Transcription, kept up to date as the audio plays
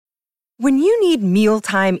When you need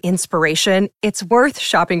mealtime inspiration, it's worth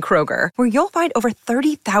shopping Kroger, where you'll find over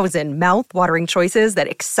 30,000 mouth-watering choices that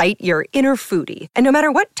excite your inner foodie. And no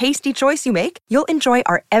matter what tasty choice you make, you'll enjoy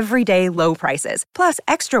our everyday low prices, plus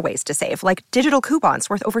extra ways to save, like digital coupons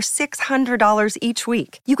worth over $600 each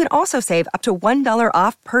week. You can also save up to $1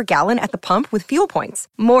 off per gallon at the pump with fuel points.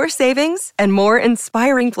 More savings and more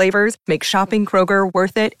inspiring flavors make shopping Kroger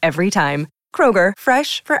worth it every time. Kroger,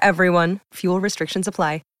 fresh for everyone. Fuel restrictions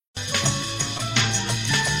apply.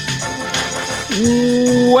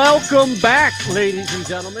 Welcome back, ladies and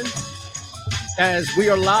gentlemen, as we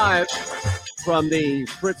are live from the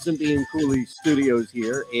Fritz and Bean Cooley studios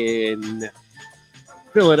here in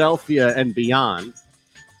Philadelphia and beyond.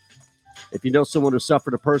 If you know someone who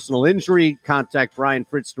suffered a personal injury, contact Brian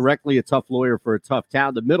Fritz directly, a tough lawyer for a tough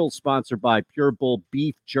town. The middle sponsored by Pure Bull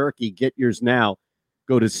Beef Jerky. Get yours now.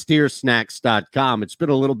 Go to steersnacks.com. It's been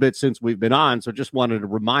a little bit since we've been on, so just wanted to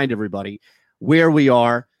remind everybody where we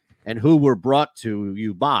are and who we're brought to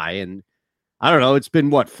you by. And I don't know, it's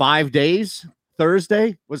been, 5 days?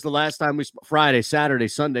 Thursday was the last time Friday, Saturday,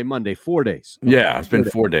 Sunday, Monday, 4 days. Yeah, it's been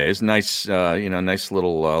 4 days. Nice, nice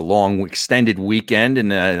little long extended weekend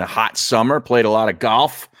in a hot summer. Played a lot of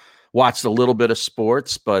golf, watched a little bit of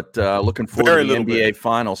sports, but looking forward to the NBA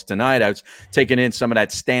Finals tonight. I was taking in some of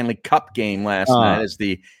that Stanley Cup game last night as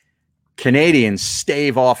the Canadians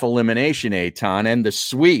stave off elimination, Eytan, and the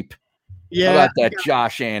sweep. Yeah, how about that,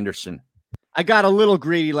 Josh Anderson? I got a little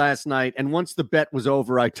greedy last night, and once the bet was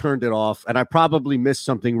over, I turned it off, and I probably missed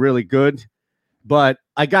something really good. But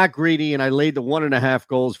I got greedy, and I laid the 1.5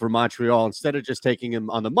 goals for Montreal instead of just taking him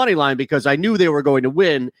on the money line because I knew they were going to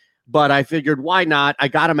win. But I figured, why not? I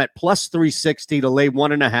got him at plus 360 to lay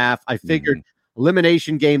 1.5. I figured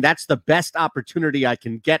elimination game, that's the best opportunity I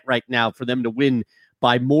can get right now for them to win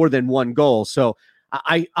by more than one goal. So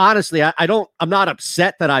I honestly, I'm not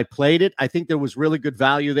upset that I played it. I think there was really good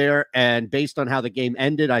value there. And based on how the game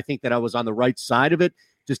ended, I think that I was on the right side of it.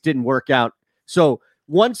 Just didn't work out. So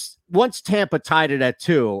once Tampa tied it at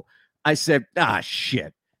 2, I said,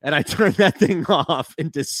 shit. And I turned that thing off in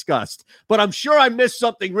disgust. But I'm sure I missed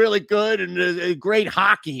something really good and great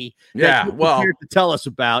hockey that you're prepared to tell us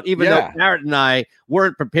about, even though Barrett and I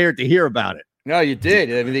weren't prepared to hear about it. No, you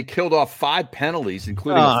did. I mean, they killed off 5 penalties,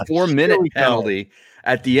 including a 4-minute penalty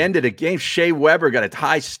at the end of the game. Shea Weber got a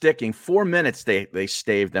high sticking. 4 minutes they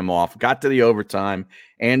staved them off. Got to the overtime.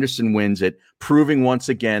 Anderson wins it, proving once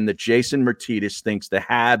again that Jason Martinez thinks the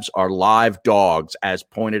Habs are live dogs, as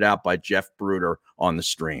pointed out by Jeff Bruder on the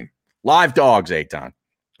stream. Live dogs, Eytan.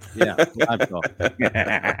 Yeah, live dogs.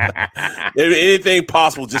 Anything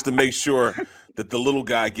possible just to make sure that the little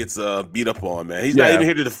guy gets beat up on, man. He's not even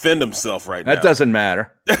here to defend himself right now. That doesn't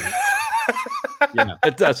matter.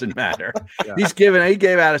 It doesn't matter. Yeah. He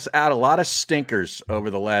gave out a lot of stinkers over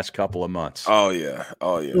the last couple of months. Oh yeah.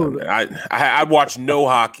 I watched no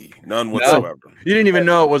hockey, none whatsoever. No. You didn't even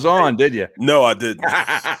know it was on, did you? No, I didn't.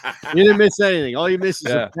 You didn't miss anything. All you missed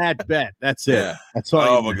is a bad bet. That's it. Yeah. That's all.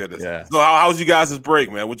 Oh my goodness. Yeah. So how was you guys' break,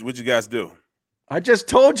 man? What you guys do? I just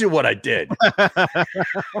told you what I did.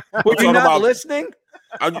 Were you not listening?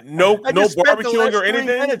 No barbecuing or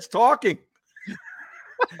anything? Minutes talking.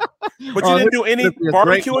 But you didn't do any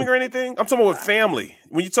barbecuing or anything? I'm talking about with family.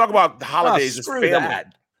 When you talk about the holidays, it's family.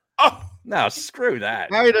 That. Oh, no, screw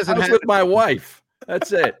that. Harry doesn't I was with my wife.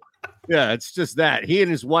 That's it. Yeah, it's just that. He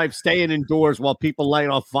and his wife staying indoors while people light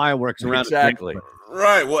off fireworks around. Exactly.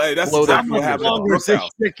 Right. Well, hey, that's exactly what happened at the Brooks house.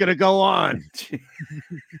 It's going to go on.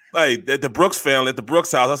 Hey, at the Brooks family, at the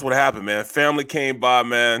Brooks house, that's what happened, man. Family came by,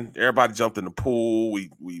 man. Everybody jumped in the pool. We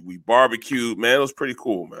barbecued, man. It was pretty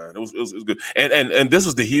cool, man. It was good. And this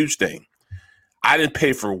was the huge thing. I didn't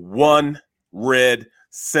pay for 1 red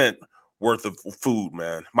cent worth of food,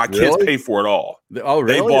 man. My kids paid for it all. Oh,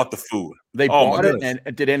 really? They bought the food. They bought it. And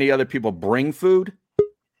did any other people bring food?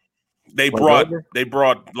 They brought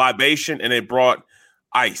libation and they brought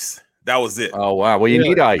ice. That was it. Oh wow! Well, you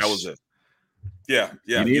need ice. That was it. Yeah.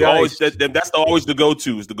 You always that's always the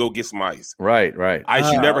go-to is to go get some ice. Right.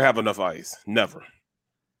 Ice. You never have enough ice. Never.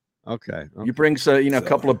 Okay. You bring a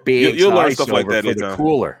couple of bags. You'll learn ice stuff like that for the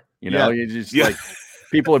cooler. You just like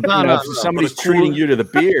people are. Somebody's treating you to the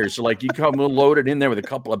beers. So like you come loaded in there with a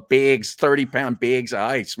couple of bags, 30-pound bags of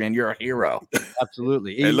ice. Man, you're a hero.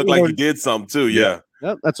 Absolutely. It looked like you did something too. Yeah.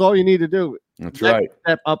 Yep, that's all you need to do. That's right.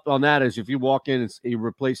 Step up on that is if you walk in and you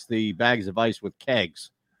replace the bags of ice with kegs.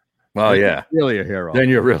 Well, yeah. Really a hero. Then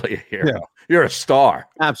you're really a hero. Yeah. You're a star.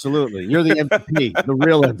 Absolutely. You're the MVP, the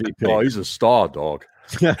real MVP. Oh, he's a star, dog.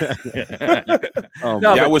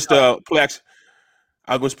 I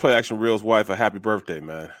wish Play Action Real's wife a happy birthday,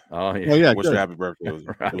 man. Oh, yeah. I wish her happy birthday.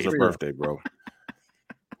 It was her birthday, bro.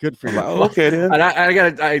 Good for you. Okay, then. And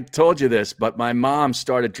I told you this, but my mom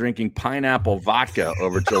started drinking pineapple vodka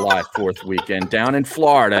over July 4th weekend down in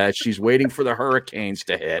Florida as she's waiting for the hurricanes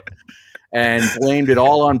to hit, and blamed it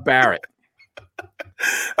all on Barrett.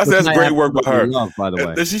 That's great work by her. Love, by the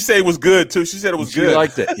way. Did she say it was good too? She said it was good. She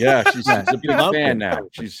liked it. Yeah, she's a big fan now.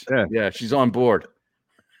 She's on board.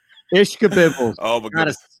 Ishka-Bibbles got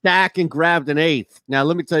a stack and grabbed an eighth. Now,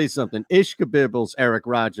 let me tell you something. Ishka-Bibbles, Eric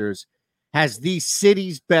Rogers, has the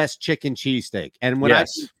city's best chicken cheesesteak. And when I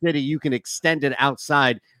say city, you can extend it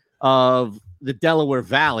outside of the Delaware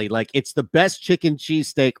Valley. Like, it's the best chicken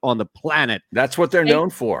cheesesteak on the planet. That's what they're known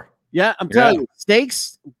for. Yeah, I'm telling you.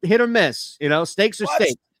 Steaks, hit or miss. Steaks are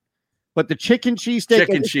steaks. But the chicken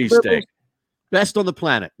cheesesteak. Best on the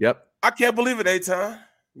planet. Yep. I can't believe it, Eytan.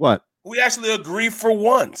 What? We actually agree for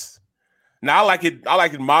once. Now I like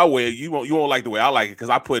it my way. You won't like the way I like it because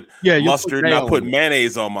I put mustard and I put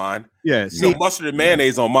mayonnaise on mine. Yeah, see, mustard and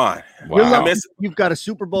mayonnaise on mine. Wow. You've got a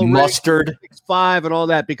Super Bowl mustard 6-5 and all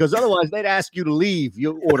that because otherwise they'd ask you to leave.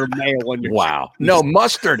 You order mayo on your chicken. No,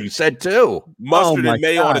 mustard. He said too. Mustard and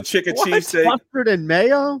mayo on a chicken cheesesteak. Mustard and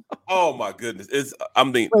mayo? Oh my goodness! Wait a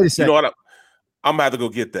second. You know what? I'm gonna have to go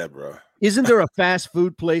get that, bro. Isn't there a fast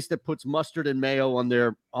food place that puts mustard and mayo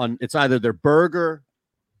on it's either their burger?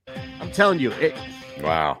 I'm telling you.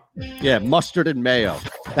 Wow. Yeah, mustard and mayo.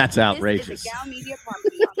 That's outrageous.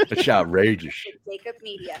 That's outrageous.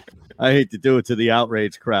 I hate to do it to the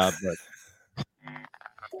outrage crowd, but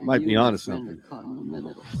might be onto something.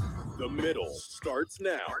 The Middle starts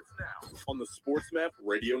now on the SportsMap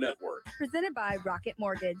Radio Network. Presented by Rocket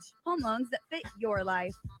Mortgage. Home loans that fit your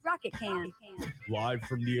life. Rocket can. Live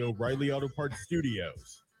from the O'Reilly Auto Parts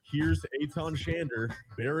Studios. Here's Eytan Shander,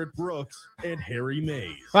 Barrett Brooks, and Harry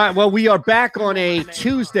Mays. All right, well, we are back on a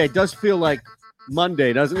Tuesday. It does feel like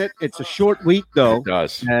Monday, doesn't it? It's a short week, though. It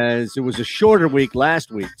does. As it was a shorter week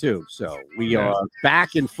last week, too. So we are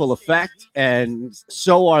back in full effect, and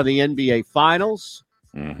so are the NBA Finals.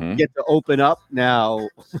 Mm-hmm. Get to open up now.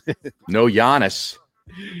 No Giannis.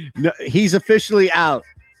 No, he's officially out.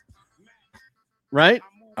 Right?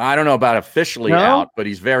 I don't know about officially out, but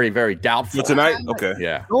he's very, very doubtful. For tonight? Okay.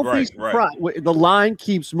 Yeah. Don't be surprised. The line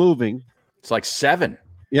keeps moving. It's like 7.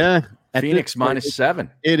 Yeah. Phoenix minus 7.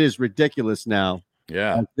 It is ridiculous now.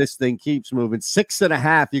 Yeah. This thing keeps moving.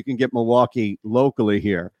 6.5, you can get Milwaukee locally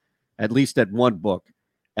here, at least at one book,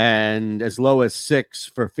 and as low as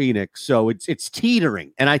 6 for Phoenix. So it's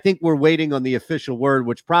teetering. And I think we're waiting on the official word,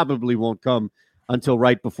 which probably won't come until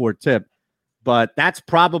right before tip. But that's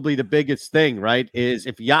probably the biggest thing, right? Is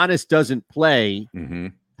if Giannis doesn't play,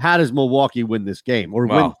 how does Milwaukee win this game or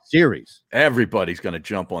win the series? Everybody's going to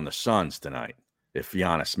jump on the Suns tonight if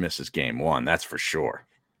Giannis misses game 1. That's for sure.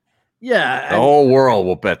 Yeah. The whole world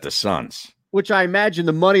will bet the Suns. Which I imagine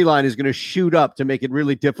the money line is going to shoot up to make it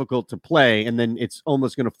really difficult to play. And then it's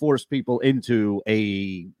almost going to force people into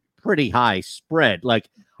a pretty high spread. Like,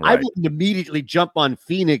 I wouldn't immediately jump on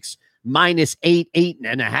Phoenix minus 8,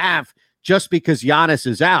 8.5. Just because Giannis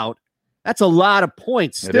is out, that's a lot of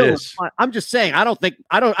points. Still, I'm just saying.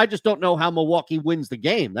 I just don't know how Milwaukee wins the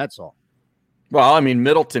game. That's all. Well, I mean,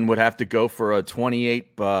 Middleton would have to go for a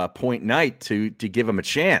 28 point night to give him a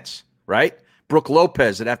chance, right? Brook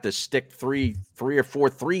Lopez would have to stick three or four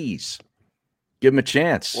threes, give him a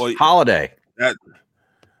chance. Well, Holiday.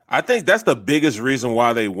 I think that's the biggest reason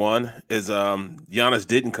why they won is Giannis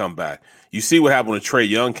didn't come back. You see what happened when Trae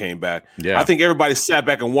Young came back. Yeah. I think everybody sat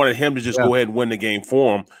back and wanted him to just go ahead and win the game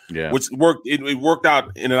for him. Yeah. Which worked. It worked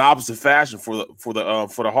out in an opposite fashion for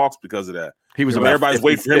the Hawks because of that. He was everybody's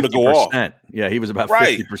waiting for him to go off. Yeah, he was about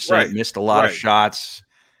 50%. Missed a lot of shots.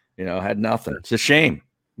 Had nothing. It's a shame.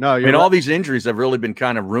 No, all these injuries have really been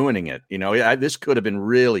kind of ruining it. This could have been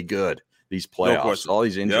really good. These playoffs, all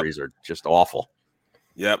these injuries are just awful.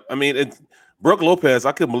 Yep. I mean, Brook Lopez,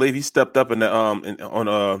 I couldn't believe he stepped up in the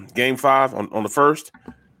on game 5 on the first.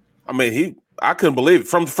 I mean, I couldn't believe it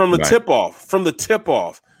from the tip off. From the tip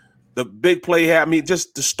off, the big play had me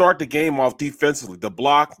just to start the game off defensively. The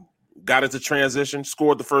block got into transition,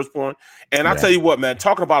 scored the first point. And I tell you what, man,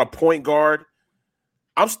 talking about a point guard,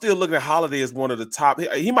 I'm still looking at Holiday as one of the top.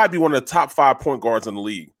 He might be one of the top 5 point guards in the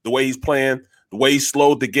league. The way he's playing, the way he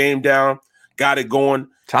slowed the game down, got it going.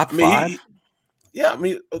 Top 5.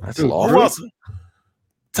 That's a lot.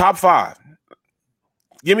 Top 5.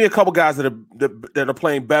 Give me a couple guys that are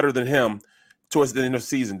playing better than him towards the end of the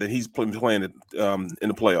season that he's playing in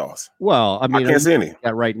the playoffs. Well, I mean, I can't see any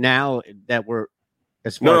right now that we're.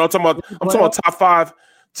 I'm talking about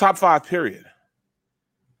top 5 period.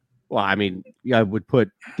 Well, I mean, I would put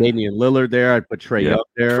Damian Lillard there. I'd put Trae Young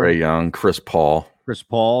there. Trae Young, Chris Paul. Chris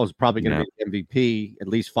Paul is probably going to be MVP, at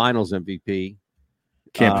least Finals MVP.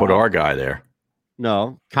 Can't put our guy there.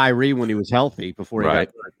 No, Kyrie when he was healthy before he Right.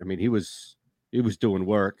 got hurt. I mean, he was doing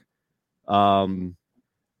work. I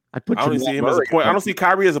put. I don't see him as a point. I don't see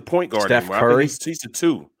Kyrie as a point guard Steph anymore. Curry? I think he's a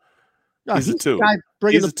two. No, he's a two. The guy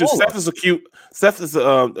bringing He's the a two. ball up. Steph is a cute. Steph is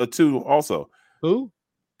a two also. Who?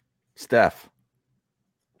 Steph.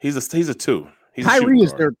 He's a two. He's Kyrie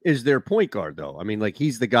is their point guard though. I mean, like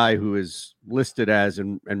he's the guy who is listed as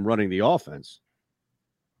and running the offense.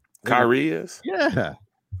 Kyrie is. Yeah.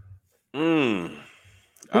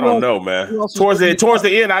 I don't know, man. Towards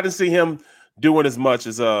the end, I didn't see him doing as much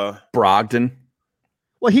as Brogdon.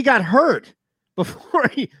 Well, he got hurt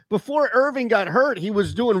before Irving got hurt. He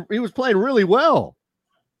was playing really well.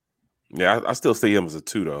 Yeah, I still see him as a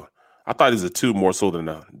two though. I thought he was a two more so than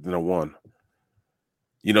a one.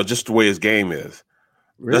 You know, just the way his game is.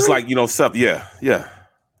 Really? That's like, stuff. Yeah.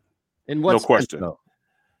 In what no sense, question. though?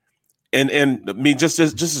 And I mean, just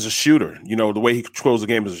as a shooter, the way he controls the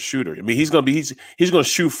game as a shooter. I mean, he's gonna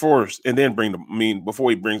shoot first and then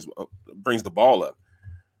before he brings the ball up.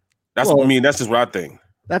 That's just what I think.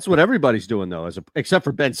 That's what everybody's doing though, except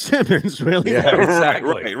for Ben Simmons, really. Yeah,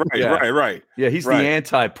 exactly. Right. Yeah, he's the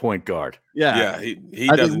anti-point guard. Yeah. He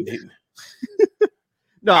doesn't.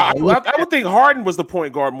 No, I would think Harden was the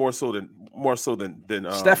point guard more so than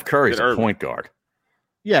Steph Curry's than a Irving. point guard.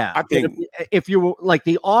 Yeah, I think if you were like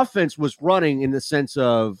the offense was running in the sense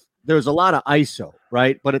of there was a lot of ISO,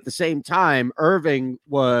 right? But at the same time, Irving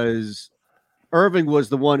was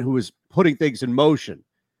the one who was putting things in motion.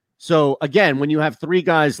 So again, when you have three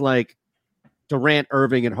guys like Durant,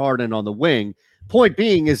 Irving, and Harden on the wing, point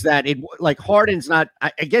being is that Harden's not.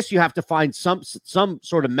 I guess you have to find some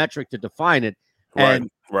sort of metric to define it.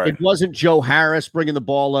 And right. It wasn't Joe Harris bringing the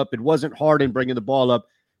ball up. It wasn't Harden bringing the ball up.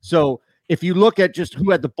 So if you look at just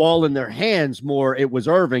who had the ball in their hands more, it was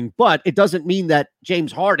Irving. But it doesn't mean that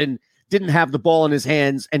James Harden didn't have the ball in his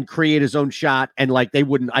hands and create his own shot and they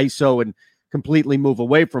wouldn't ISO and completely move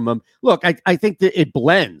away from him. Look, I think that it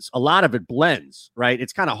blends. A lot of it blends, right?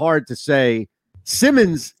 It's kind of hard to say.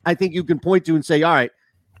 Simmons, I think you can point to and say, all right,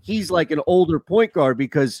 he's like an older point guard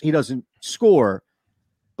because he doesn't score.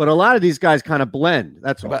 But a lot of these guys kind of blend.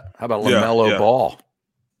 That's all. How about LaMelo Ball?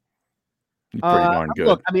 He's pretty darn good.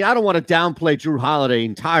 Look, I mean, I don't want to downplay Drew Holiday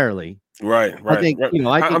entirely. Right. I think,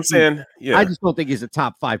 I'm saying, I just don't think he's a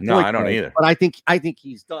top 5 No, I don't either. But I think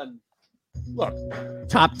he's done. Look,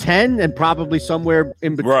 top 10 and probably somewhere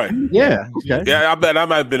in between. Right. Yeah. Okay. Yeah, I bet I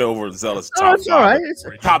might have been overzealous. Oh, it's all right. It's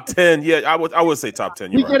top 10. Yeah, I would say top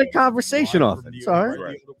 10. We get a conversation off it. It's all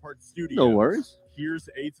right. No worries. Here's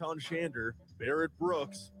Eytan Shander, Barrett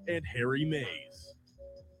Brooks, and Harry Mays.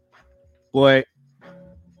 Boy,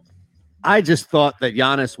 I just thought that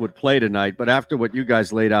Giannis would play tonight, but after what you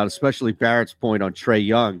guys laid out, especially Barrett's point on Trae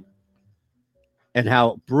Young and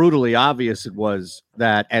how brutally obvious it was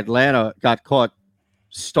that Atlanta got caught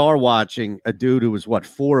star watching a dude who was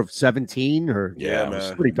 4 of 17 or it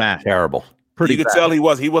was pretty bad. Terrible. Pretty you could tell he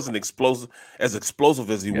wasn't explosive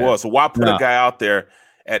as he was. So why put a guy out there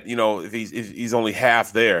at if he's only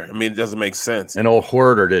half there? I mean, it doesn't make sense. And old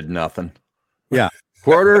Huerter did nothing. Yeah.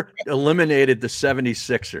 Huerter eliminated the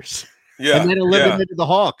 76ers. Yeah. And then eliminated the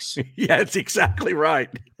Hawks. Yeah, that's exactly right.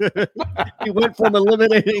 He went from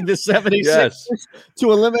eliminating the 76ers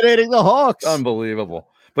to eliminating the Hawks. Unbelievable.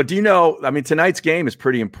 But do you know, I mean, tonight's game is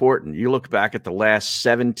pretty important. You look back at the last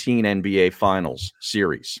 17 NBA Finals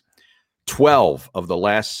series. 12 of the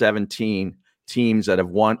last 17 teams that have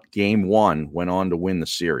won game 1 went on to win the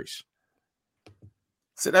series.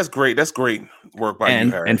 So that's great. That's great work by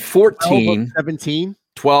you, Harry. And 14, 17.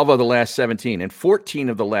 12 of the last 17, and 14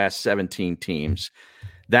 of the last 17 teams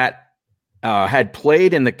that had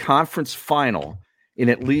played in the conference final in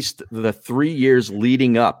at least the 3 years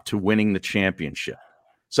leading up to winning the championship.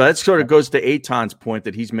 So that sort of goes to Eytan's point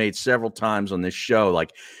that he's made several times on this show.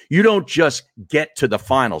 Like, you don't just get to the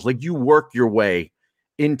finals. Like, you work your way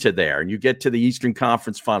into there and you get to the Eastern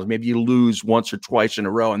Conference Finals. Maybe you lose once or twice in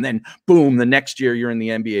a row, and then boom, the next year you're in the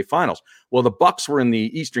NBA Finals. Well, the Bucks were in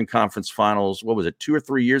the Eastern Conference Finals, what was it, 2 or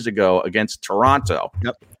 3 years ago against Toronto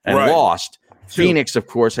and lost. Phoenix, of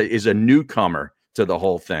course, is a newcomer to the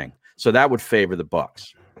whole thing. So that would favor the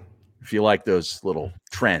Bucks. If you like those little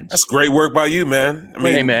trends. That's great work by you, man. I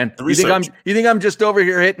mean, hey, man, you think I'm just over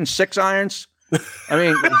here hitting 6 irons? I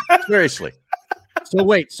mean, seriously. So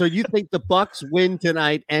wait, so you think the Bucks win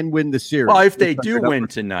tonight and win the series? Well, if they do win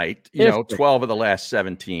tonight, 12 of the last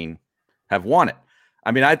 17 have won it.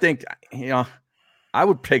 I mean, I think, I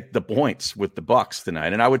would take the points with the Bucks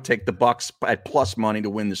tonight, and I would take the Bucks at plus money to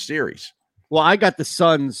win the series. Well, I got the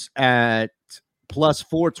Suns at plus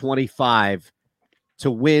 425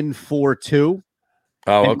 to win 4-2.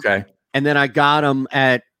 Oh, okay. and then I got them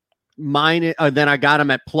at then I got them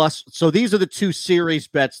at plus. So these are the two series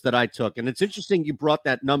bets that I took. And it's interesting you brought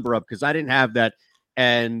that number up because I didn't have that.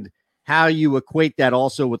 And how you equate that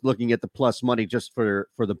also with looking at the plus money just for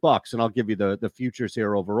the Bucks. And I'll give you the futures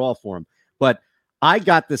here overall for them. But I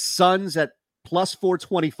got the Suns at plus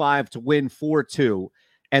 425 to win 4-2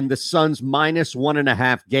 and the Suns minus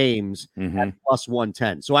 1.5 games at plus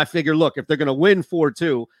 110. So I figure, look, if they're going to win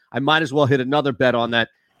 4-2, I might as well hit another bet on that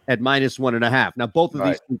at minus 1.5. Now, both of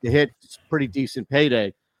these need to hit pretty decent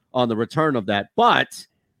payday on the return of that. But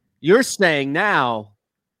you're saying now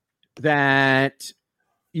that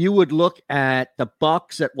you would look at the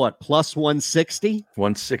Bucks at what, plus 160?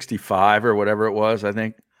 165 or whatever it was, I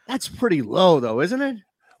think. That's pretty low, though, isn't it?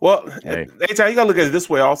 Well, Eytan, you got to look at it this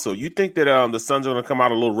way also. You think that the Suns are going to come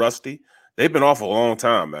out a little rusty? They've been off a long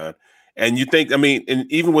time, man. And you think, and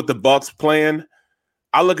even with the Bucks playing,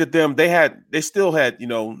 I look at them, they still had,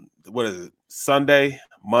 what is it, Sunday,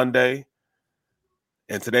 Monday,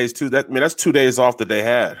 and today's that's 2 days off that they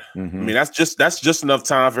had. That's just enough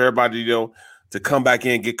time for everybody, to come back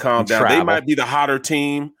in, get calmed down. Travel. They might be the hotter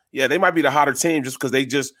team. Yeah, they might be the hotter team just because they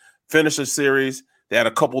just finished a series. They had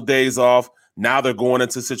a couple days off. Now they're going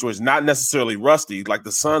into situations, not necessarily rusty. Like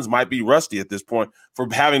the Suns might be rusty at this point for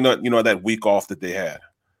having that week off that they had.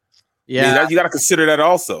 Yeah, you got to consider that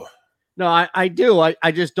also. No, I do.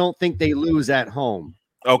 I just don't think they lose at home.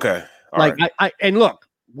 Okay. All right. And look,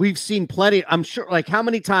 we've seen plenty. I'm sure, how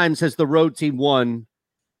many times has the road team won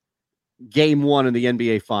game one in the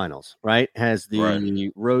NBA Finals, right? Has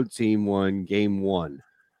the road team won game one?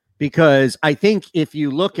 Because I think if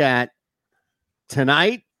you look at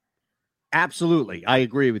tonight, absolutely, I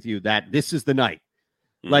agree with you that this is the night.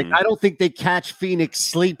 I don't think they catch Phoenix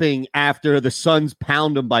sleeping after the Suns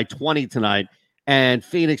pound them by 20 tonight, and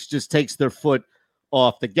Phoenix just takes their foot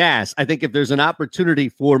off the gas. I think if there's an opportunity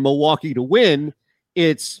for Milwaukee to win,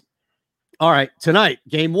 it's all right tonight,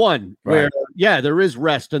 game one, where there is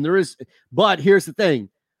rest and there is. But here's the thing,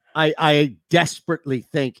 I desperately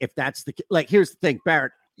think if that's the here's the thing,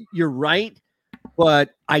 Barrett, you're right,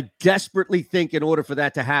 but I desperately think in order for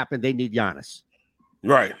that to happen, they need Giannis.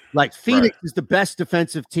 Right. Phoenix is the best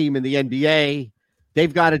defensive team in the NBA.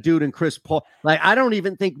 They've got a dude in Chris Paul. I don't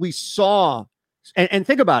even think we saw. And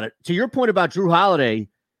think about it. To your point about Drew Holiday,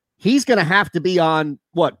 he's going to have to be on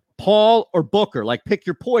what, Paul or Booker? Pick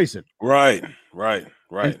your poison. Right.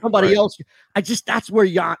 And somebody else. That's where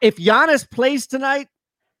if Giannis plays tonight,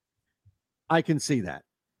 I can see that.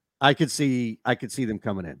 I could see them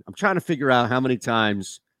coming in. I'm trying to figure out how many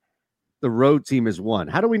times the road team has won.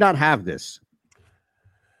 How do we not have this?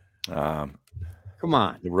 Come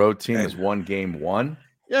on. The road team has won game one.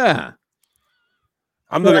 Yeah.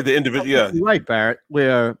 I'm looking at the individual. Yeah. You're right, Barrett.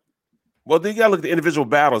 Well, you got to look at the individual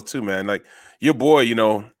battles too, man. Your boy,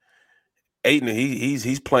 Eytan,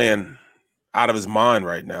 he's playing out of his mind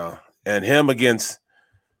right now. And him against,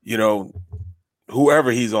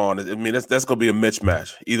 whoever he's on, that's going to be a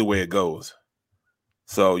mismatch either way it goes.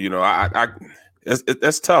 So,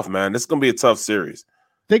 that's tough, man. This is going to be a tough series.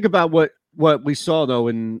 Think about what we saw, though,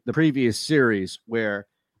 in the previous series where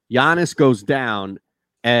Giannis goes down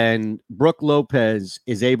and Brook Lopez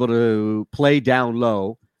is able to play down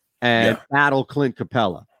low and battle Clint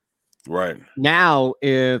Capella. Right. Now,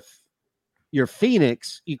 if you're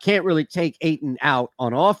Phoenix, you can't really take Eytan out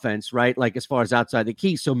on offense, right? As far as outside the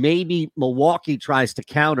key. So maybe Milwaukee tries to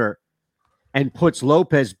counter and puts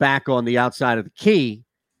Lopez back on the outside of the key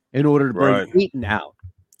in order to bring Eytan out.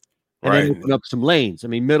 And then open up some lanes.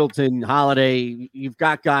 Middleton, Holiday, you've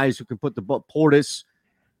got guys who can put the Portis.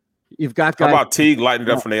 You've got guys. How about Teague lighting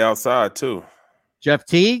it up from the outside, too? Jeff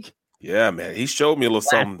Teague? Yeah, man. He showed me a little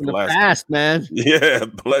something last past, man. Yeah,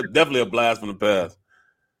 definitely a blast from the past.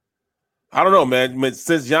 I don't know, man.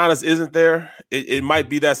 Since Giannis isn't there, it might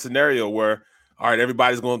be that scenario where, all right,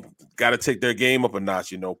 everybody's got to take their game up a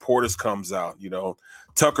notch. Portis comes out.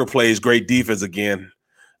 Tucker plays great defense again.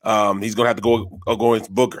 He's going to have to go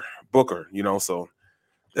against Booker. So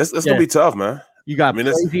it's going to be tough, man. You got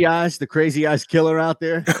the crazy eyes killer out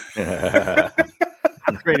there.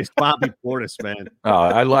 The greatest Bobby Portis, man. Oh,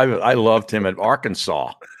 I loved him at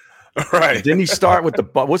Arkansas. Right. Didn't he start with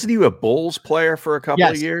wasn't he a Bulls player for a couple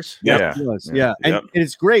of years? Yeah. He was. Yeah. And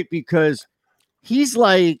it's great because he's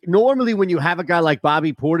normally when you have a guy like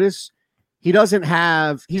Bobby Portis, he's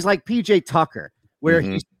like PJ Tucker, where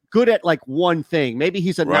he's good at one thing. Maybe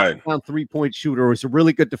he's a knockdown 3-point shooter or he's a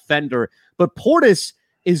really good defender, but Portis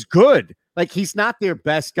is good. He's not their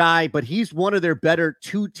best guy, but he's one of their better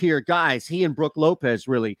 2-tier guys. He and Brook Lopez,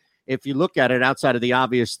 really, if you look at it outside of the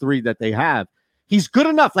obvious three that they have, he's good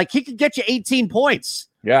enough. He could get you 18 points.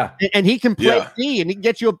 Yeah. And he can play D and he can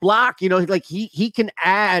get you a block. Like he can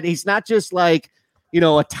add. He's not just like,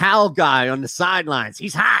 a towel guy on the sidelines.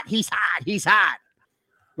 He's hot. He's hot. He's hot.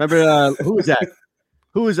 Remember, who was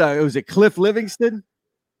that? Was it Cliff Livingston?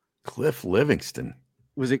 Cliff Livingston.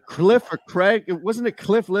 Was it Cliff or Craig? Wasn't it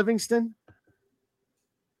Cliff Livingston?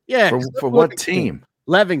 Yeah. For what team?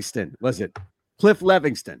 Livingston, was it? Cliff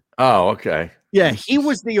Livingston. Oh, okay. Yeah, he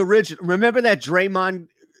was the original. Remember that Draymond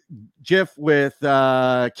GIF with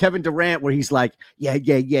Kevin Durant where he's like, yeah,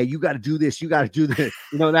 you got to do this. You got to do this.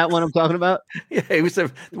 You know that one I'm talking about? Yeah, he was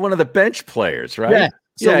one of the bench players, right? Yeah.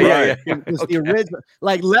 So yeah. It was the original.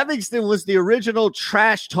 Like Livingston was the original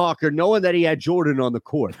trash talker, knowing that he had Jordan on the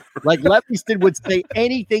court. Like Livingston would say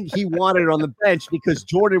anything he wanted on the bench because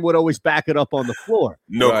Jordan would always back it up on the floor.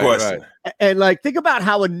 No question. Right. And like, think about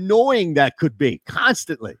how annoying that could be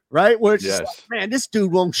constantly, right? Where it's just like, man, this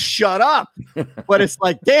dude won't shut up. But it's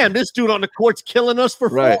like, damn, this dude on the court's killing us for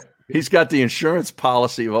right. fun. He's got the insurance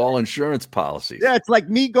policy of all insurance policies. Yeah, it's like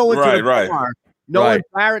me going to the bar. Knowing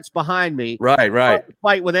Barrett's behind me, right.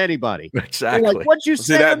 Fight with anybody. Exactly. Like, what'd you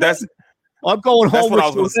say? That's I'm going home. That's what I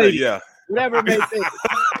was going to say. Yeah. Whatever it may be.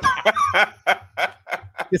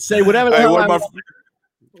 You say whatever. The hell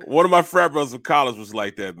one of my frat brothers from college was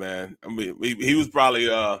like that, man. I mean, he was probably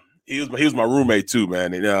he was my roommate too,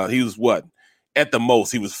 man. And he was what at the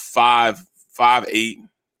most he was 5'8",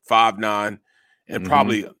 5'9", and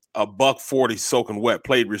probably a $140 soaking wet.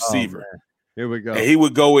 Played receiver. Oh, here we go. And he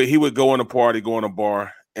would go on a party, go on a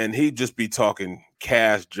bar, and he'd just be talking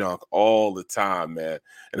cash junk all the time, man.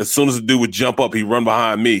 And as soon as the dude would jump up, he'd run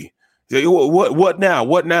behind me. He'd say, what now?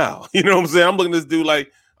 What now? You know what I'm saying? I'm looking at this dude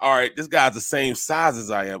like, all right, this guy's the same size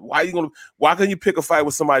as I am. Why can't you pick a fight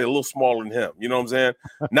with somebody a little smaller than him? You know what I'm saying?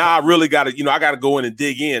 Now I really gotta, I gotta go in and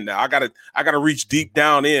dig in now. I gotta reach deep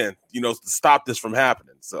down in, to stop this from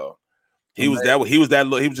happening. So he was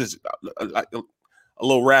just like a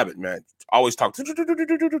little rabbit, man. Always talk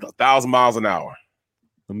 1,000 miles an hour.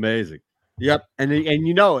 Amazing. Yep. And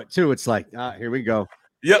you know it too. It's like, here we go.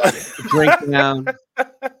 Yep. Drink down.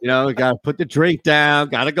 Got to put the drink down.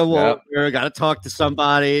 Got to go over. Got to talk to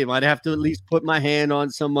somebody. Might have to at least put my hand on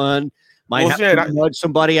someone. Might have to nudge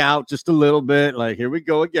somebody out just a little bit. Like, here we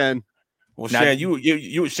go again. Well, Shan,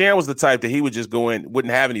 Shan was the type that he would just go in,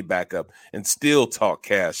 wouldn't have any backup, and still talk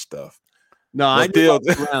cash stuff. No, I do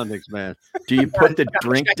surroundings, man. Do you put the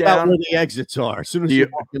drink down where the exits are as soon as you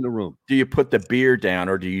walk in the room? Do you put the beer down,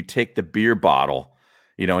 or do you take the beer bottle,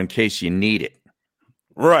 in case you need it?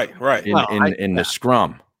 Right. In the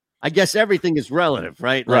scrum. I guess everything is relative,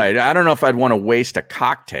 right? Right. I don't know if I'd want to waste a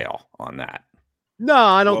cocktail on that. No,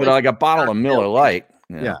 I don't. But like a bottle of Miller Lite.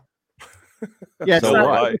 Yeah. Yeah. It's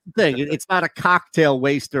not the thing. It's not a cocktail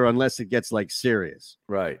waster unless it gets like serious.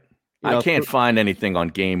 Right. I can't find anything on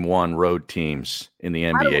Game 1 road teams in the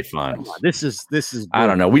NBA Finals. This is. I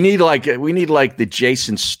don't know. We need like the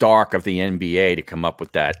Jason Stark of the NBA to come up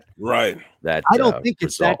with that. Right. That I don't think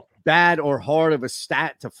it's result. that bad or hard of a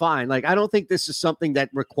stat to find. Like, I don't think this is something that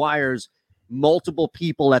requires multiple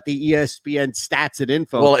people at the ESPN stats and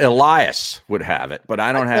info. Well, Elias would have it, but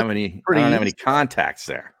I don't have any. I don't have any contacts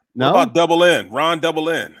there. No. What about Double N? Ron Double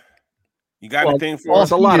N. You got anything for us?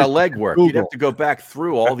 It's a lot of legwork. You'd have to go back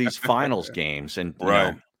through all these finals games and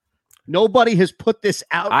nobody has put this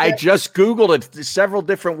out. I just Googled it several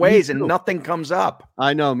different ways and nothing comes up.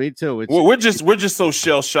 I know, me too. We're just so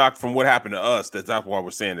shell shocked from what happened to us that's why we're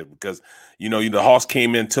saying it, because the Hawks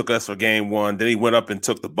came in, took us for Game 1, then he went up and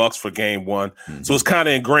took the Bucks for Game 1. Mm-hmm. So it's kind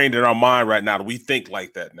of ingrained in our mind right now that we think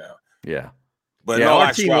like that now. Yeah, but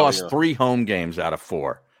our team lost 3 home games out of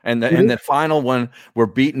 4. And the final one, we're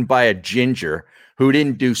beaten by a ginger who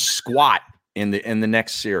didn't do squat in the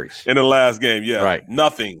next series. In the last game, yeah. Right.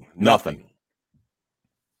 Nothing.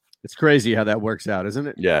 It's crazy how that works out, isn't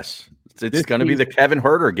it? Yes. It's going to be the Kevin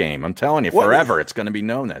Herter game. I'm telling you, forever it's going to be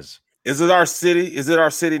known as. Is it our city? Is it our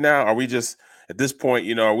city now? Are we just at this point,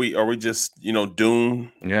 are we just,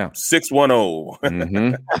 doomed? Yeah. 610.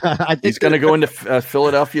 Mm-hmm. I think he's going to go into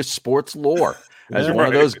Philadelphia sports lore as one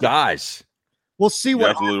of those guys. We'll see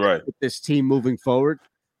what happens with this team moving forward,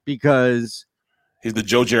 because he's the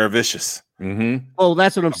Joe Jaravicious. Mm-hmm. Well,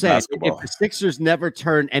 that's what I'm saying. Basketball. If the Sixers never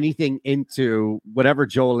turn anything into whatever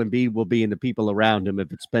Joel Embiid will be and the people around him,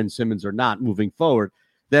 if it's Ben Simmons or not moving forward,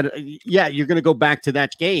 then you're going to go back to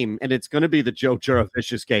that game, and it's going to be the Joe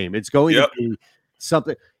Jaravicious game. It's going to be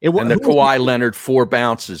something. And the Kawhi Leonard 4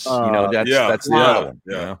 bounces. That's the other one.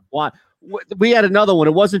 Yeah. We had another one.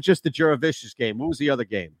 It wasn't just the Jaravicious game. What was the other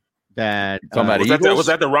game? That was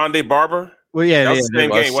that the Rondé Barber? Well, yeah, that was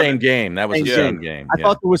the same game. That was the same game. I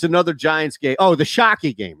thought there was another Giants game. Oh, the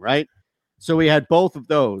Shockey game, right? So we had both of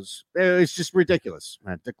those. It's just ridiculous,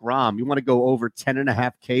 man. DeGrom, you want to go over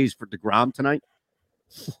 10.5 Ks for DeGrom tonight?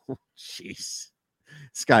 Jeez.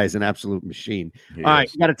 This guy is an absolute machine. All right,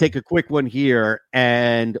 we got to take a quick one here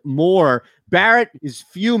and more. Barrett is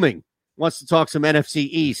fuming, wants to talk some NFC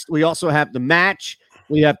East. We also have the match.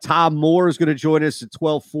 We have Tom Moore is going to join us at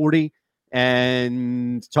 12:40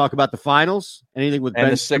 and talk about the finals. Anything with and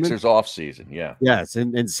Ben the Sixers off season, yeah. Yes,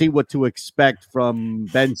 and see what to expect from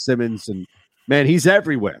Ben Simmons. And, man, he's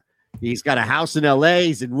everywhere. He's got a house in L.A.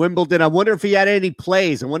 He's in Wimbledon. I wonder if he had any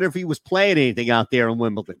plays. I wonder if he was playing anything out there in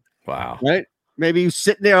Wimbledon. Wow. Right? Maybe he's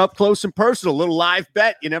sitting there up close and personal, a little live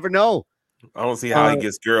bet. You never know. I don't see how he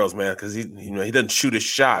gets girls, man, because he doesn't shoot his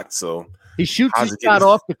shot. So he shoots his shot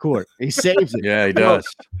off the court. He saves it. Yeah, he does.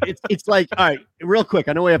 It's like, all right, real quick.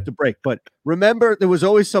 I know we have to break, but remember, there was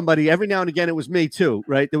always somebody. Every now and again, it was me too,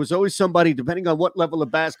 right? There was always somebody, depending on what level of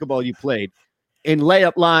basketball you played, in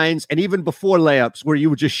layup lines and even before layups, where you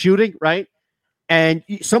were just shooting, right? And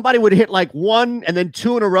somebody would hit like one and then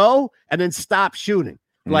two in a row, and then stop shooting.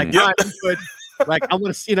 Like, all right, I'm good. Like, I'm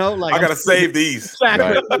going to, like, I got to save these.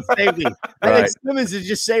 Exactly. Right. Save these. I think Simmons is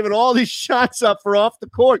just saving all these shots up for off the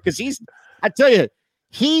court because I tell you,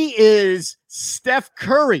 he is Steph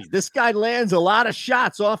Curry. This guy lands a lot of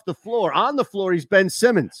shots off the floor. On the floor, he's Ben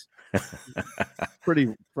Simmons.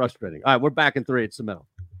 Pretty frustrating. All right, we're back in 3. It's the middle.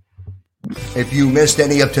 If you missed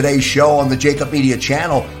any of today's show on the Jacob Media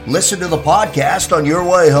channel, listen to the podcast on your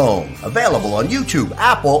way home. Available on YouTube,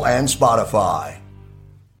 Apple, and Spotify.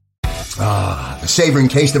 The savoring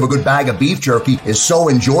taste of a good bag of beef jerky is so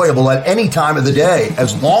enjoyable at any time of the day,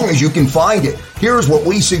 as long as you can find it. Here's what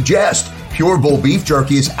we suggest. Pure Bull Beef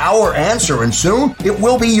Jerky is our answer, and soon it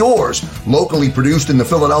will be yours. Locally produced in the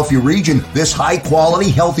Philadelphia region, this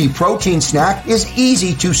high-quality, healthy protein snack is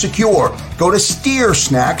easy to secure. Go to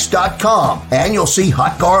steersnacks.com, and you'll see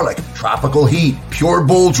hot garlic, tropical heat, Pure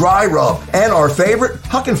Bull dry rub, and our favorite,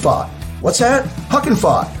 Huck and Fod. What's that? Huck and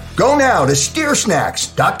Fod. Go now to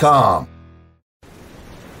steersnacks.com.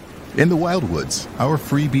 In the Wildwoods, our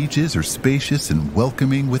free beaches are spacious and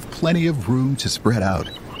welcoming with plenty of room to spread out.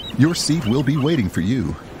 Your seat will be waiting for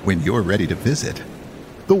you when you're ready to visit.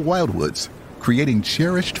 The Wildwoods, creating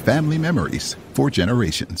cherished family memories for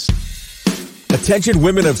generations. Attention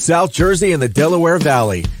women of South Jersey and the Delaware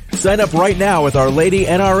Valley. Sign up right now with Our Lady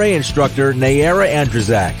NRA instructor, Nayara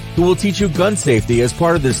Andrzak, who will teach you gun safety as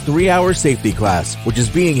part of this 3-hour safety class, which is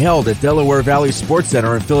being held at Delaware Valley Sports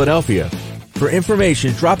Center in Philadelphia. For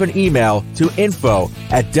information, drop an email to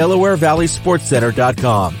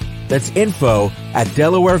info@DelawareValleySportsCenter.com. That's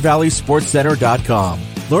info@DelawareValleySportsCenter.com.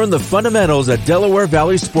 Learn the fundamentals at Delaware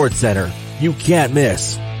Valley Sports Center. You can't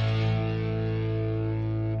miss.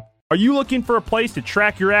 Are you looking for a place to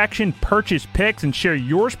track your action, purchase picks, and share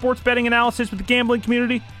your sports betting analysis with the gambling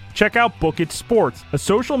community? Check out Book It Sports, a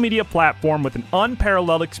social media platform with an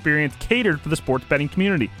unparalleled experience catered for the sports betting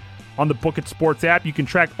community. On the Book It Sports app, you can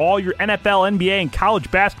track all your NFL, NBA, and college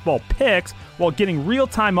basketball picks while getting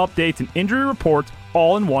real-time updates and injury reports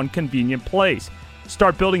all in one convenient place.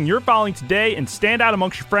 Start building your following today and stand out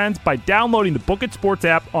amongst your friends by downloading the Book It Sports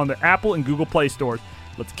app on the Apple and Google Play stores.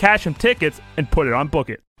 Let's cash some tickets and put it on Book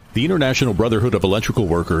It. The International Brotherhood of Electrical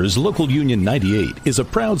Workers, Local Union 98, is a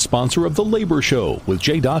proud sponsor of The Labor Show with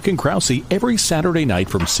J. Doc and Krause every Saturday night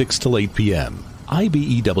from 6 till 8 p.m.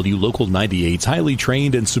 IBEW Local 98's highly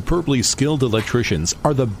trained and superbly skilled electricians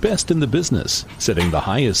are the best in the business, setting the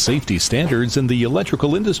highest safety standards in the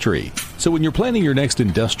electrical industry. So when you're planning your next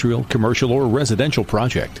industrial, commercial, or residential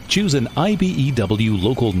project, choose an IBEW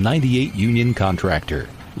Local 98 union contractor.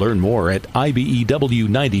 Learn more at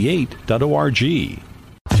IBEW98.org.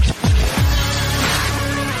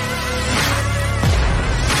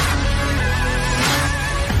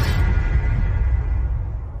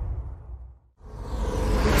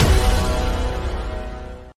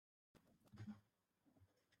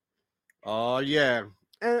 Oh, yeah.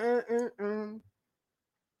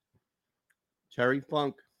 Terry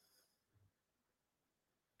Funk.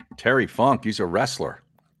 Terry Funk, he's a wrestler.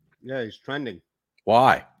 Yeah, he's trending.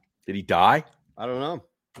 Why? Did he die? I don't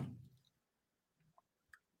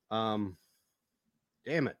know.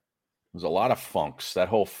 Damn it. There's a lot of Funks. That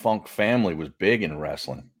whole Funk family was big in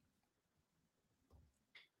wrestling.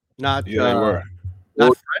 Not they were.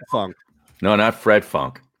 Not Fred Funk. No, not Fred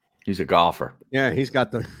Funk. He's a golfer. Yeah, he's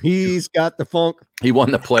got the funk. He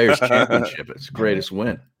won the Players' Championship. It's the greatest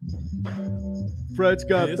win. Fred's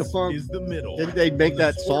got the funk. Is the middle. Didn't they make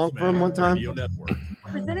that song for him one time?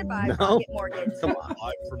 Presented by No. Rocket Mortgage. Come on.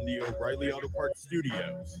 Live from the O'Reilly Auto Parts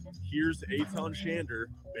Studios, here's Eytan Shander,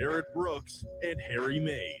 Barrett Brooks, and Harry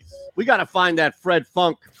Mays. We got to find that Fred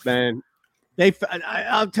Funk, man.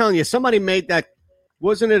 I'm telling you, somebody made that.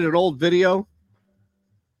 Wasn't it an old video?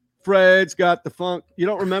 Fred's got the funk. You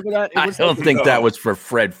don't remember that? I don't think that was for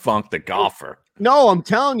Fred Funk, the golfer. No, I'm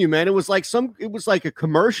telling you, man. It was like a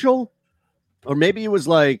commercial, or maybe it was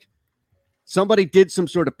like somebody did some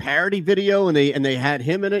sort of parody video and they had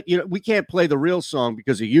him in it. You know, we can't play the real song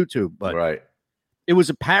because of YouTube, but right. It was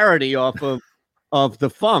a parody off of the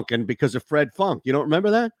funk and because of Fred Funk. You don't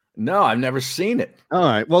remember that? No, I've never seen it. All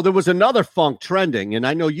right. Well, there was another funk trending, and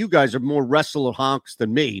I know you guys are more wrestler honks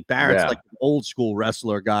than me. Barrett's like an old school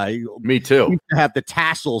wrestler guy. Me too. You used to have the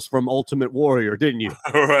tassels from Ultimate Warrior, didn't you?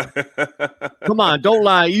 Come on, don't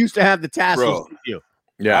lie. You used to have the tassels, didn't you?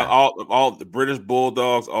 Yeah. All the British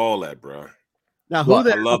Bulldogs, all that, bro. Now, I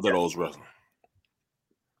love that old wrestling.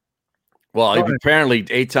 Well, apparently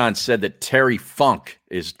Eytan said that Terry Funk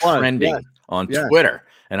is trending on Twitter.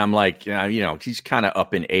 And I'm like, you know, he's kind of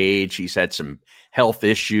up in age. He's had some health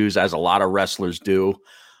issues, as a lot of wrestlers do.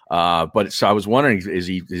 But so I was wondering, is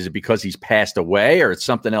it because he's passed away or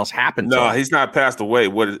something else happened? No, he's not passed away.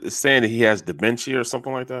 What it's saying that he has dementia or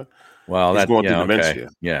something like that? Well, he's going through dementia.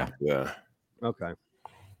 Okay. Yeah. Okay.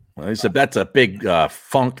 Well, that's a big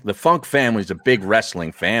Funk. The Funk family is a big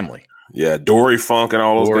wrestling family. Yeah, Dory Funk and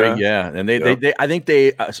all those guys. Yeah, and they I think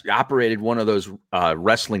they operated one of those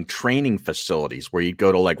wrestling training facilities where you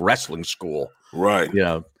go to like wrestling school, right? You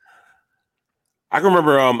know, I can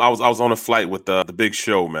remember I was on a flight with the Big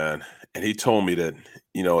Show, man, and he told me that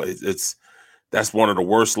that's one of the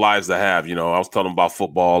worst lives to have. You know, I was telling him about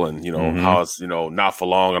football and how it's not for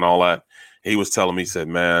long and all that. He was telling me, he said,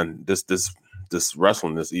 man, this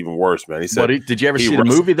wrestling is even worse, man. He said, did you ever see the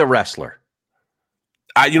movie The Wrestler?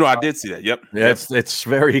 I did see that. Yep. Yeah, it's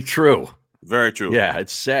very true. Very true. Yeah,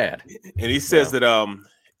 it's sad. And he says that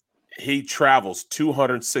he travels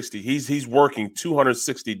 260. He's working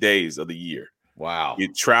 260 days of the year. Wow.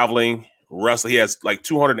 He's traveling, wrestling. He has like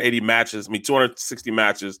 260 matches,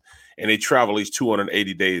 and they travel these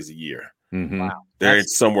 280 days a year. Mm-hmm. Wow. They're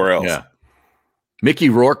somewhere else. Yeah. Mickey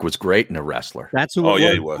Rourke was great in The Wrestler. That's who.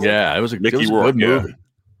 He was. Yeah, it was a good movie.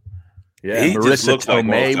 Yeah, Marissa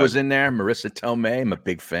Tomei was in there. Marissa Tomei, I'm a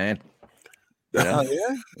big fan. Yeah.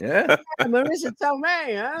 Oh, yeah. Marissa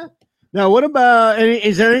Tomei, huh? Now, what about?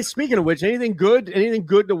 Speaking of which, anything good? Anything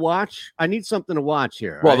good to watch? I need something to watch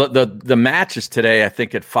here. Well, right? the match is today, I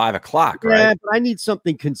think, at 5:00, right? Yeah, but I need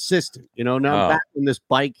something consistent. Now I'm back on this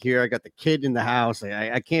bike here. I got the kid in the house.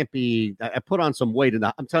 I can't be. I put on some weight, and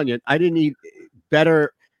I'm telling you, I didn't eat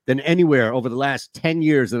better than anywhere over the last 10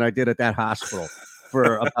 years than I did at that hospital.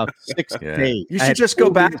 For about 6 days. You should just go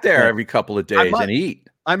back there every couple of days and eat.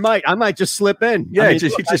 I might just slip in. Yeah, you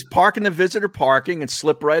just park in the visitor parking and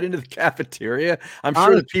slip right into the cafeteria. I'm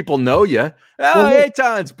sure the people know you.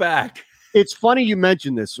 Eytan's back. It's funny you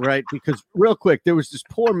mentioned this, right? Because real quick, there was this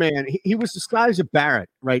poor man. He was the size of Barrett,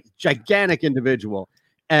 right? Gigantic individual.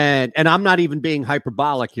 And I'm not even being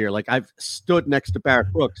hyperbolic here. Like, I've stood next to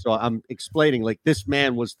Barrett Brooks, so I'm explaining like this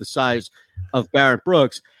man was the size of Barrett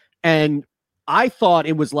Brooks. And I thought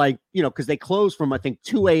it was like, because they close from, I think,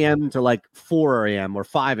 2 a.m. to like 4 a.m. or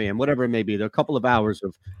 5 a.m., whatever it may be. There are a couple of hours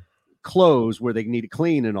of close where they need to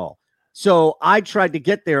clean and all. So I tried to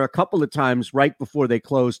get there a couple of times right before they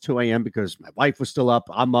closed 2 a.m. because my wife was still up.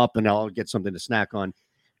 I'm up and I'll get something to snack on.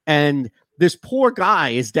 And this poor guy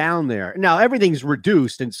is down there. Now, everything's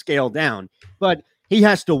reduced and scaled down, but he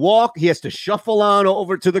has to walk. He has to shuffle on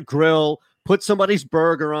over to the grill, put somebody's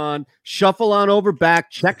burger on, shuffle on over back,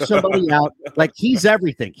 check somebody out. Like, he's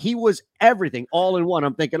everything. He was everything all in one.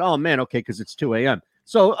 I'm thinking, oh, man, okay, because it's 2 a.m.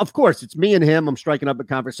 So, of course, it's me and him. I'm striking up a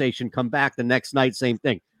conversation, come back the next night, same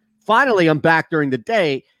thing. Finally, I'm back during the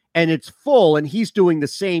day, and it's full, and he's doing the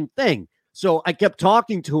same thing. So I kept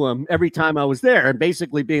talking to him every time I was there and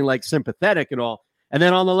basically being, like, sympathetic and all. And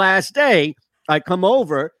then on the last day, I come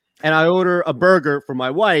over, and I order a burger for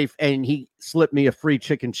my wife, and he slipped me a free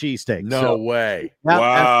chicken cheesesteak. No way.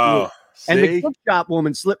 Wow. And the cook shop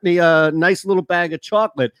woman slipped me a nice little bag of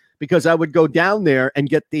chocolate because I would go down there and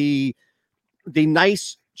get the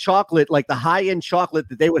nice chocolate, like the high-end chocolate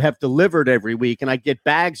that they would have delivered every week, and I get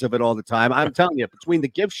bags of it all the time. I'm telling you, between the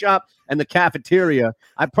gift shop and the cafeteria,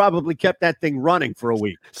 I probably kept that thing running for a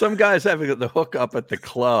week. Some guys have the hookup at the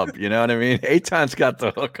club, you know what I mean? Eytan's got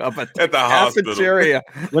the hookup at the cafeteria.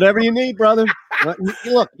 Whatever you need, brother.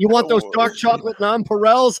 Look, you want those dark chocolate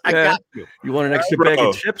nonpareils? I got you. You want an extra bag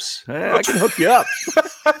of chips? I can hook you up.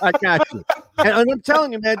 I got you. And I'm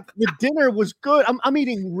telling you, man, the dinner was good. I'm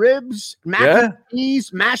eating ribs, mac and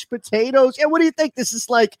cheese, mashed potatoes. Yeah, what do you think? This is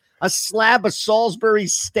like a slab of Salisbury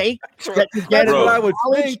steak that you get. That's what I would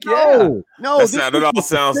think. No, that all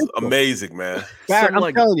sounds amazing, man. Barrett,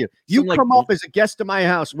 I'm telling you, you come up as a guest to my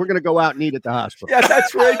house. We're gonna go out and eat at the hospital. Yeah,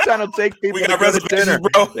 that's right. Trying to take people. We got reservations,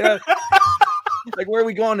 bro. Yeah. Like, where are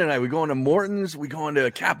we going tonight? We going to Morton's? We going to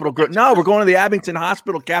Capitol Grove? No, we're going to the Abington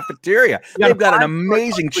Hospital cafeteria. They've got an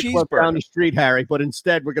amazing cheeseburger down the street, Harry. But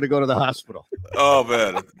instead, we're going to go to the hospital. Oh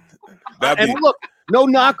man! And look, no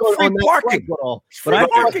knock on that parking, but I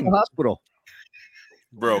park in the hospital.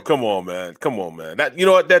 Bro, come on, man. Come on, man. That you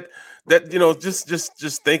know what that you know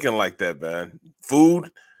just thinking like that, man. Food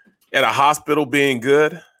at a hospital being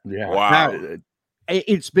good. Yeah. Wow. Now,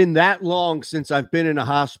 it's been that long since I've been in a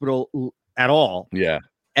hospital at all. Yeah.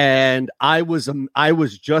 And I was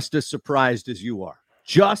just as surprised as you are.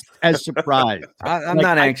 Just as surprised. I'm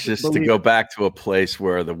not anxious to go back to a place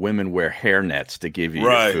where the women wear hairnets to give you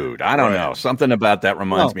your food. I don't know. Something about that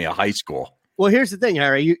reminds me of high school. Well, here's the thing,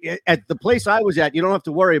 Harry. At the place I was at, you don't have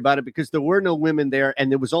to worry about it because there were no women there, and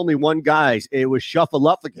there was only one guy. It was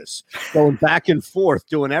Shuffleupagus going back and forth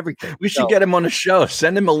doing everything. We should get him on the show.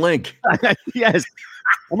 Send him a link. Yes.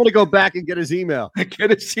 I'm going to go back and get his email. Get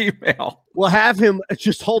his email. We'll have him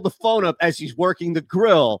just hold the phone up as he's working the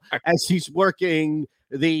grill, as he's working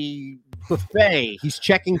the buffet. He's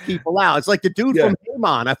checking people out. It's like the dude from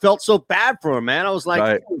Heyman. I felt so bad for him, man. I was like,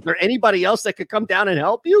 hey, is there anybody else that could come down and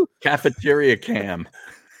help you? Cafeteria cam.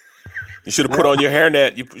 You should have put on your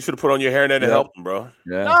hairnet. You should have put on your hairnet and helped him, bro.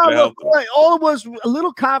 Yeah. No, boy, all it was a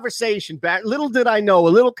little conversation back. Little did I know, a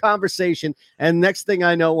little conversation. And next thing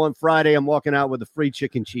I know, on Friday, I'm walking out with a free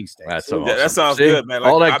chicken cheesesteak. That's awesome. That sounds good, man.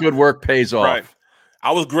 Like, all that good work pays off. Right.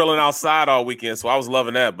 I was grilling outside all weekend, so I was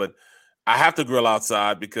loving that. But I have to grill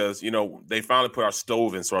outside because, you know, they finally put our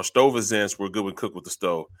stove in. So our stove is in, so we're good with cook with the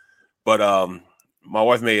stove. But my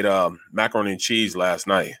wife made macaroni and cheese last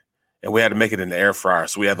night. And we had to make it in the air fryer.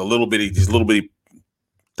 So we had these little bitty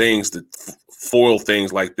things, that foil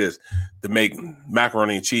things like this to make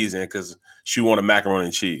macaroni and cheese in because she wanted macaroni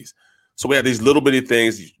and cheese. So we had these little bitty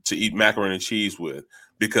things to eat macaroni and cheese with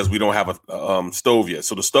because we don't have a stove yet.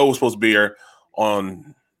 So the stove was supposed to be here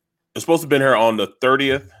on the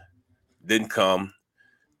 30th, didn't come.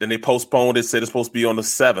 Then they postponed it, said it's supposed to be on the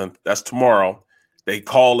 7th. That's tomorrow. They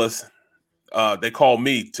call us. They called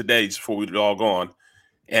me today just before we log on.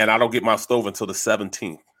 And I don't get my stove until the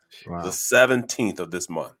 17th. Wow. The 17th of this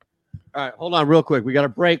month. All right, hold on real quick. We got a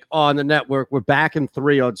break on the network. We're back in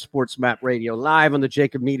 3 on Sports Map Radio, live on the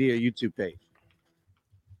Jacob Media YouTube page.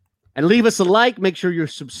 And leave us a like. Make sure you're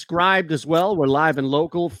subscribed as well. We're live and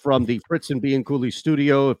local from the Fritz and B and Cooley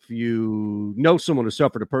studio. If you know someone who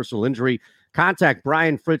suffered a personal injury, contact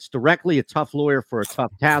Brian Fritz directly, a tough lawyer for a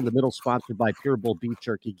tough town. The middle sponsored by Pure Bull Beef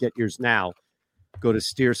Jerky. Get yours now. Go to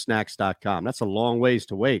steersnacks.com. That's a long ways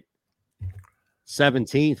to wait.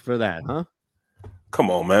 17th for that, huh?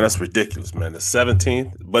 Come on, man. That's ridiculous, man. The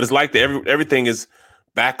 17th. But it's like everything is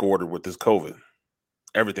back ordered with this COVID.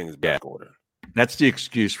 Everything is back ordered. That's the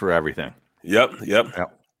excuse for everything. Yep.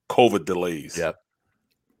 COVID delays. Yep.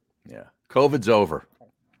 Yeah. COVID's over.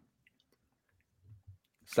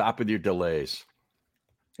 Stop with your delays.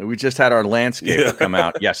 And we just had our landscaper come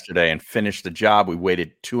out yesterday and finish the job we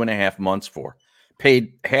waited 2.5 months for.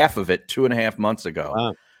 Paid half of it 2.5 months ago.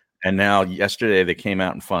 Wow. And now yesterday they came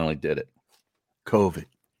out and finally did it. COVID.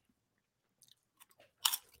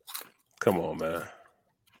 Come on, man.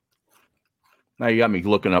 Now you got me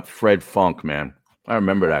looking up Fred Funk, man. I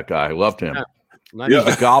remember that guy. I loved him. He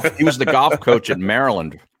was the golf coach at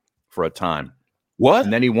Maryland for a time. What?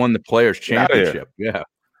 And then he won the Players Championship. Yeah.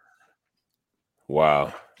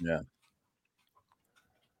 Wow. Yeah.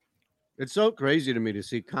 It's so crazy to me to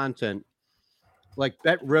see content like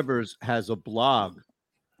Bet Rivers has a blog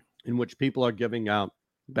in which people are giving out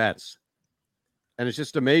bets. And it's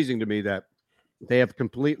just amazing to me that they have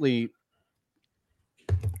completely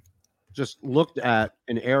just looked at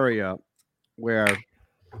an area where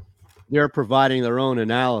they're providing their own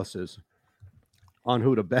analysis on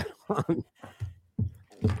who to bet on.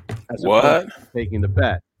 As what? Taking the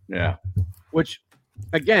bet. Yeah. Which,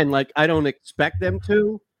 again, like I don't expect them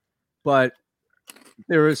to, but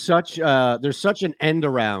there's such an end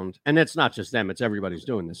around, and it's not just them, it's everybody's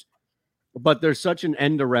doing this. But there's such an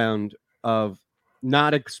end around of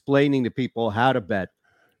not explaining to people how to bet,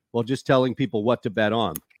 while just telling people what to bet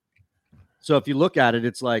on. So if you look at it,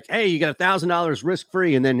 it's like, hey, you got $1,000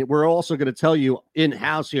 risk-free, and then we're also going to tell you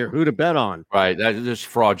in-house here who to bet on. Right. There's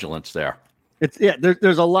fraudulence there.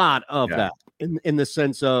 There's a lot of that in the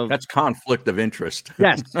sense of that's conflict of interest.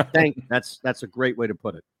 Yes, that's a great way to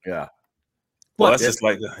put it. Yeah. Well, that's just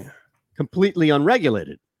like completely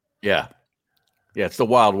unregulated. Yeah. Yeah, it's the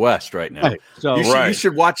Wild West right now. Right. So you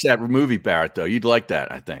should watch that movie, Barrett, though. You'd like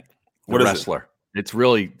that, I think. The What is Wrestler. It's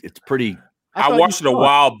pretty. I watched it a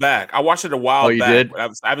while back. Oh, you did? I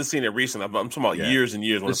haven't seen it recently. I'm talking about years and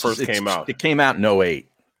years when it first came out. It came out in 2008.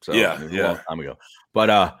 So a long time ago.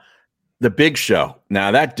 But the Big Show.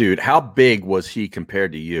 Now that dude, how big was he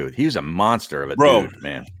compared to you? He was a monster of a dude,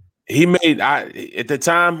 man. He made at the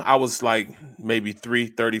time I was like maybe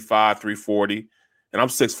 335, 340, and I'm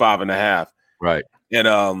 6'5.5". Right. And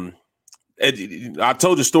I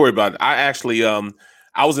told you a story about it. I actually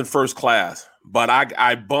I was in first class, but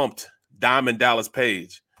I bumped Diamond Dallas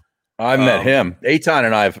Page. I met him. Eytan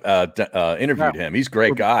and I've interviewed him. He's a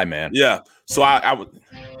great guy, man. Yeah. So I would.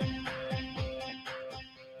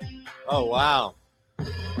 Oh, wow.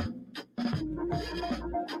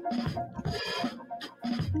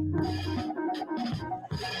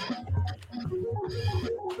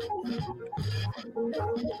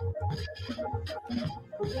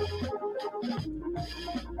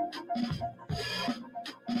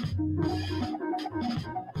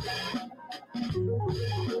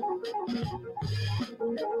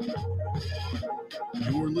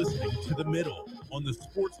 You're listening to The Middle on the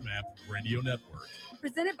SportsMap Radio Network.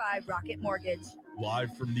 Presented by Rocket Mortgage.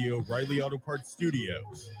 Live from the O'Reilly Auto Parts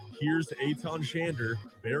Studios, here's Eytan Shander,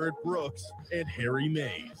 Barrett Brooks, and Harry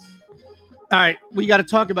Mays. All right, we got to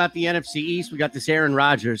talk about the NFC East. We got this Aaron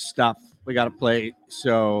Rodgers stuff we got to play,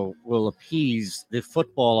 so we'll appease the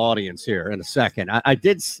football audience here in a second. I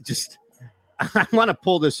want to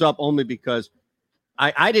pull this up only because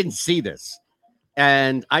I didn't see this,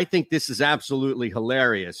 and I think this is absolutely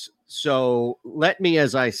hilarious. So let me,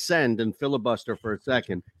 as I send and filibuster for a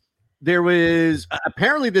second, there was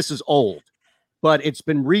apparently this is old, but it's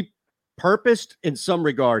been repurposed in some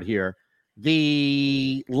regard here.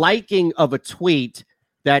 The liking of a tweet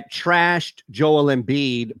that trashed Joel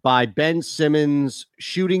Embiid by Ben Simmons'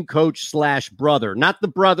 shooting coach / brother, not the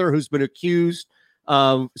brother who's been accused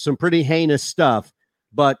of some pretty heinous stuff,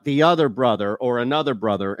 but the other brother, or another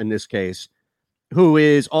brother in this case, who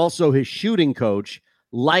is also his shooting coach,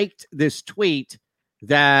 liked this tweet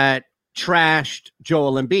that trashed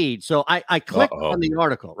Joel Embiid. So I clicked on the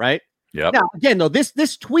article, right? Yeah. Now, again, though,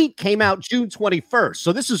 this tweet came out June 21st.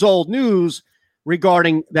 So this is old news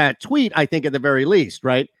regarding that tweet, I think, at the very least,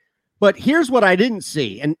 right? But here's what I didn't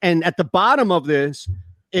see. And at the bottom of this,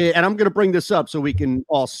 and I'm going to bring this up so we can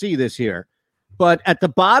all see this here. But at the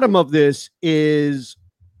bottom of this is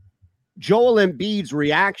Joel Embiid's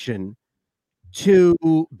reaction to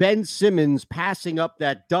Ben Simmons passing up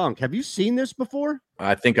that dunk. Have you seen this before?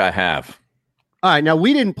 I think I have. All right. Now,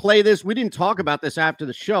 we didn't play this. We didn't talk about this after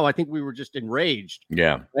the show. I think we were just enraged.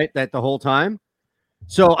 Yeah. Right? That the whole time.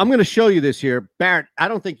 So I'm going to show you this here. Barrett, I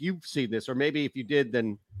don't think you've seen this, or maybe if you did,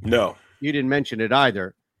 then no, you didn't mention it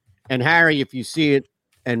either. And Harry, if you see it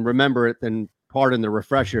and remember it, then pardon the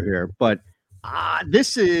refresher here. But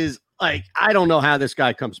this is like, I don't know how this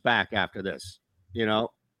guy comes back after this. You know,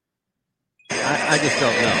 I just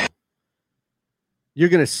don't know. You're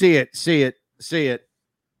going to see it.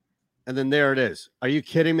 And then there it is. Are you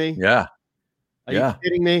kidding me? Yeah. Are you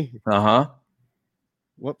kidding me? Uh-huh.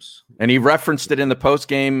 Whoops. And he referenced it in the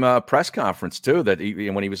post-game press conference, too, that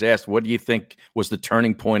when he was asked, what do you think was the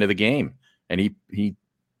turning point of the game? And he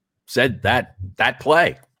said that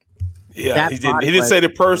play. Yeah, he didn't say the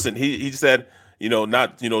person. He said,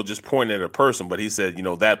 not, just pointing at a person, but he said,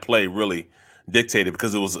 that play really dictated,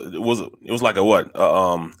 because it was like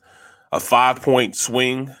a 5-point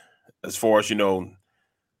swing as far as,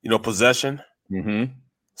 possession. Mm-hmm.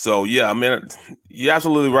 So, yeah, I mean, you're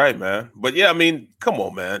absolutely right, man. But, yeah, I mean, come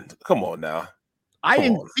on, man. Come on now. I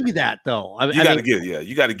didn't see that, though. You got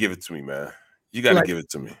to give it to me, man. You got to give it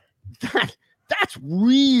to me. That's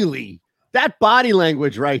really that body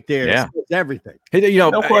language right there. Yeah. Is everything.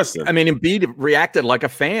 No question. I mean, Embiid reacted like a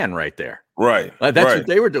fan right there. Right. That's what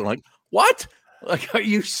they were doing. Like, what? Like, are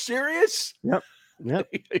you serious? Yep.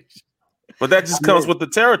 But that just comes with the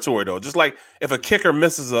territory, though. Just like if a kicker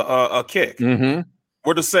misses a kick, mm-hmm.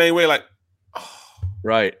 we're the same way. Like,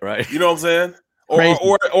 right. You know what I'm saying?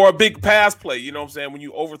 Or a big pass play. You know what I'm saying? When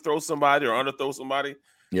you overthrow somebody or underthrow somebody,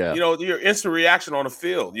 yeah. Your instant reaction on the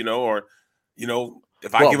field. Or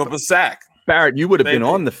if I give up a sack, Barrett, you would have been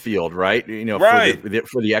on the field, right? Right.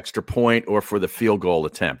 For the extra point or for the field goal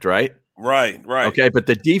attempt, right? Right. Okay, but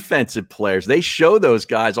the defensive players, they show those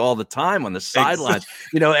guys all the time on the sidelines,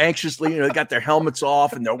 anxiously, they got their helmets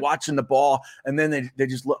off and they're watching the ball, and then they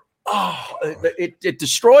just look, it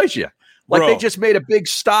destroys you Like they just made a big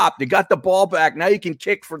stop. They got the ball back. Now you can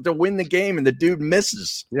kick to win the game, and the dude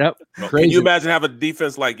misses. Yep. Can you imagine having a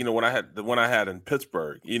defense like when I had in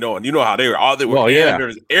Pittsburgh? And you know how they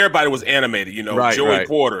were. Everybody was animated. Joey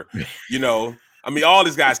Porter. All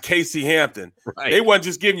these guys. Casey Hampton. Right. They wasn't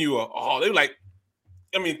just giving you they were like,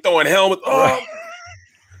 throwing helmets. Oh.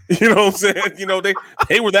 You know what I'm saying?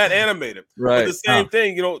 They were that animated. Right. But the same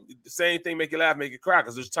thing. The same thing. Make you laugh, make you cry.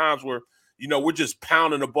 Because there's times where. We're just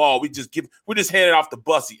pounding the ball. We're just handing off to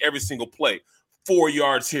Bussy every single play. 4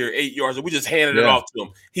 yards here, 8 yards. We just handed it off to him.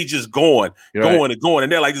 He's just going and going.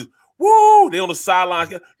 And they're like, woo! They on the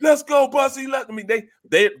sidelines. Let's go, Bussy.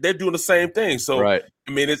 They're doing the same thing. So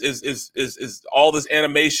it's all this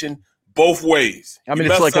animation both ways.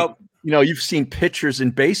 It's like you've seen pitchers in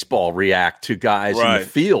baseball react to guys in the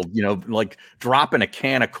field, like dropping a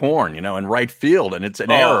can of corn, in right field, and it's an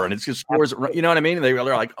error, and it's just scores. You know what I mean? They're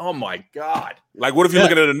like, oh my God. Like, what if you're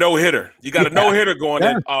looking at a no-hitter? You got a no-hitter going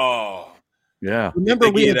in. Oh. Yeah. Remember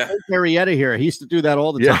we had Marietta here. He used to do that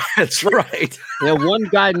all the time. Yeah, that's right. One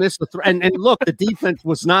guy missed the throw. And look, the defense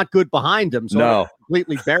was not good behind him, so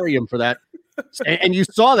completely bury him for that. And you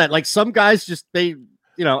saw that. Like, some guys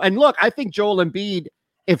and look, I think Joel Embiid,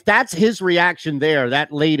 if that's his reaction there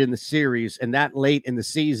that late in the series and that late in the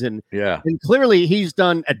season, then clearly he's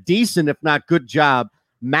done a decent, if not good job,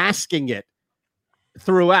 masking it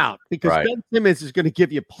throughout, because Ben Simmons is going to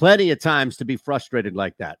give you plenty of times to be frustrated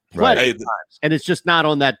like that. Plenty of times. And it's just not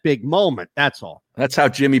on that big moment. That's all. That's how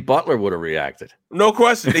Jimmy Butler would have reacted. No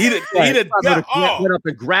question. He'd have went up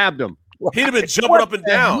and grabbed him. He'd have been jumping up and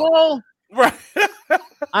down. Hell? Right.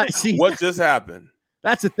 I see. What just happened?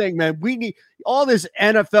 That's the thing, man. We need all this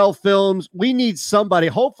NFL films. We need somebody.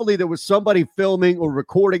 Hopefully there was somebody filming or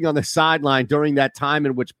recording on the sideline during that time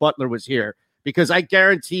in which Butler was here, because I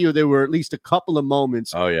guarantee you there were at least a couple of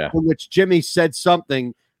moments in which Jimmy said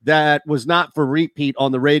something that was not for repeat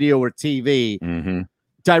on the radio or TV,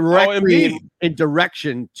 directly in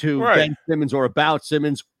direction to Ben Simmons or about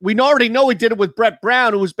Simmons. We already know he did it with Brett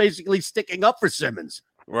Brown, who was basically sticking up for Simmons.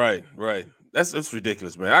 Right. That's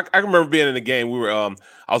ridiculous, man. I remember being in the game. We were I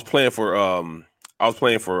was playing for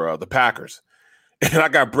the Packers, and I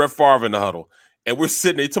got Brett Favre in the huddle, and we're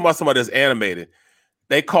sitting there. You talking about somebody that's animated.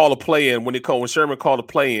 They call a play in. When Sherman called a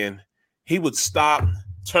play in, he would stop,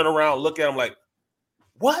 turn around, look at him like,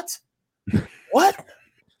 "What? What?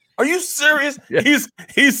 Are you serious?" Yeah. He's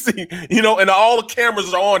and all the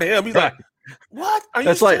cameras are on him. He's like, "What? Are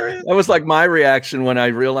you serious?" That was like my reaction when I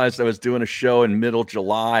realized I was doing a show in middle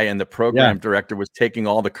July, and the program director was taking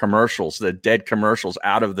all the commercials, the dead commercials,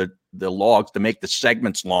 out of the logs to make the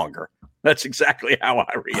segments longer. That's exactly how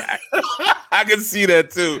I react. I can see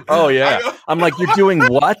that too. Oh yeah. I'm like, you're doing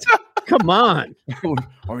what? Come on.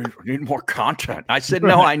 I need more content. I said,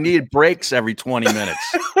 no, I need breaks every 20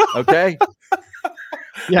 minutes. Okay.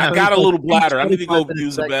 Yeah, I got a little bladder. I need to go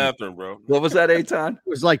use the bathroom, bro. What was that, Eytan? It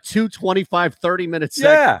was like 2 25, 30-minute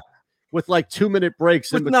segments with like 2-minute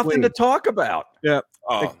breaks in between. Nothing to talk about. Yeah.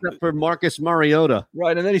 Except for Marcus Mariota.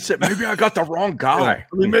 Right. And then he said, maybe I got the wrong guy.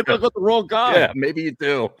 Maybe I got the wrong guy. Yeah, maybe you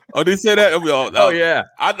do. Oh, did he say that? Yeah.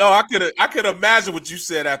 I know. I could imagine what you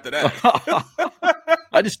said after that.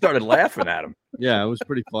 I just started laughing at him. Yeah, it was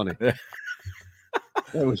pretty funny. It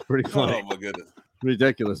was pretty funny. Oh, my goodness.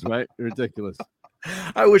 Ridiculous, right? Ridiculous.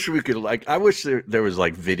 I wish we could I wish there was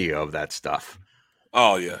like video of that stuff.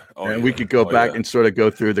 Oh yeah. And we could go back and sort of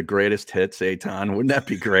go through the greatest hits, Eytan. Wouldn't that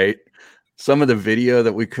be great? Some of the video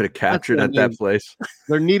that we could have captured at that place.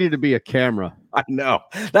 There needed to be a camera. I know.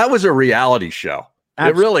 That was a reality show.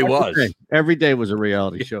 It really was. Every day was a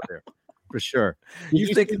reality show there, for sure.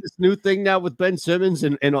 You think this new thing now with Ben Simmons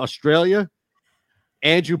in Australia?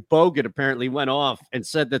 Andrew Bogut apparently went off and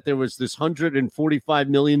said that there was this $145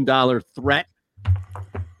 million threat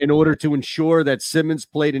in order to ensure that Simmons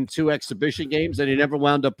played in 2 exhibition games that he never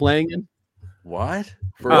wound up playing in. What?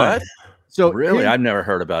 For what? So really, I've never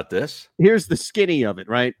heard about this. Here's the skinny of it,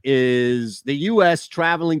 right? Is the U.S.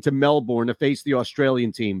 traveling to Melbourne to face the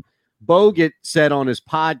Australian team. Bogut said on his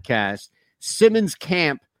podcast, Simmons'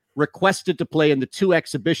 camp requested to play in the 2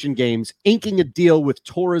 exhibition games, inking a deal with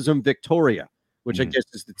Tourism Victoria, which I guess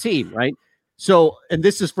is the team, right? So, and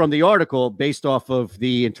this is from the article based off of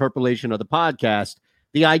the interpolation of the podcast.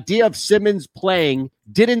 The idea of Simmons playing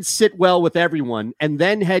didn't sit well with everyone. And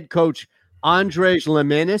then head coach Andres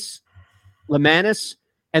Lemanis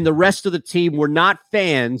and the rest of the team were not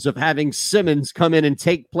fans of having Simmons come in and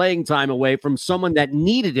take playing time away from someone that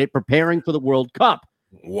needed it preparing for the World Cup.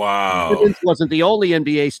 Wow. Simmons wasn't the only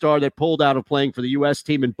NBA star that pulled out of playing for the U.S.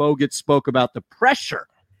 team, and Bogut spoke about the pressure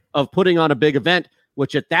of putting on a big event,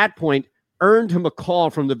 which at that point earned him a call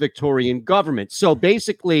from the Victorian government. So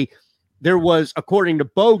basically, there was, according to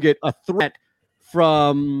Bogut, a threat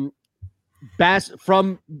from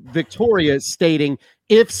Victoria stating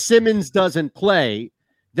if Simmons doesn't play,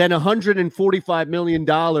 then $145 million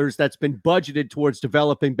that's been budgeted towards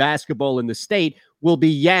developing basketball in the state will be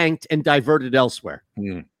yanked and diverted elsewhere.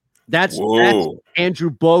 That's Andrew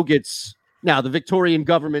Bogut's. Now, the Victorian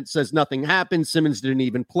government says nothing happened. Simmons didn't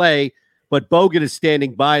even play. But Bogut is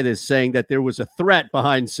standing by this, saying that there was a threat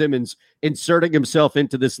behind Simmons inserting himself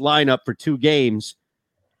into this lineup for 2 games.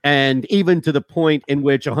 And even to the point in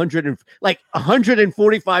which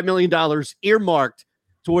 $145 million earmarked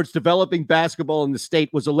towards developing basketball in the state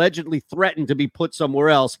was allegedly threatened to be put somewhere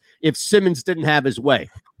else if Simmons didn't have his way.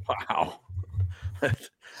 Wow.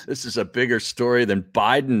 This is a bigger story than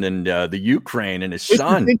Biden and the Ukraine and his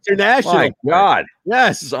son. It's international. My God.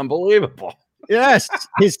 Yes. This is unbelievable. Yes.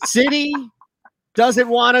 His city doesn't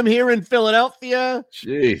want him here in Philadelphia.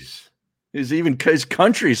 Jeez. His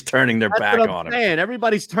country's turning their back on him.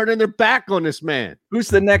 Everybody's turning their back on this man. Who's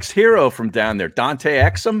the next hero from down there? Dante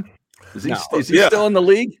Exum? Is he still in the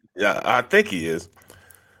league? Yeah, I think he is.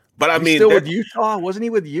 But I He's mean, still with Utah? Wasn't he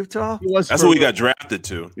with Utah? That's what he got drafted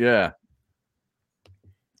to. Yeah.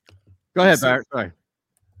 Go ahead, Barrett. Sorry.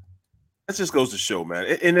 That just goes to show,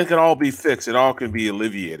 man. And it can all be fixed. It all can be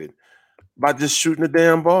alleviated by just shooting the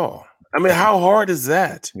damn ball. I mean, how hard is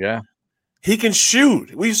that? Yeah. He can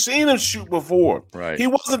shoot. We've seen him shoot before. Right. He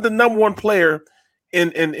wasn't the number one player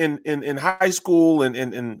in high school and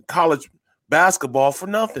in college basketball for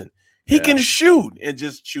nothing. He can shoot and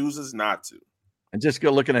just chooses not to. And just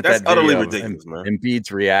go looking at That's that utterly video ridiculous, man.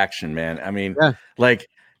 Embiid's reaction, man. I mean,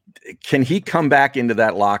 can he come back into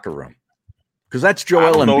that locker room? Because that's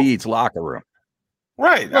Joel Embiid's locker room.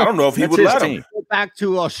 Right. I don't know if he would let him go back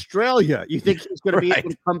to Australia. You think he's going to be able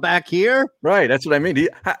to come back here? Right. That's what I mean.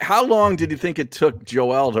 How long did you think it took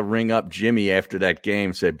Joel to ring up Jimmy after that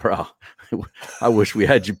game? Say, bro, I wish we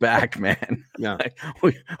had you back, man. Yeah.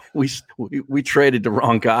 We traded the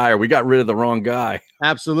wrong guy, or we got rid of the wrong guy.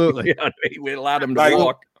 Absolutely. We allowed him to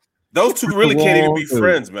walk. Those two really can't even be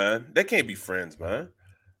friends, man. They can't be friends, man.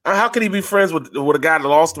 How can he be friends with a guy that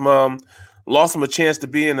lost him a chance to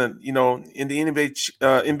be in the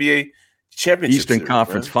NBA championship Eastern series,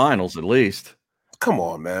 Conference man. Finals, at least. Come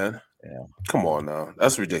on, man. Yeah. Come on now.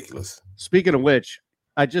 That's ridiculous. Speaking of which,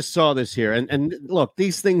 I just saw this here. And look,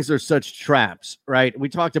 these things are such traps, right? We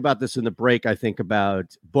talked about this in the break, I think, about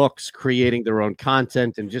books creating their own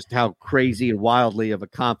content and just how crazy and wildly of a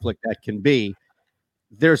conflict that can be.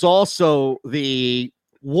 There's also the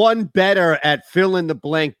one better at fill in the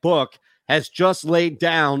blank book has just laid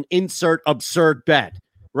down insert absurd bet,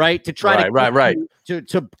 right? To try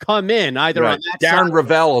to come in either on that Darren side.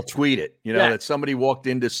 Ravel will tweet it, that somebody walked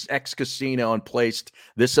into X casino and placed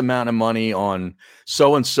this amount of money on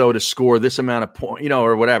so-and-so to score this amount of point,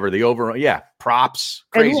 or whatever, the over, props,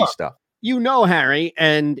 crazy stuff. Harry,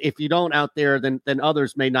 and if you don't out there, then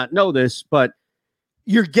others may not know this, but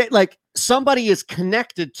somebody is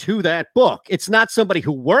connected to that book. It's not somebody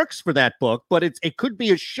who works for that book, but it could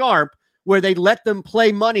be a sharp where they let them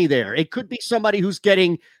play money there. It could be somebody who's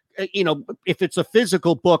getting, if it's a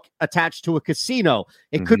physical book attached to a casino,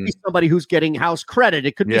 it could be somebody who's getting house credit.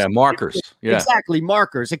 It could be markers. Exactly,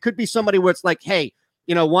 markers. It could be somebody where it's like, hey,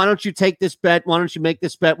 why don't you take this bet? Why don't you make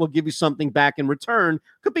this bet? We'll give you something back in return.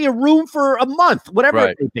 Could be a room for a month, whatever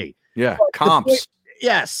it may be. Yeah, comps.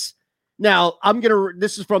 Yes. Now,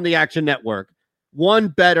 this is from the Action Network. One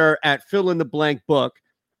better at fill in the blank book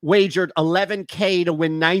wagered $11K to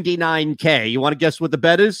win $99K. You want to guess what the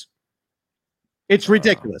bet is? It's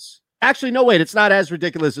ridiculous. Actually, no, wait. It's not as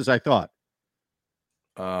ridiculous as I thought.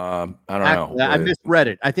 I don't know. I misread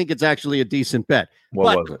it. I think it's actually a decent bet.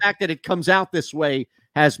 But the fact that it comes out this way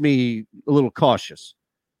has me a little cautious.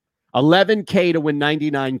 $11K to win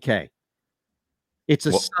 $99K. It's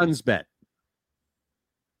a Suns bet.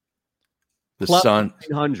 The Suns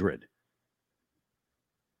 100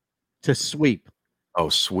 to sweep. Oh,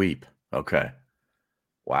 sweep. Okay.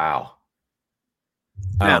 Wow.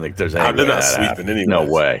 I don't think there's any. They're not sweeping anyway. No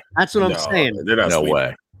way. That's what I'm saying. They're not no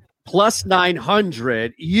way. Plus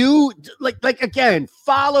 900. You again,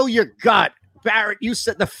 follow your gut. Barrett, you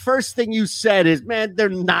said the first thing you said is, man, they're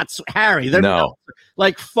not Harry. They're not.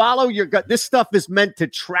 Follow your gut. This stuff is meant to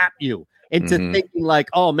trap you into thinking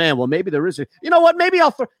oh man, well maybe there is you know what? Maybe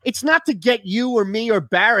I'll throw. It's not to get you or me or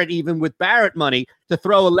Barrett, even with Barrett money, to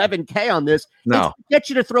throw $11K on this. No, it's to get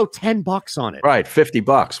you to throw $10 on it. Right,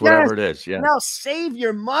 $50, whatever it is. Yeah. Now save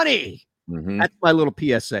your money. That's my little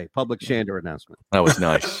PSA, public Shander announcement. That was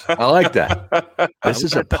nice. I like that. This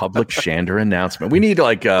is a public Shander announcement. We need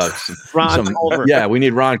Ron Culver. Yeah, we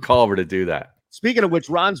need Ron Culver to do that. Speaking of which,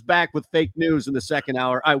 Ron's back with fake news in the second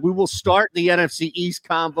hour. All right, we will start the NFC East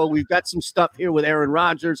combo. We've got some stuff here with Aaron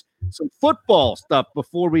Rodgers, some football stuff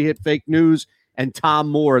before we hit fake news, and Tom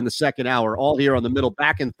Moore in the second hour, all here on the middle,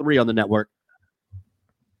 back in 3 on the network.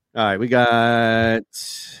 All right, we got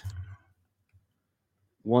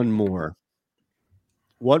one more.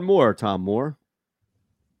 One more, Tom Moore.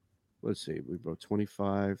 Let's see. We broke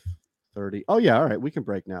 25, 30. Oh, yeah. All right. We can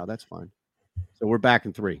break now. That's fine. So we're back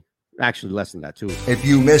in 3. Actually, less than that, too. If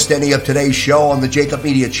you missed any of today's show on the Jacob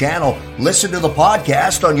Media channel, listen to the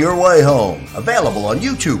podcast on your way home. Available on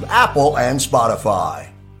YouTube, Apple, and Spotify.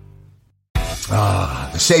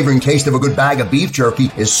 The savoring taste of a good bag of beef jerky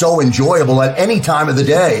is so enjoyable at any time of the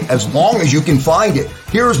day, as long as you can find it.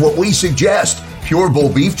 Here's what we suggest. Pure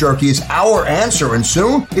Bull Beef Jerky is our answer, and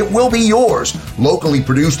soon it will be yours. Locally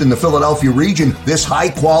produced in the Philadelphia region, this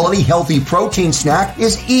high-quality, healthy protein snack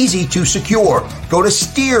is easy to secure. Go to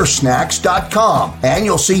steersnacks.com, and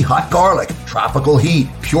you'll see hot garlic, tropical heat,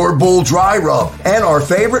 Pure Bull dry rub, and our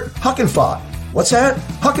favorite, Huck and Fod. What's that?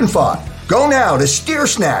 Huck and Fod. Go now to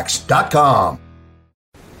steersnacks.com.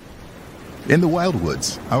 In the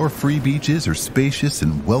Wildwoods, our free beaches are spacious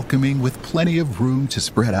and welcoming with plenty of room to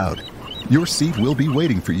spread out. Your seat will be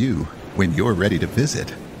waiting for you when you're ready to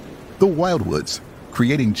visit. The Wildwoods,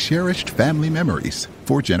 creating cherished family memories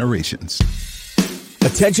for generations.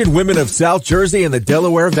 Attention women of South Jersey and the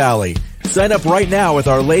Delaware Valley. Sign up right now with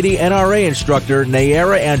Our Lady NRA instructor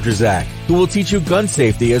Nayara Andrzak, who will teach you gun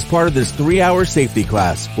safety as part of this 3-hour safety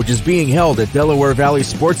class, which is being held at Delaware Valley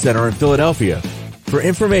Sports Center in Philadelphia. For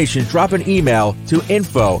information, drop an email to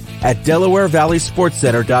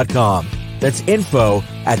info@DelawareValleySportsCenter.com. That's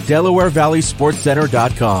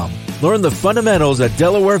info@DelawareValleySportsCenter.com. Learn the fundamentals at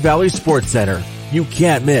Delaware Valley Sports Center. You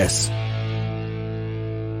can't miss.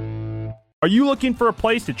 Are you looking for a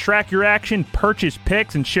place to track your action, purchase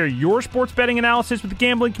picks, and share your sports betting analysis with the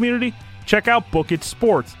gambling community? Check out Book It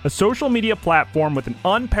Sports, a social media platform with an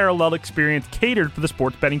unparalleled experience catered for the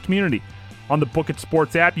sports betting community. On the Book It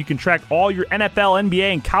Sports app, you can track all your NFL,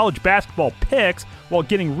 NBA, and college basketball picks while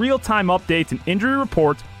getting real-time updates and injury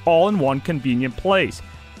reports all in one convenient place.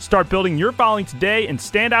 Start building your following today and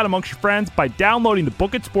stand out amongst your friends by downloading the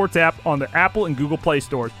Book It Sports app on the Apple and Google Play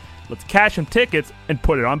stores. Let's cash some tickets and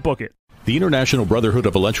put it on Book It. The International Brotherhood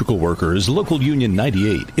of Electrical Workers, Local Union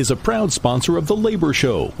 98, is a proud sponsor of The Labor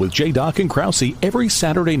Show with J. Doc and Krause every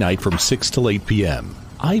Saturday night from 6 till 8 p.m.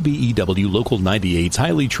 IBEW Local 98's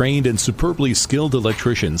highly trained and superbly skilled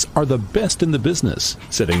electricians are the best in the business,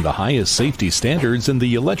 setting the highest safety standards in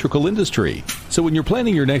the electrical industry. So when you're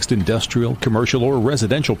planning your next industrial, commercial, or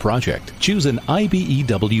residential project, choose an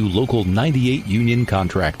IBEW Local 98 union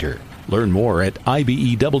contractor. Learn more at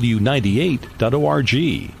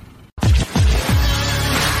IBEW98.org.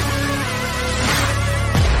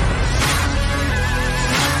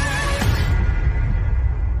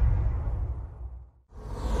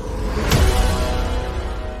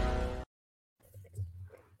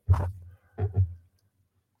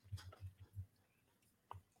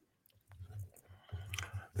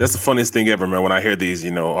 That's the funniest thing ever, man. When I hear these,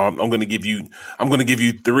 I'm going to give you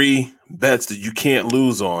 3 bets that you can't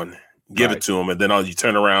lose on. Give it to them, and then you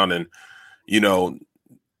turn around and,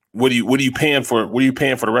 what are you paying for? What are you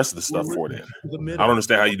paying for the rest of the stuff for? Then I don't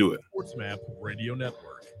understand how you do it. Sports Map Radio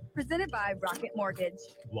Network, Presented by Rocket Mortgage.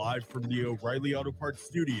 live from the O'Reilly Auto Parts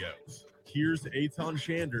Studios. Here's Eytan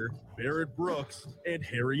Shander, Barrett Brooks, and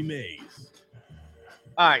Harry Mays.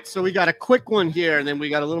 All right, so we got a quick one here, and then we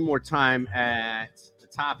got a little more time at the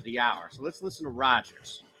top of the hour. So let's listen to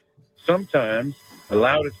Rodgers. Sometimes the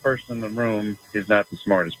loudest person in the room is not the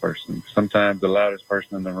smartest person. Sometimes the loudest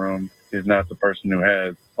person in the room is not the person who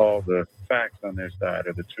has all the facts on their side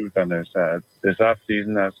or the truth on their side. This off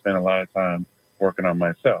season, I've spent a lot of time working on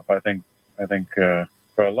myself. I think for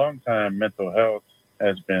a long time, mental health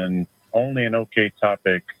has been only an okay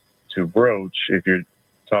topic to broach if you're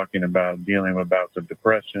talking about dealing with bouts of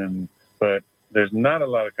depression, but there's not a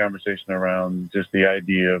lot of conversation around just the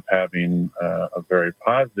idea of having a very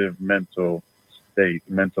positive mental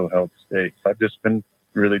health state. I've just been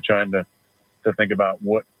really trying to think about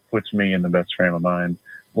what puts me in the best frame of mind.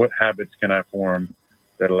 What habits can I form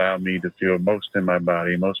that allow me to feel most in my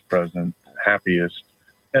body, most present, happiest?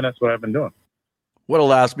 And that's what I've been doing. What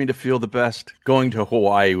allows me to feel the best? Going to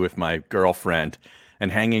Hawaii with my girlfriend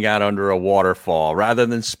and hanging out under a waterfall rather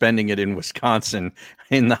than spending it in Wisconsin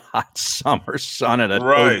in the hot summer sun at an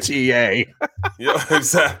OTA. Yeah,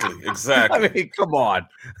 exactly. I mean, come on.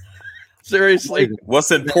 Seriously.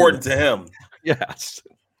 What's important to him? Yes.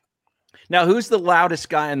 Now, who's the loudest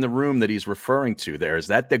guy in the room that he's referring to there? Is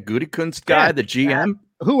that the Gutekunst guy, the GM?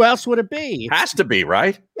 Who else would it be? Has to be,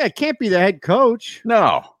 right? Yeah, it can't be the head coach.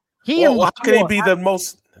 No. How can he be the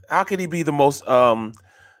most? How can he be the most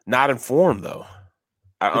not informed though?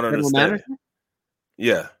 I don't understand.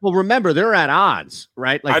 Yeah. Well, remember they're at odds,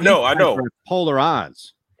 right? Like I know. Polar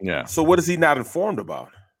odds. Yeah. So what is he not informed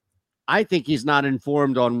about? I think he's not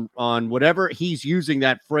informed on whatever he's using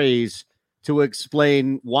that phrase to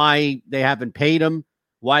explain why they haven't paid him,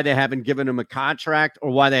 why they haven't given him a contract, or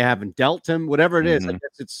why they haven't dealt him. Whatever it is, I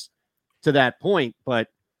guess it's to that point. But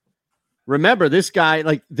remember, this guy,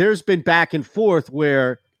 like, there's been back and forth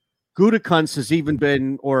where Gutekunst has even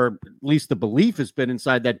been, or at least the belief has been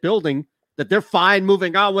inside that building, that they're fine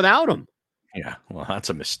moving on without him. Yeah, well, that's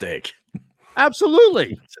a mistake.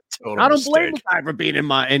 Absolutely. I don't blame the guy for being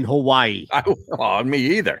in Hawaii. Me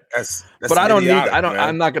either. That's but I don't idiotic, need.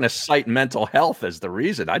 I'm not going to cite mental health as the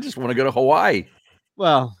reason. I just want to go to Hawaii.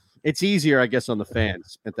 Well, it's easier, I guess, on the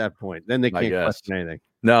fans at that point. Then they can't question anything.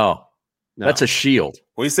 No, that's a shield.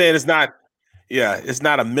 Well, he's saying it's not. Yeah, it's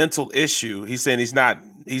not a mental issue. He's saying he's not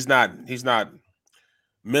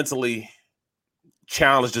mentally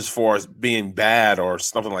challenged as far as being bad or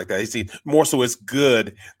something like that. He's more so it's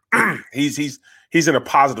good. He's in a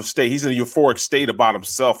positive state. He's in a euphoric state about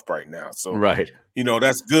himself right now. So right,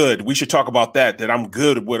 that's good. We should talk about that. That I'm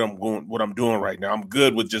good at what I'm doing right now. I'm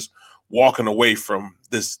good with just walking away from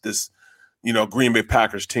this Green Bay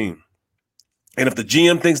Packers team. And if the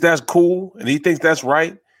GM thinks that's cool and he thinks that's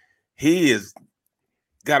right, he is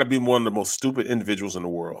got to be one of the most stupid individuals in the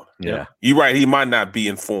world. Yeah, you're right. He might not be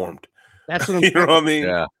informed. That's what you know what I mean.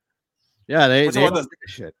 Yeah. They don't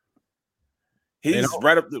shit. He's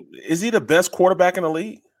right up. Is he the best quarterback in the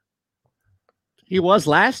league? He was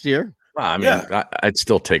last year. I mean, I'd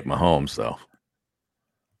still take Mahomes though.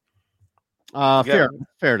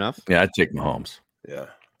 Fair enough. Yeah, I'd take Mahomes. Yeah,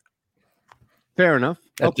 fair enough.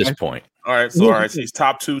 At this point. All right, so he's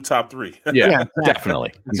top 2, top 3. Yeah,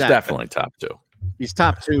 definitely. He's definitely top 2. He's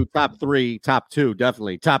top 2, top 3, top 2,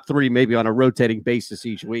 definitely. Top 3 maybe on a rotating basis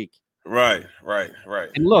each week. Right.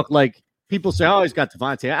 And look, like people say, oh, he's got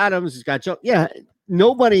Devontae Adams, he's got Joe. Yeah,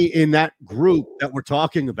 nobody in that group that we're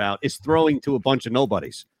talking about is throwing to a bunch of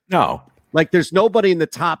nobodies. No. Like there's nobody in the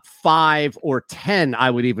top 5 or 10,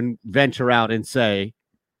 I would even venture out and say,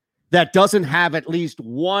 that doesn't have at least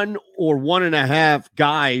 1 or 1.5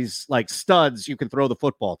 guys like studs you can throw the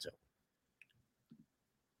football to.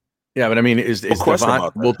 Yeah, but I mean, will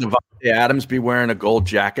Devontae Adams be wearing a gold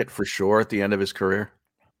jacket for sure at the end of his career?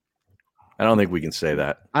 I don't think we can say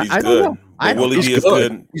that. He's good. Will he be as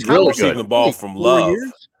good? He's really receiving the ball from Love.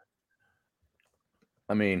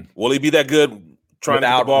 I mean, will he be that good trying to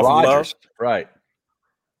get the ball from Love? Right.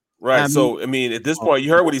 So, I mean, at this point,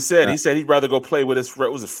 you heard what he said. He said he'd rather go play with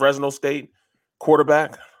was it Fresno State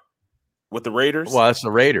quarterback with the Raiders? Well, that's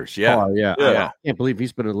the Raiders, yeah. Oh, yeah. I can't believe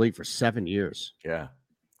he's been in the league for 7 years. Yeah.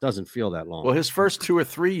 Doesn't feel that long. Well, his first 2 or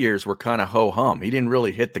 3 years were kind of ho-hum. He didn't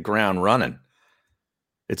really hit the ground running.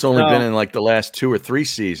 It's only been in like the last 2 or 3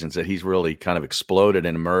 seasons that he's really kind of exploded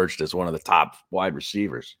and emerged as one of the top wide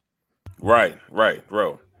receivers. Right,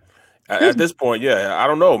 bro. At this point, I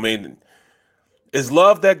don't know. I mean, is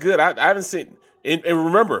Love that good? I haven't seen. And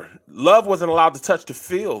remember, Love wasn't allowed to touch the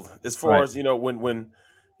field as far as when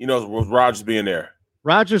with Rodgers being there.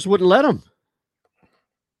 Rodgers wouldn't let him.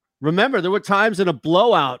 Remember, there were times in a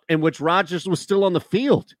blowout in which Rodgers was still on the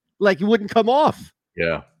field, like he wouldn't come off.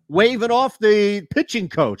 Yeah, waving off the pitching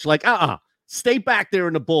coach, like stay back there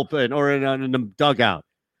in the bullpen or in the dugout.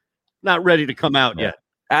 Not ready to come out yet.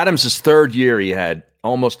 Adams' third year, he had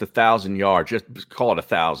almost 1,000 yards, just call it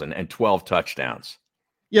 1,000, and 12 touchdowns.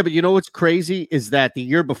 Yeah, but you know what's crazy is that the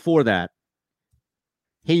year before that,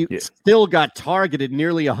 he still got targeted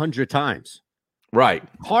nearly 100 times. Right.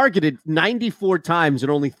 Targeted 94 times in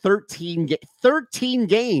only 13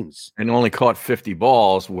 games. And only caught 50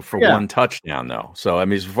 balls for 1 touchdown, though. So, I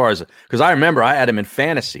mean, as far as – because I remember I had him in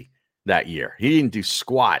fantasy that year. He didn't do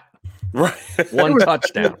squat. Right. 1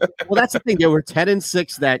 touchdown. Well, that's the thing. They were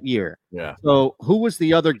 10-6 that year. Yeah. So who was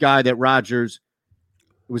the other guy that Rodgers –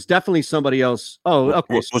 it was definitely somebody else. Oh,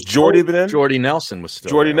 okay. Was Jordy there? Jordy Nelson was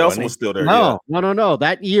still Jordy Nelson was still there. No.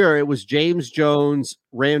 That year it was James Jones,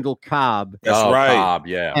 Randall Cobb. That's right. Cobb,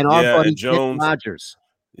 yeah. And our buddy Jones. Nick Rodgers.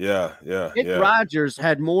 Yeah. Nick Rodgers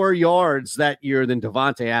had more yards that year than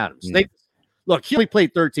Devontae Adams. Look, he only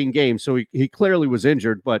played 13 games, so he clearly was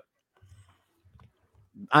injured, but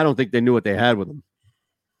I don't think they knew what they had with him.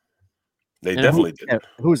 They definitely did.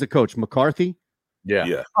 Who was the coach? McCarthy?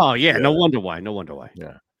 Yeah. Oh, yeah. No wonder why.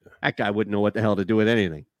 Yeah. That guy wouldn't know what the hell to do with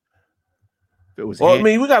anything. If it was I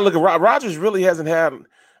mean, we got to look at Rodgers really hasn't had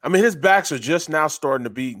I mean, his backs are just now starting to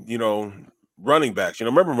be, running backs.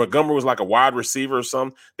 Remember Montgomery was like a wide receiver or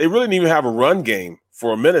something. They really didn't even have a run game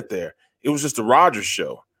for a minute there. It was just a Rodgers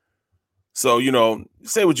show. So,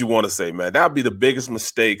 say what you want to say, man. That would be the biggest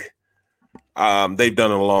mistake they've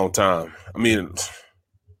done in a long time. I mean,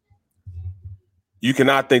 you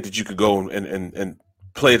cannot think that you could go and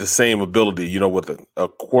play the same ability, with a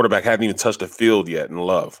quarterback hadn't even touched the field yet in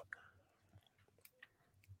Love.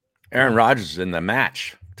 Aaron Rodgers is in the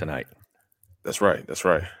match tonight. That's right.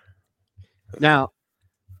 Now,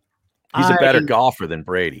 he's a better golfer than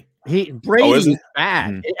Brady. Brady's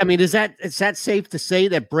bad. Mm-hmm. I mean, is that safe to say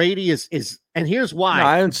that Brady is? And here's why. No,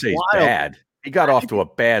 I don't say he's bad. He got off to a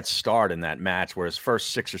bad start in that match where his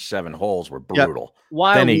first 6 or 7 holes were brutal.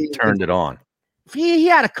 Yep. Then he turned it on. He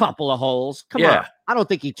had a couple of holes. Come on. I don't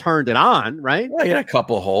think he turned it on, right? Well, he had a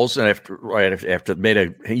couple of holes, and after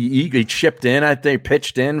he chipped in. I think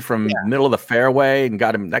pitched in from middle of the fairway and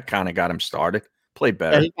got him. That kind of got him started. Played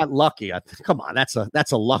better. Yeah, he got lucky. Come on, that's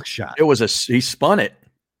a luck shot. He spun it.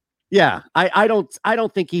 Yeah, I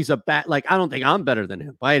don't think he's a bad. Like, I don't think I'm better than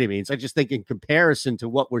him by any means. I just think in comparison to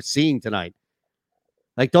what we're seeing tonight.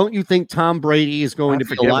 Like, don't you think Tom Brady is going to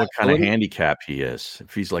be what kind of handicap he is?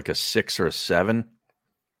 If he's like a 6 or a 7.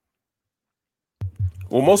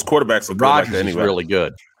 Well, most quarterbacks are Rodgers anyway. Is really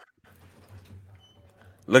good.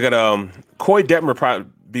 Look at Corey Detmer,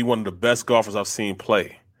 probably be one of the best golfers I've seen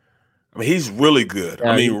play. I mean, he's really good.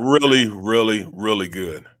 Yeah, really, really, really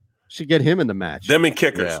good. Should get him in the match. Them and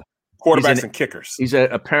kickers, quarterbacks and kickers. He's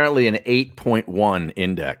apparently an 8.1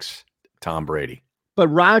 index. Tom Brady. But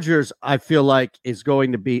Rodgers, I feel like, is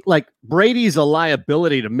going to be like Brady's a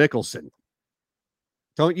liability to Mickelson.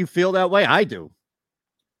 Don't you feel that way? I do.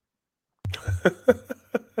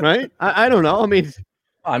 Right? I don't know.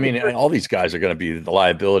 I mean, all these guys are going to be the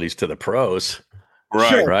liabilities to the pros. Right,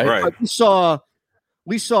 sure, right.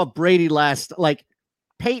 We saw Brady last, like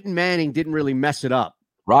Peyton Manning didn't really mess it up.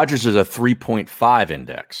 Rodgers is a 3.5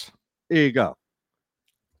 index. There you go.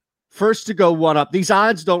 First to go, one up. These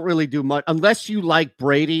odds don't really do much unless you like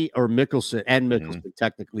Brady or Mickelson and Mickelson.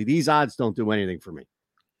 Technically, these odds don't do anything for me.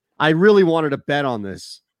 I really wanted to bet on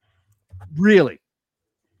this, really,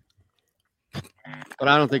 but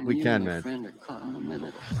I don't think we can, man.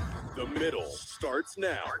 The middle starts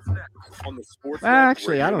now on the Sports.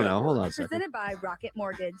 Actually, I don't know. Hold on a second. Presented by Rocket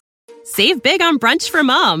Mortgage. Save big on brunch for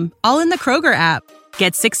mom, all in the Kroger app.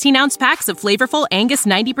 Get 16-ounce packs of flavorful Angus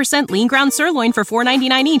 90% lean ground sirloin for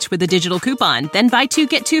 $4.99 each with a digital coupon. Then buy 2,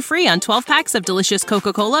 get 2 free on 12 packs of delicious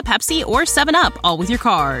Coca-Cola, Pepsi, or 7-Up, all with your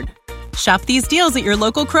card. Shop these deals at your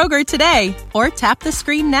local Kroger today, or tap the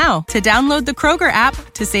screen now to download the Kroger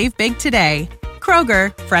app to save big today.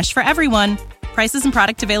 Kroger, fresh for everyone. Prices and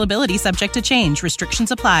product availability subject to change.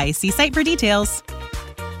 Restrictions apply. See site for details.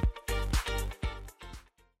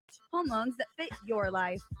 Home loans that fit your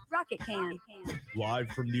life. Rocket can. Live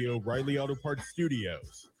from the O'Reilly Auto Parts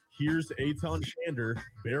Studios, here's Eytan Shander,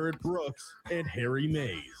 Barrett Brooks, and Harry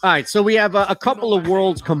Mays. All right, so we have a couple of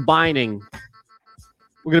worlds combining.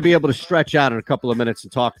 We're going to be able to stretch out in a couple of minutes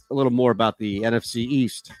and talk a little more about the NFC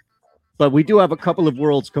East. But we do have a couple of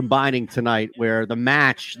worlds combining tonight where the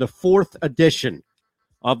match, the 4th edition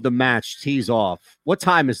of the match, tees off. What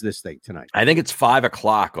time is this thing tonight? I think it's 5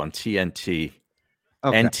 o'clock on TNT.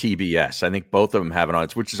 Okay. And TBS. I think both of them have it on,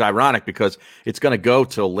 which is ironic because it's going to go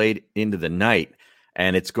till late into the night,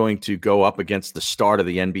 and it's going to go up against the start of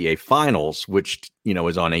the NBA Finals, which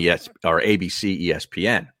is on ABC,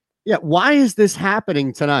 ESPN. Yeah, why is this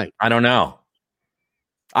happening tonight? I don't know.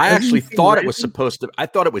 I actually thought it was supposed to. I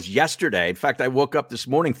thought it was yesterday. In fact, I woke up this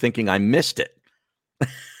morning thinking I missed it.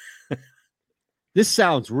 This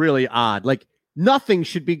sounds really odd. Like nothing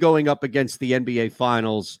should be going up against the NBA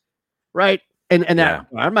Finals, right? And that,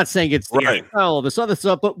 I'm not saying it's right. All this other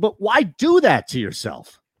stuff, but why do that to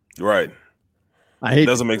yourself? Right. It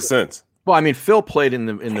doesn't make sense. Well, I mean, Phil played in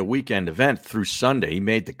the weekend event through Sunday. He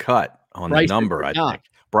made the cut on Bryson the number, I think.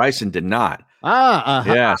 Bryson did not.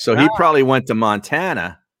 Yeah, so he probably went to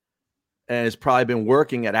Montana and has probably been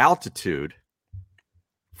working at altitude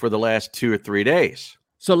for the last 2 or 3 days.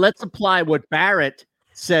 So let's apply what Barrett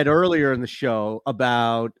said earlier in the show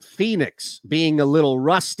about Phoenix being a little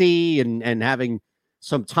rusty and having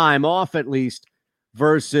some time off at least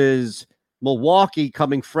versus Milwaukee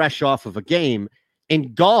coming fresh off of a game.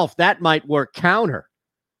 In golf, that might work counter,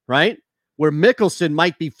 right? Where Mickelson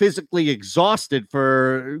might be physically exhausted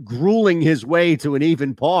for grueling his way to an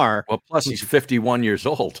even par. Well, plus he's 51 years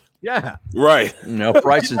old. Yeah. Right.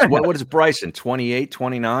 Bryson's, what is Bryson, 28,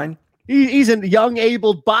 29? He's a young,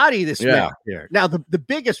 able body this man here. Now, the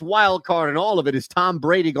biggest wild card in all of it is Tom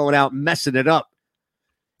Brady going out and messing it up.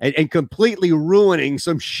 and completely ruining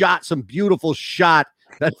some beautiful shot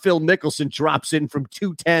that Phil Mickelson drops in from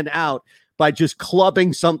 210 out by just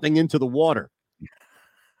clubbing something into the water.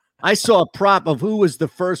 I saw a prop of who was the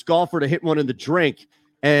first golfer to hit one in the drink,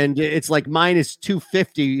 and it's like minus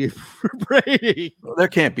 250 for Brady. Well, there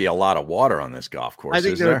can't be a lot of water on this golf course, I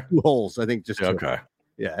think there are 2 holes. I think just 2. Okay.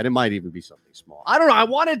 Yeah, and it might even be something small. I don't know. I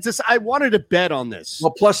wanted to bet on this.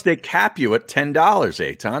 Well, plus they cap you at $10,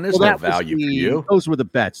 Eytan. There's no value for you. Those were the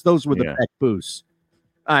bets. Those were the bet boosts.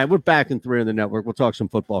 All right, we're back in 3 on the network. We'll talk some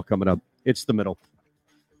football coming up. It's the middle.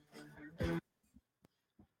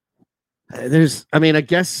 I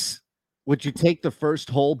guess, would you take the first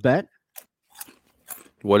hole bet?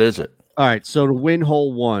 What is it? All right, so to win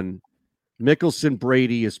hole 1, Mickelson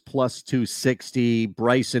Brady is plus 260.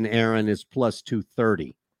 Bryson Aaron is plus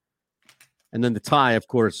 230. And then the tie, of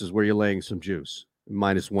course, is where you're laying some juice,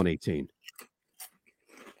 minus 118.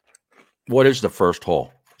 What is the first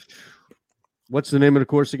hole? What's the name of the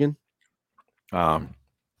course again?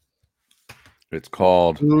 It's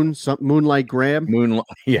called Moonlight Graham.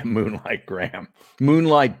 Moonlight Graham.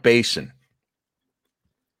 Moonlight Basin.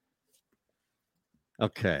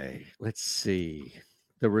 Okay, let's see.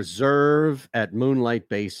 The reserve at Moonlight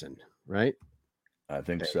Basin, right? I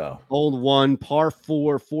think so. Hole 1, par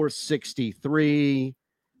 4, 463.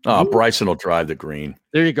 Bryson will drive the green.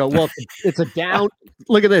 There you go. Well, it's a down.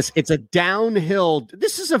 Look at this. It's a downhill.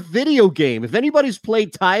 This is a video game. If anybody's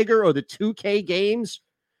played Tiger or the 2K games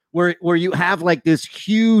where you have like this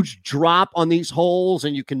huge drop on these holes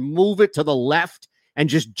and you can move it to the left and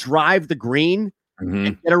just drive the green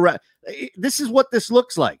and get around. This is what this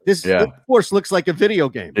looks like. This course looks like a video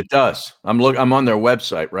game. It does. I'm on their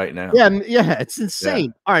website right now. Yeah, it's insane.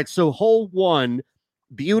 Yeah. All right, so hole 1,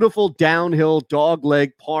 beautiful downhill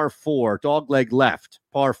dogleg par 4, dogleg left,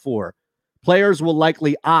 par 4. Players will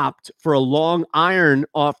likely opt for a long iron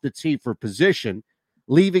off the tee for position,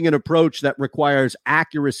 leaving an approach that requires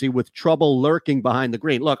accuracy with trouble lurking behind the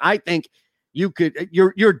green. Look, I think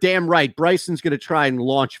you're damn right. Bryson's going to try and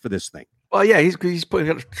launch for this thing. Well, yeah, he's going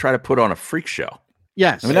to try to put on a freak show.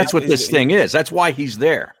 Yes. I mean, that's what this thing is. That's why he's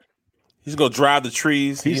there. He's going to drive the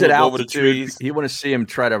trees. He's at altitude. The trees. You want to see him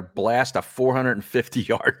try to blast a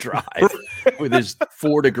 450-yard drive with his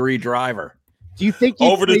 4-degree driver. Do you think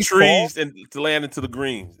over the trees and to land into the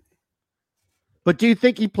greens? But do you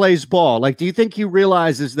think he plays ball? Like, do you think he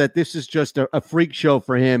realizes that this is just a freak show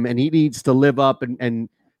for him and he needs to live up and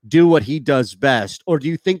do what he does best? Or do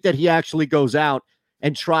you think that he actually goes out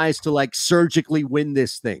and tries to like surgically win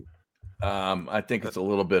this thing? I think it's a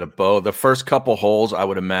little bit of both. The first couple holes, I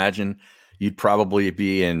would imagine you'd probably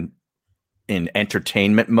be in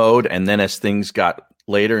entertainment mode. And then as things got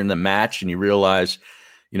later in the match and you realize,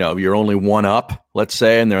 you're only 1 up, let's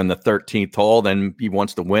say, and they're in the 13th hole, then he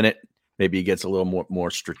wants to win it. Maybe he gets a little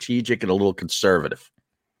more strategic and a little conservative.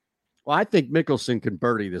 Well, I think Mickelson can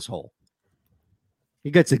birdie this hole.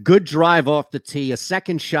 He gets a good drive off the tee. A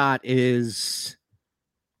second shot is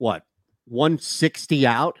 160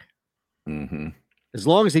 out? Mm-hmm. As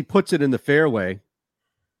long as he puts it in the fairway.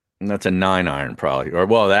 And that's a 9-iron probably.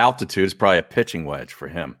 The altitude is probably a pitching wedge for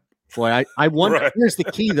him. Boy, I wonder. Right. Here's the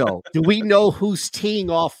key, though. Do we know who's teeing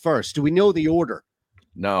off first? Do we know the order?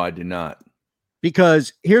 No, I do not.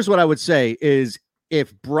 Because here's what I would say is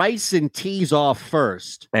if Bryson tees off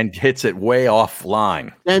first and hits it way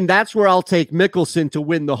offline, then that's where I'll take Mickelson to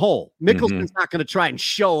win the hole. Mickelson's not going to try and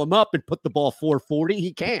show him up and put the ball 440.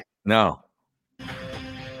 He can't. No.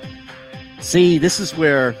 See, this is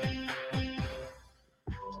where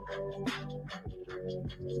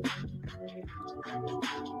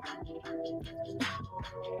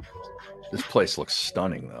this place looks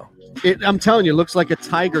stunning, though. I'm telling you, it looks like a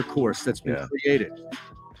Tiger course that's been created.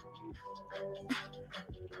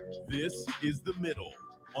 This is The Middle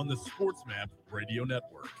on the SportsMap Radio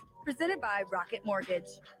Network. Presented by Rocket Mortgage.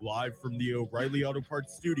 Live from the O'Reilly Auto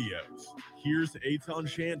Parts Studios, here's Eytan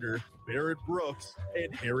Shander, Barrett Brooks,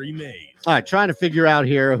 and Harry Mays. All right, trying to figure out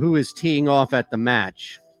here who is teeing off at the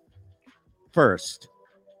match first.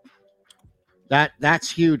 That's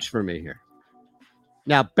huge for me here.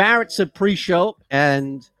 Now, Barrett's a pre-show,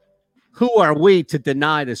 and who are we to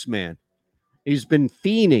deny this man? He's been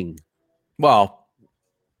fiending. Well,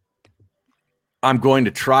 I'm going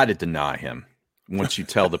to try to deny him once you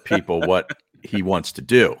tell the people what he wants to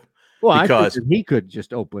do. Well, because I think he could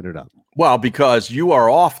just open it up. Well, because you are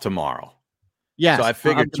off tomorrow. Yes. So I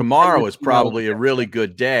figured tomorrow is probably a really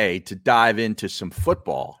good day to dive into some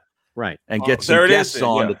football. Right. And get some guests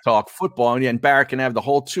on to talk football. And Barrett can have the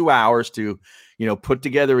whole 2 hours to, put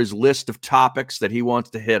together his list of topics that he wants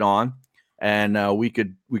to hit on. And we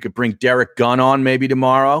could bring Derek Gunn on maybe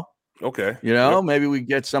tomorrow. Okay. Maybe we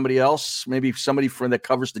get somebody else, maybe somebody that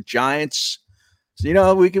covers the Giants.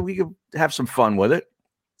 So, we could have some fun with it.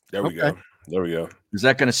 There we go. Is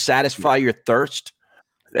that going to satisfy your thirst?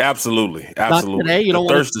 Absolutely. Not today. You don't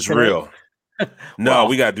the want thirst is real. No,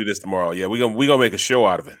 we got to do this tomorrow. Yeah, we're gonna make a show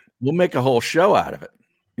out of it. We'll make a whole show out of it.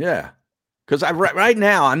 Yeah. Because right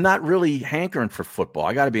now, I'm not really hankering for football.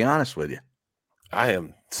 I got to be honest with you. I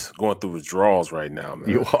am going through withdrawals right now, man.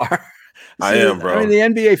 You are? I am, bro. I mean, the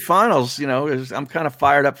NBA Finals, I'm kind of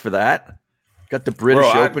fired up for that. Got the British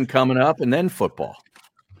Open coming up and then football.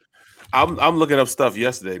 I'm looking up stuff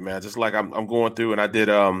yesterday, man. Just like I'm going through, and I did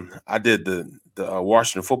the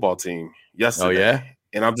Washington football team yesterday. Oh yeah,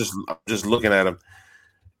 and I'm just looking at them,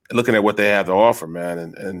 looking at what they have to offer, man.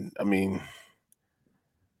 And I mean,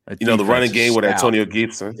 the running game with Antonio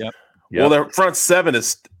Gibson. Yep. Well, their front seven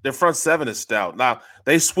is stout. Now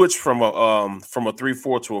they switched from a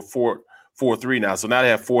 3-4 to a 4-4-3 now. So now they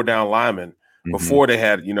have 4 down linemen. Mm-hmm. Before they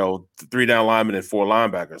had 3 down linemen and 4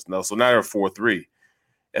 linebackers. No, so now they're 4-3.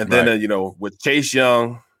 And then with Chase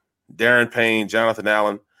Young, Darren Payne, Jonathan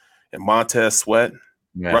Allen, and Montez Sweat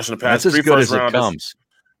rushing the pass, that's as good as it comes.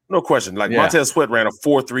 No question. Montez Sweat ran a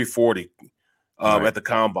 4.340 at the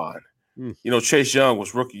combine. Chase Young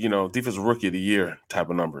was rookie, defensive rookie of the year type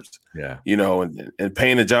of numbers. Yeah. And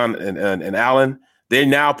Payne and John and Allen, they're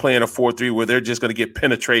now playing a 4-3 where they're just going to get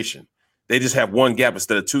penetration. They just have one gap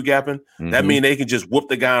instead of 2 gapping. Mm-hmm. That means they can just whoop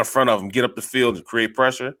the guy in front of them, get up the field, and create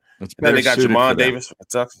pressure. And then they got Jamon Davis.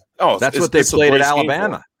 That's what they played at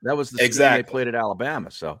Alabama. That was the scheme they played at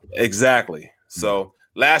Alabama. So exactly. So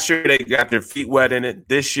last year they got their feet wet in it.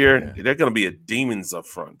 This year they're going to be demons up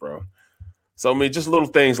front, bro. So I mean, just little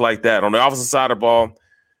things like that. On the opposite side of the ball,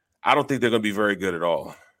 I don't think they're going to be very good at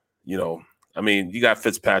all. I mean, you got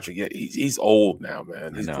Fitzpatrick. Yeah, he's old now,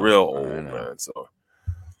 man. He's real old, man. So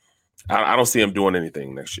I don't see him doing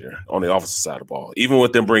anything next year on the offensive side of the ball, even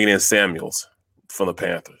with them bringing in Samuels from the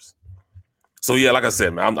Panthers. So, yeah, like I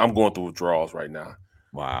said, man, I'm going through withdrawals right now.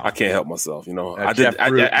 Wow. I can't help myself.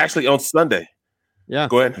 I actually on Sunday. Yeah.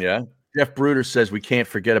 Go ahead. Yeah. Jeff Bruder says we can't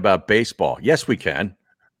forget about baseball. Yes, we can.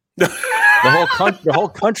 The whole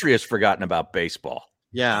country has forgotten about baseball.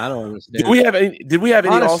 Yeah, I don't understand. Did we have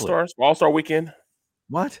any All-Stars for All-Star Weekend?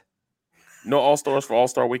 What? No All-Stars for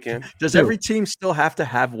All-Star Weekend? Does every team still have to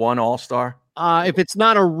have one All-Star? If it's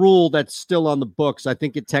not a rule that's still on the books, I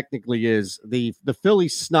think it technically is. The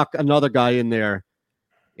Phillies snuck another guy in there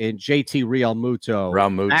in JT Realmuto.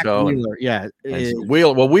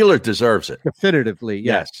 Wheeler deserves it. Definitively,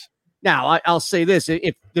 yes. Now, I'll say this.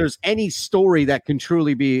 If there's any story that can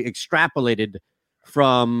truly be extrapolated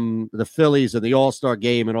from the Phillies and the All-Star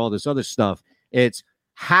game and all this other stuff, it's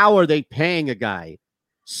how are they paying a guy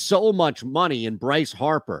so much money in Bryce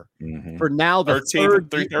Harper for now the 13 for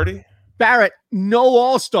 330? Barrett, no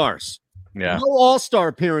All-Stars. Yeah. No All-Star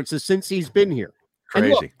appearances since he's been here.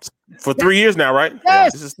 Crazy. For 3 years now, right?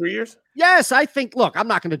 Yes. This is 3 years? Yes, I think, look, I'm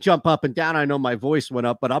not going to jump up and down. I know my voice went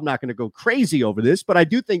up, but I'm not going to go crazy over this. But I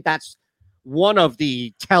do think that's one of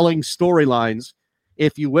the telling storylines,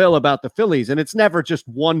 if you will, about the Phillies. And it's never just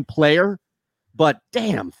one player, but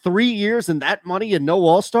damn, 3 years and that money and no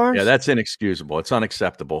All-Stars? Yeah, that's inexcusable. It's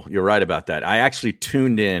unacceptable. You're right about that. I actually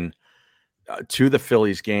tuned in to the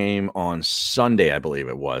Phillies game on Sunday, I believe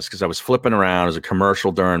it was, because I was flipping around as a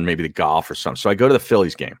commercial during maybe the golf or something. So I go to the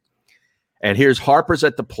Phillies game, and here's Harper's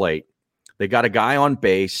at the plate. They got a guy on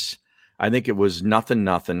base. I think it was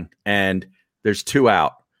nothing, and there's 2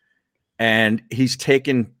 out. And he's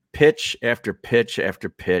taking pitch after pitch after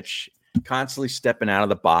pitch, constantly stepping out of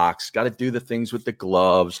the box. Got to do the things with the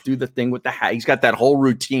gloves, do the thing with the hat. He's got that whole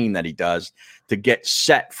routine that he does to get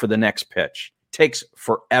set for the next pitch. Takes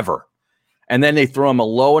forever. And then they throw him a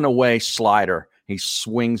low and away slider. He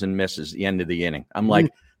swings and misses at the end of the inning. I'm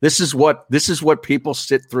like, this is what people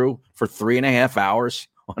sit through for 3.5 hours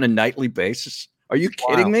on a nightly basis. Are you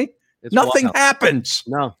kidding me? Nothing happens.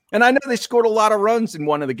 No. And I know they scored a lot of runs in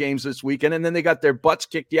one of the games this weekend, and then they got their butts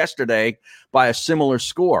kicked yesterday by a similar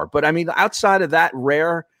score. But I mean, outside of that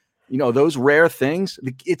rare, those rare things,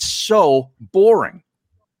 it's so boring.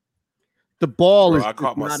 The ball is. I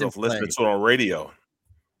caught myself listening to it on radio.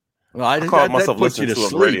 Well, I caught myself listening to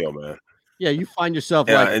it on radio, man. Yeah, you find yourself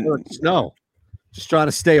Snow, just trying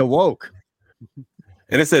to stay awoke.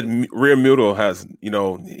 And it said Realmuto has,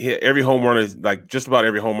 every home run is like just about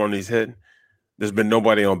every home run he's hit. There's been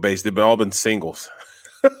nobody on base. They've all been singles.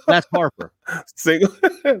 That's Harper. Single.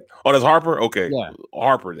 Oh, that's Harper. Okay, yeah.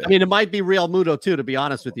 Harper. Then. I mean, it might be Realmuto too. To be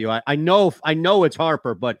honest with you, I know it's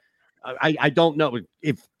Harper, but I don't know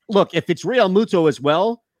if it's Realmuto as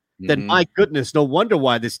well. Then my goodness, no wonder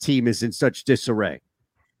why this team is in such disarray.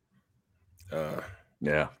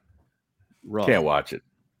 Yeah. Rough. Can't watch it.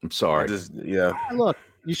 I'm sorry. Yeah. Look,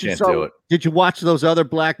 you should do it. Did you watch those other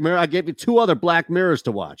Black Mirror? I gave you 2 other Black Mirrors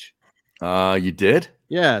to watch. You did?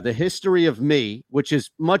 Yeah, The History of Me, which is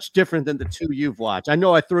much different than the 2 you've watched. I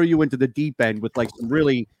know I threw you into the deep end with like some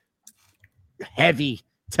really heavy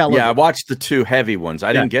television. Yeah, I watched the 2 heavy ones.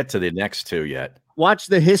 I didn't get to the next 2 yet. Watch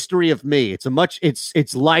The History of Me. It's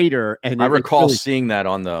it's lighter, and I recall really, seeing that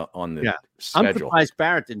on the schedule. I'm surprised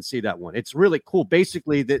Barrett didn't see that one. It's really cool.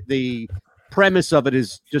 Basically, the premise of it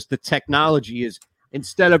is just the technology is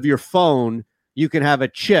instead of your phone, you can have a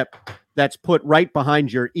chip that's put right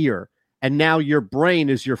behind your ear, and now your brain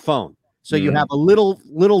is your phone. So you have a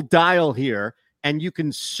little dial here, and you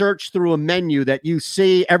can search through a menu that you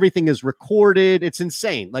see. Everything is recorded. It's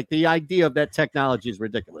insane. Like the idea of that technology is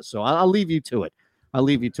ridiculous. So I'll leave you to it. But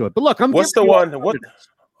look, what's the one?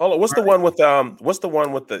 What's the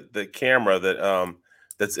one with the camera that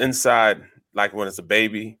that's inside, like when it's a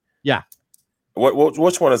baby? Yeah.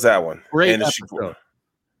 Which one is that one? Great episode.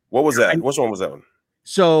 What was that? Which one was that one?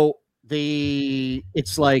 So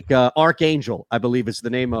it's like Archangel, I believe is the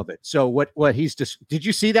name of it. So what he's just did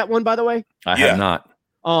you see that one, by the way? I have not.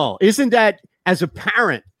 Oh, isn't that, as a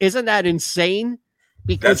parent, isn't that insane?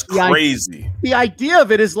 Because that's crazy. The idea of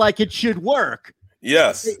it is like it should work.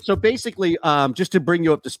 Yes. So basically, just to bring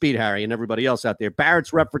you up to speed, Harry, and everybody else out there,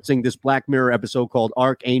 Barrett's referencing this Black Mirror episode called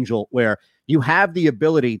Archangel, where you have the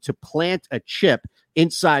ability to plant a chip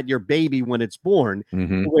inside your baby when it's born,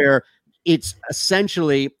 where it's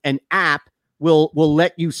essentially an app will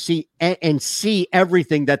let you see and see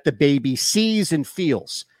everything that the baby sees and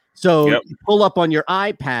feels. So you pull up on your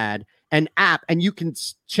iPad an app, and you can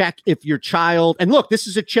check if your child, and look, this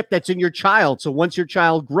is a chip that's in your child. So once your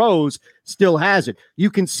child grows, still has it. You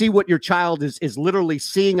can see what your child is literally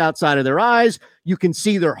seeing outside of their eyes. You can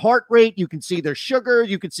see their heart rate. You can see their sugar.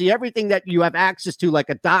 You can see everything that you have access to like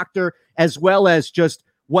a doctor, as well as just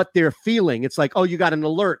what they're feeling. It's like, oh, you got an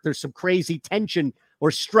alert. There's some crazy tension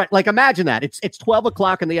or stress. Like imagine that. It's 12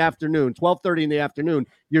 o'clock in the afternoon, 12:30 in the afternoon.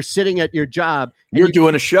 You're sitting at your job. You're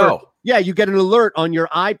doing a show. Yeah, you get an alert on your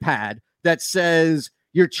iPad that says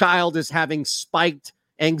your child is having spiked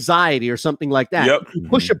anxiety or something like that. You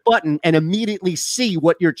push a button and immediately see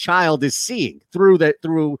what your child is seeing through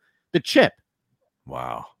the chip.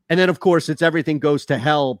 Wow. And then, of course, everything goes to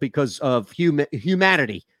hell because of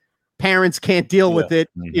humanity. Parents can't deal with it.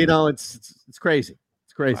 You know, it's crazy.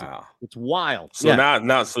 It's crazy. Wow. It's wild. So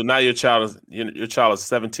now your child is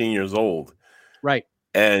 17 years old. Right.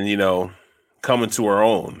 And, coming to her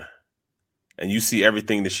own. And you see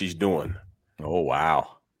everything that she's doing. Oh,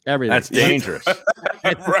 wow. Everything. That's dangerous.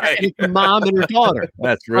 Right. It's mom and her daughter.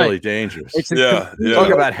 That's really dangerous.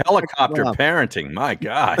 Talk about helicopter parenting. My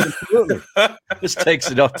God. This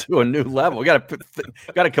takes it up to a new level. We got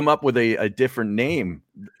to come up with a different name.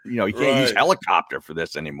 You can't use helicopter for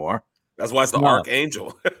this anymore. That's why it's the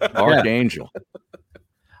Archangel. Archangel.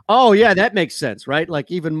 Oh, yeah, that makes sense, right?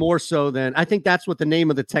 Like even more so than, I think that's what the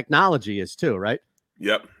name of the technology is too, right?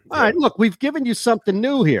 Yep. All right, look, we've given you something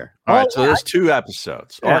new here. All right, so there's 2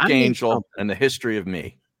 episodes, Archangel and The History of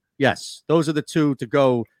Me. Yes, those are the 2 to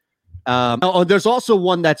go. There's also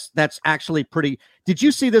one that's actually pretty. Did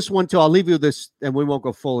you see this one too? I'll leave you this, and we won't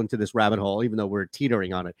go full into this rabbit hole, even though we're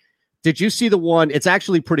teetering on it. Did you see the one? It's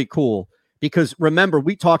actually pretty cool because remember,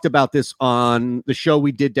 we talked about this on the show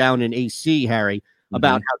we did down in AC, Harry,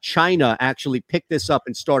 about how China actually picked this up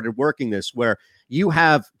and started working this, where you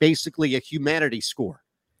have basically a humanity score,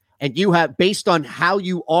 and you have, based on how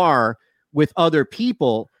you are with other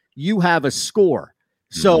people, you have a score.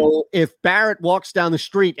 So if Barrett walks down the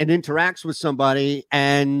street and interacts with somebody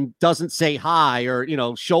and doesn't say hi or,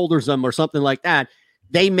 shoulders them or something like that,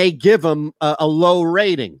 they may give him a low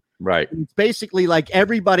rating. Right. It's basically like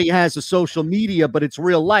everybody has a social media, but it's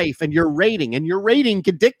real life, and your rating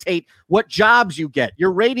can dictate what jobs you get.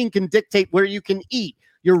 Your rating can dictate where you can eat.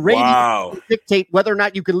 Your rating can dictate whether or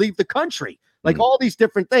not you can leave the country, like all these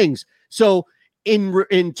different things. So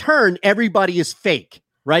in turn, everybody is fake,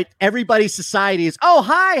 right? Everybody's society is, oh,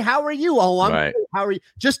 hi, how are you? Oh, I'm good. How are you?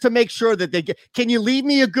 Just to make sure that they get, can you leave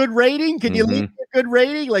me a good rating? Can you leave me a good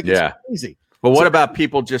rating? Like, it's crazy. But what about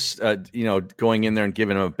people just, going in there and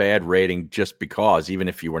giving them a bad rating just because, even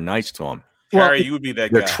if you were nice to them? Harry, you would be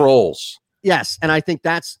that guy. They're trolls. Yes, and I think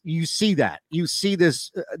you see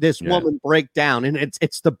this woman break down, and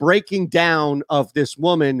it's the breaking down of this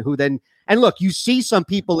woman who then, and look, you see some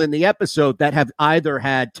people in the episode that have either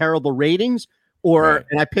had terrible ratings or,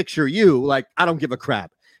 and I picture you, like, I don't give a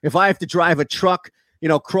crap. If I have to drive a truck,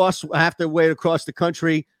 I have to wait across the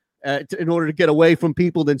country in order to get away from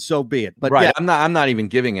people, then so be it. But I'm not even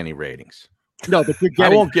giving any ratings. No, but I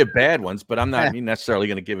won't give bad ones, but I'm not necessarily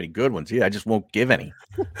going to give any good ones. Yeah, I just won't give any.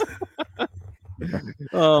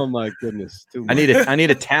 Oh my goodness! I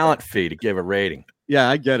need a talent fee to give a rating. Yeah,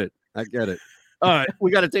 I get it. All right,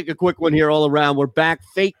 we got to take a quick one here all around. We're back.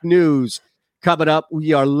 Fake news coming up.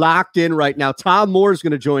 We are locked in right now. Tom Moore is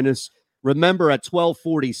going to join us. Remember, at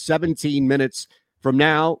 12:40, 17 minutes from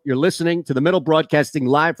now, you're listening to The Middle, broadcasting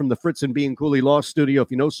live from the Fritz and Bean Cooley Law Studio.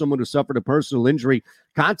 If you know someone who suffered a personal injury,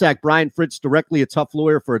 contact Brian Fritz directly, a tough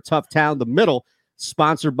lawyer for a tough town. The Middle,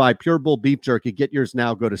 sponsored by Pure Bull Beef Jerky. Get yours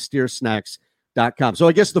now. Go to steersnacks.com. So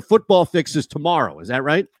I guess the football fix is tomorrow. Is that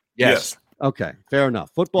right? Yes. Okay, fair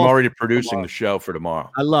enough. Football. I'm already producing the show for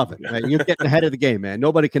tomorrow. I love it. Right? You're getting ahead of the game, man.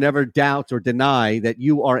 Nobody can ever doubt or deny that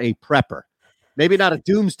you are a prepper. Maybe not a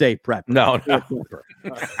doomsday prepper. No.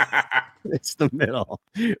 It's The Middle.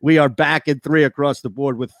 We are back at 3 across the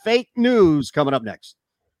board with fake news coming up next.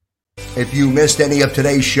 If you missed any of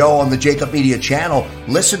today's show on the Jacob Media channel,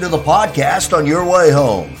 listen to the podcast on your way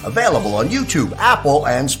home. Available on YouTube, Apple,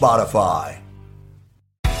 and Spotify.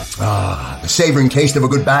 The savoring taste of a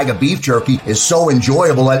good bag of beef jerky is so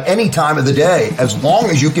enjoyable at any time of the day, as long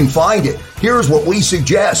as you can find it. Here's what we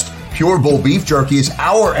suggest. Pure Bull Beef Jerky is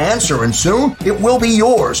our answer, and soon it will be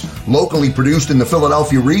yours. Locally produced in the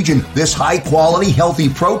Philadelphia region, this high-quality, healthy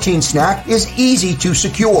protein snack is easy to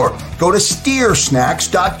secure. Go to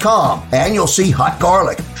steersnacks.com, and you'll see hot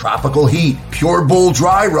garlic, tropical heat, Pure Bull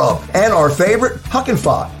dry rub, and our favorite, Huck and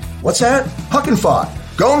Fod. What's that? Huck and Fod.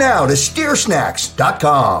 Go now to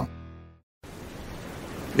steersnacks.com.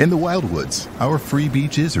 In the Wildwoods, our free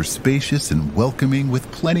beaches are spacious and welcoming with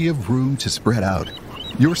plenty of room to spread out.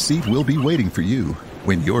 Your seat will be waiting for you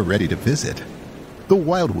when you're ready to visit. The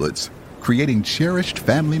Wildwoods, creating cherished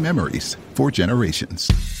family memories for generations.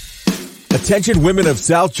 Attention women of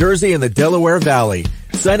South Jersey and the Delaware Valley.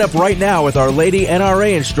 Sign up right now with Our Lady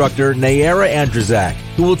NRA instructor Nayara Andrzak,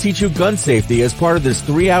 who will teach you gun safety as part of this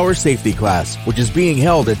 3-hour safety class, which is being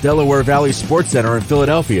held at Delaware Valley Sports Center in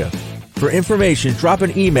Philadelphia. For information, drop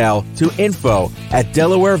an email to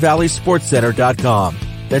info@DelawareValleySportsCenter.com.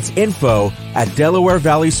 That's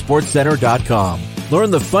info@DelawareValleySportsCenter.com.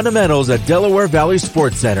 Learn the fundamentals at Delaware Valley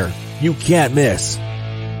Sports Center. You can't miss.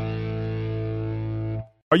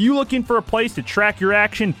 Are you looking for a place to track your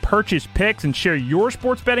action, purchase picks, and share your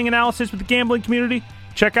sports betting analysis with the gambling community?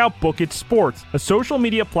 Check out Book It Sports, a social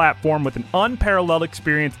media platform with an unparalleled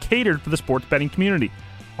experience catered for the sports betting community.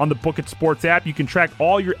 On the Book It Sports app, you can track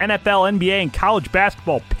all your NFL, NBA, and college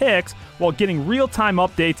basketball picks while getting real-time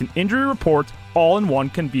updates and injury reports all in one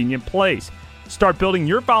convenient place. Start building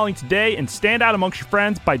your following today and stand out amongst your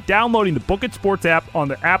friends by downloading the Book It Sports app on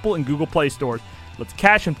the Apple and Google Play stores. Let's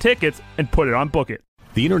cash some tickets and put it on Book It.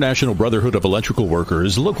 The International Brotherhood of Electrical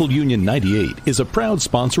Workers, Local Union 98, is a proud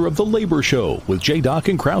sponsor of The Labor Show with J. Doc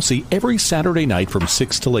and Krause every Saturday night from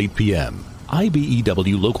 6 till 8 p.m.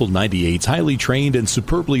 IBEW Local 98's highly trained and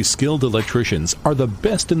superbly skilled electricians are the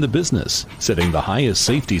best in the business, setting the highest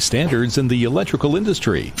safety standards in the electrical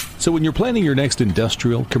industry. So when you're planning your next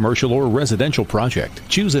industrial, commercial, or residential project,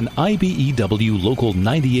 choose an IBEW Local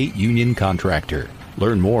 98 union contractor.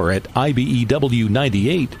 Learn more at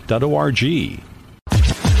IBEW98.org.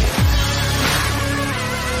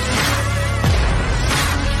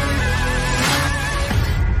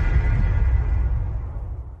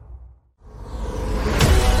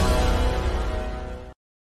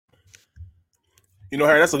 You know,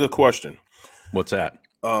 Harry, that's a good question. What's that?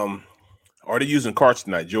 Are they using carts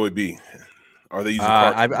tonight, Joey B? Are they using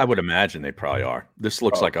carts? I would imagine they probably are. This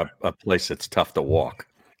looks like a place that's tough to walk.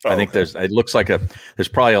 Oh, I think it looks like there's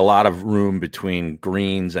probably a lot of room between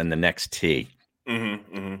greens and the next tee.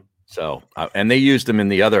 Mm-hmm, mm-hmm. So, and they used them in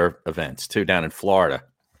the other events too, down in Florida.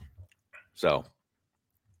 So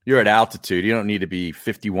you're at altitude. You don't need to be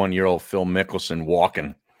 51-year-old Phil Mickelson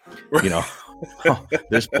walking,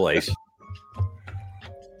 this place.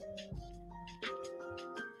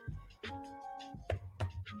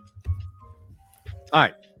 All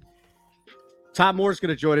right. Tom Moore's going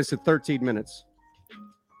to join us in 13 minutes.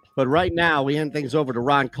 But right now, we hand things over to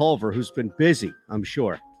Ron Culver, who's been busy, I'm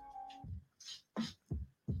sure.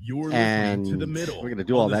 You're listening to The Middle. We're going to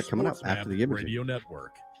do all that coming up after the image. Radio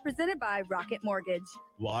Network. Presented by Rocket Mortgage.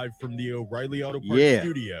 Live from the O'Reilly Auto Parts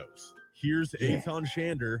Studios. Here's Eytan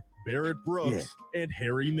Shander, Barrett Brooks, and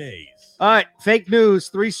Harry Mays. All right. Fake news.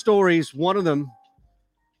 3 stories. One of them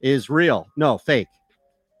is real. No, fake.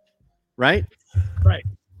 Right? Right.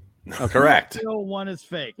 Okay. Correct. Real one is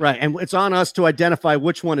fake. Right. And it's on us to identify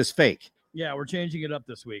which one is fake. Yeah, we're changing it up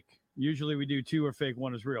this week. Usually we do 2 are fake,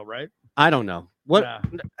 1 is real, right? I don't know. What?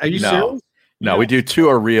 Are you serious? No, we do 2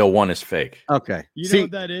 are real, 1 is fake. Okay. You know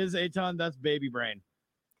what that is, Eytan? That's baby brain.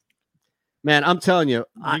 Man, I'm telling you,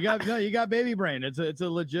 you got baby brain. It's a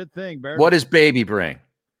legit thing. Barrett. What is baby brain?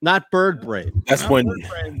 Not bird brain. That's when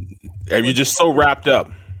you're just so wrapped up.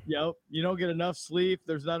 Yep. You don't get enough sleep.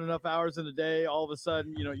 There's not enough hours in the day. All of a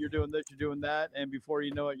sudden, you're doing this, you're doing that, and before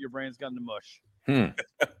you know it, your brain's gone to mush.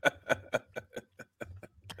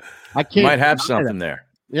 I can't. Might have something there.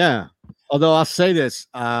 Yeah. Although I'll say this,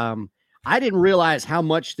 I didn't realize how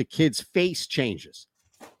much the kid's face changes.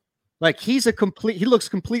 Like he looks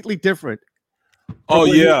completely different. Oh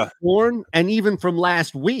yeah, born and even from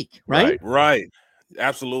last week, right? Right.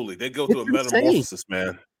 Absolutely, they go through a metamorphosis,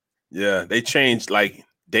 man. Yeah, they change like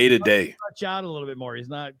day to day. Stretch out a little bit more. He's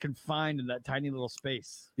not confined in that tiny little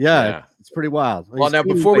space. Yeah. It's pretty wild. Well, now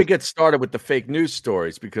before we get started with the fake news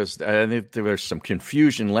stories, because I think there was some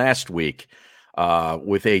confusion last week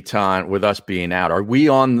with Eytan, with us being out. Are we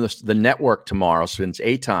on the network tomorrow since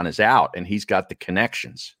Eytan is out and he's got the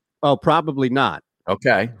connections? Oh, probably not.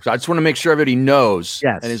 Okay. So I just want to make sure everybody knows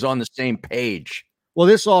and is on the same page. Well,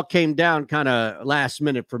 this all came down kind of last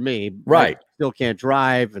minute for me. Right. I still can't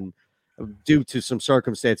drive, and due to some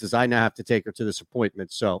circumstances, I now have to take her to this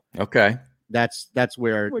appointment. So okay. That's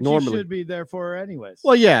where Which normally you should be there for her anyways.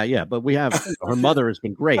 Well, yeah, but we have her mother has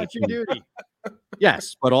been great. That's your duty.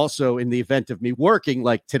 Yes, but also in the event of me working,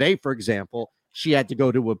 like today, for example, she had to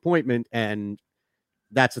go to an appointment, and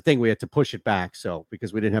that's the thing. We had to push it back, so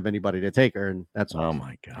because we didn't have anybody to take her, and that's all. Oh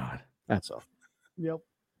my God, that's all. Yep.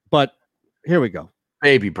 But here we go.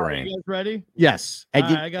 Baby brain. You guys ready? Yes.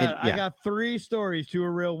 I got 3 stories. 2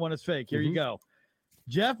 are real, 1 is fake. Here you go.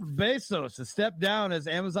 Jeff Bezos has stepped down as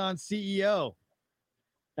Amazon CEO.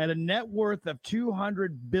 At a net worth of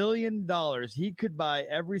 $200 billion, he could buy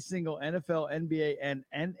every single NFL, NBA, and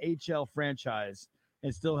NHL franchise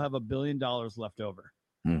and still have $1 billion left over.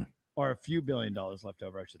 Or a few $1 billion left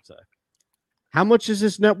over, I should say. How much is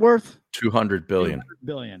his net worth? $200 billion. $200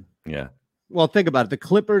 billion. Yeah. Well, think about it. The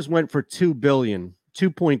Clippers went for $2 billion,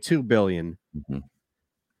 $2.2 billion.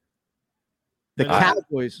 The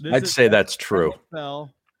Cowboys. I'd say that's true. NFL,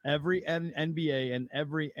 every NBA and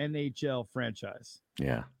every NHL franchise.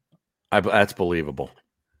 Yeah, that's believable.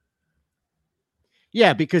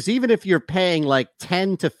 Yeah, because even if you're paying like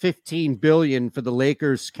 10 to 15 billion for the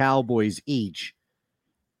Lakers, Cowboys each,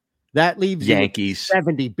 that leaves Yankees you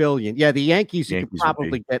 70 billion. Yeah, the Yankees you could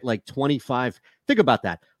probably get like 25. Think about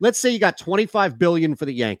that. Let's say you got 25 billion for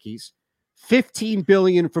the Yankees, 15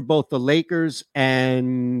 billion for both the Lakers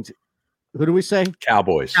and who do we say?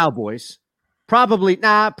 Cowboys. Probably,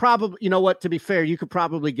 you know what? To be fair, you could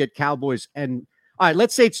probably get Cowboys and all right,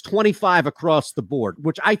 let's say it's 25 across the board,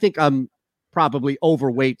 which I think I'm probably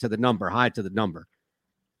overweight to the number, high to the number.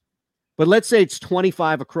 But let's say it's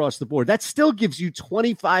 25 across the board. That still gives you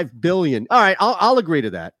 25 billion. All right, I'll agree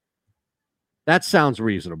to that. That sounds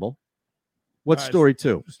reasonable. What's story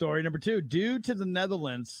 2? Story number 2. Due to the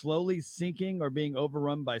Netherlands slowly sinking or being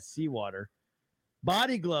overrun by seawater,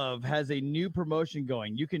 Body Glove has a new promotion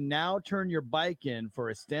going. You can now turn your bike in for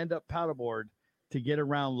a stand-up paddleboard to get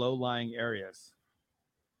around low-lying areas.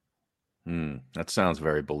 That sounds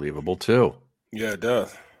very believable, too. Yeah, it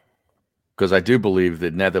does. Because I do believe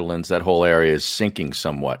that Netherlands, that whole area is sinking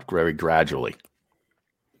somewhat, very gradually.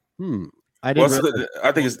 I think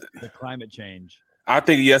it's the climate change. I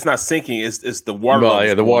think it's not sinking. It's the water. Well,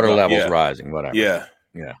 yeah, the water level's rising. Whatever. Yeah.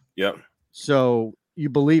 Yep. So you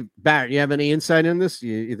believe, Barrett? You have any insight in this?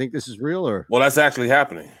 You think this is real, or? Well, that's actually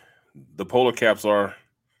happening. The polar caps are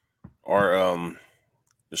they're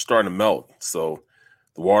starting to melt. So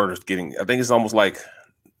the water is getting. I think it's almost like.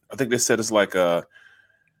 I think they said it's like an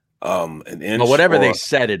inch. Well, whatever they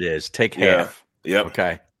said it is, take half. Yep.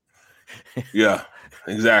 Okay. Yeah.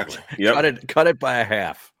 Exactly. Yep. Cut it by a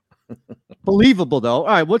half. Believable though. All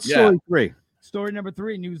right. What's story 3? Story number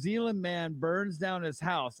 3. New Zealand man burns down his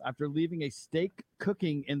house after leaving a steak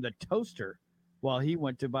cooking in the toaster while he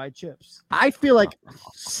went to buy chips. I feel like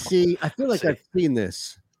I've seen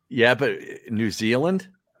this. Yeah, but New Zealand?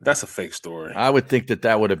 That's a fake story. I would think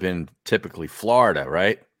that would have been typically Florida,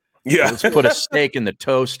 right? Yeah. Let's put a steak in the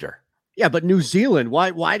toaster. Yeah, but New Zealand,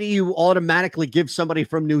 why do you automatically give somebody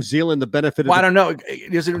from New Zealand the benefit of I don't know.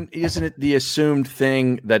 Isn't it the assumed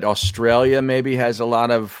thing that Australia maybe has a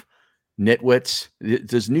lot of nitwits?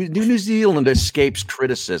 Does New Zealand escapes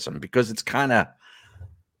criticism because it's kind of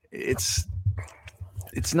it's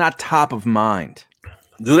not top of mind.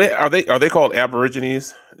 Are they called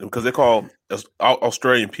Aborigines? Because they call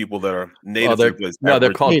Australian people that are native.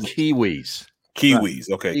 They're called Kiwis.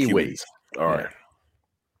 Kiwis. Okay. Kiwis. All right.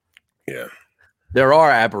 Yeah. There are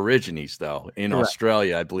Aborigines, though, in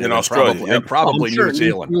Australia, I believe. In Australia. Probably New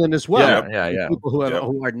Zealand. New Zealand as well. Yeah. People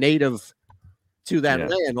who are native to that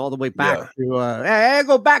land all the way back to hey,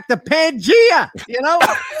 go back to Pangea, you know?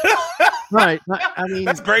 Right. I mean,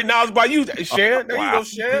 that's great knowledge by you, Shander. There you go,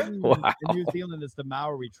 Shander. Wow. In New Zealand, it's the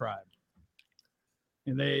Maori tribe,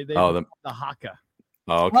 and they the haka.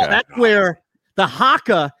 Oh, okay. Well, that's where the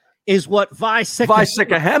haka is what Vi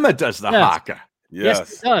Sikahema does the haka.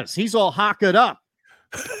 Yes, he does. He's all haka'd up.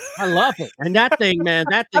 I love it. And that thing, man,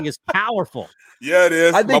 that thing is powerful. Yeah, it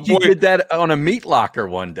is. I think he did that on a meat locker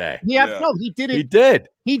one day. No, he did it. He did.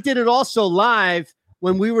 He did it also live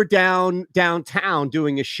when we were downtown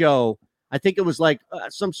doing a show. I think it was like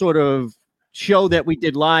some sort of show that we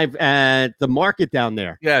did live at the market down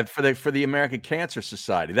there. Yeah, for the American Cancer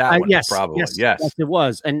Society. That one, yes, probably. Yes, it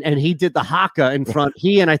was. And he did the haka in front.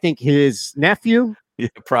 He and I think his nephew. Yeah,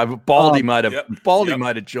 probably Baldy might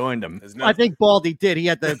have joined him. I think Baldy did. He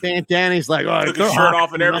had the bandana. He's like, took his shirt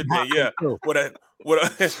off and everything. Yeah,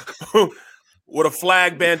 with a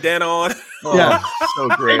flag bandana on. Yeah, so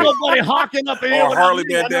great. Ain't nobody hawking up here. Or Harley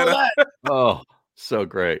bandana. Oh, so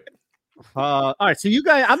great. All right, so you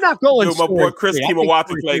guys, I'm not going. Dude, my boy Chris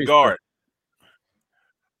Kimawatu played guard.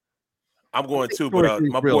 I'm going too, but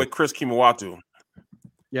my boy Chris Kimawatu.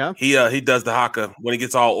 Yeah, he does the haka when he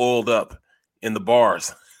gets all oiled up in the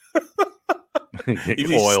bars. He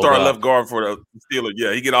start left guard for the Steelers.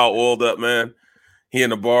 Yeah, he get all oiled up, man. He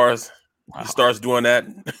in the bars. Wow. He starts doing that.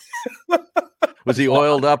 Was he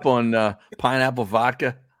oiled up on pineapple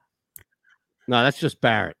vodka? No, that's just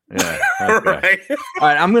Barrett. Yeah. Okay. Right. All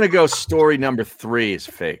right, I'm going to go story number 3 is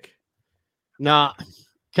fake. Nah.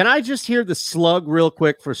 Can I just hear the slug real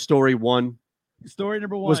quick for story 1? Story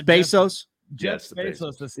number 1 was Bezos. Jeff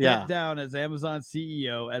Bezos to step down as Amazon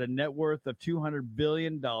CEO at a net worth of $200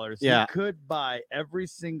 billion. He could buy every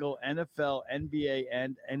single NFL, NBA,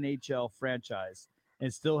 and NHL franchise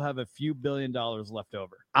and still have a few $1 billion left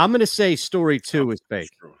over. I'm going to say story 2 is fake.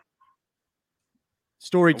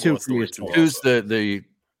 Story 2 for you. Who's the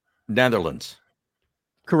Netherlands?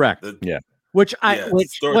 Correct. Yeah. Which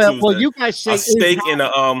you guys say a steak in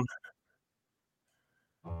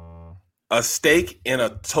a steak in a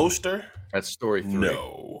toaster. That's story 3.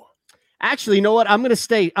 No. Actually, you know what? I'm gonna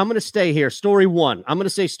stay here. Story 1. I'm gonna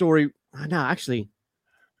say story. No, actually,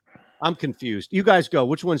 I'm confused. You guys go.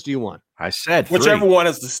 Which ones do you want? I said 3. Whichever one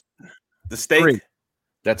is the steak. 3.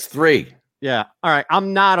 That's 3. Yeah. All right.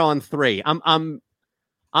 I'm not on 3.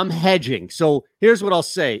 I'm hedging. So here's what I'll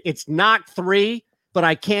say. It's not 3, but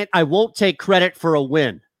I won't take credit for a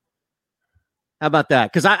win. How about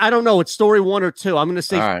that? Because I don't know. It's story 1 or 2. I'm going to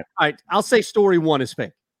say, all right, I'll say story 1 is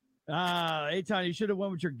fake. Eytan, you should have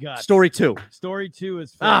went with your gut. Story 2. Story 2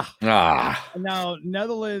 is fake. Now,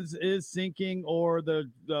 Netherlands is sinking or the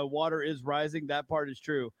water is rising. That part is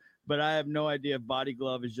true. But I have no idea if Body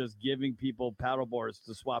Glove is just giving people paddle boards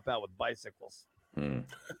to swap out with bicycles.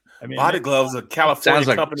 I mean, Body Glove's a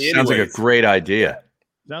California company. Sounds like a great idea.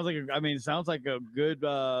 Sounds like a good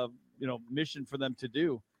mission for them to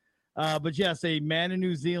do. But yes, a man in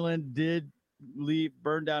New Zealand did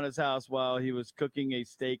burn down his house while he was cooking a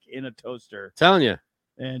steak in a toaster. Telling you.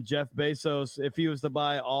 And Jeff Bezos, if he was to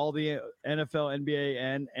buy all the NFL, NBA,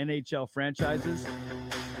 and NHL franchises,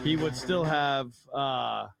 he would still have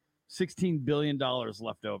 $16 billion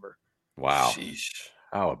left over. Wow. Sheesh.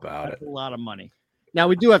 How about That's a lot of money. Now,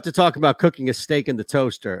 we do have to talk about cooking a steak in the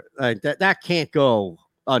toaster. That can't go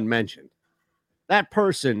unmentioned. That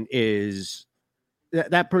person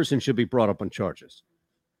should be brought up on charges.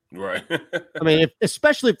 Right. I mean,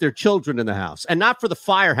 especially if they're children in the house, and not for the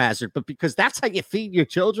fire hazard, but because that's how you feed your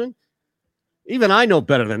children. Even I know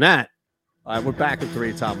better than that. All right, we're back at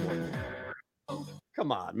 3 top 1.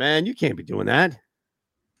 Come on, man. You can't be doing that.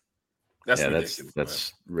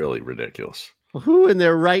 That's really ridiculous. Who in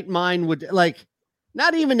their right mind would,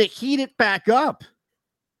 not even to heat it back up?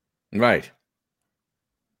 Right.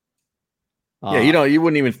 Yeah, you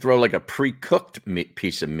wouldn't even throw like a pre-cooked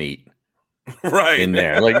piece of meat in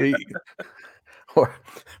there. Or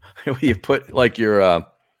you put like your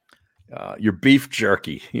beef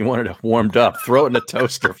jerky. You wanted it warmed up. Throw it in the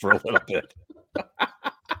toaster for a little bit.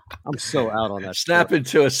 I'm so out on that. Snap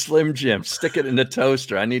into a Slim Jim. Stick it in the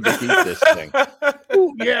toaster. I need to heat this thing.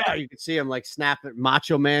 Ooh, yeah, you can see him snapping.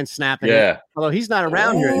 Macho Man snapping. Yeah. Although he's not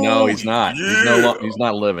around here. No, he's not. Yeah. He's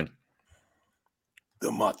not living.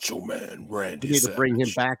 The Macho Man, Randy. You need to bring him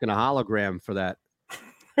back in a hologram for that.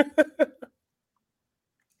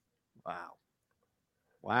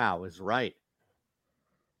 Wow, is right.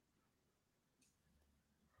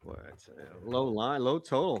 Boy, it's a low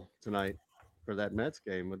total tonight for that Mets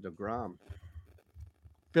game with DeGrom.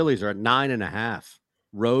 Phillies are at 9.5.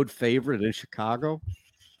 Road favorite in Chicago.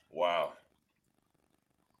 Wow.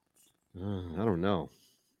 I don't know.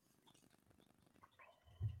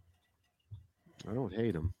 I don't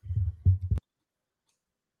hate him.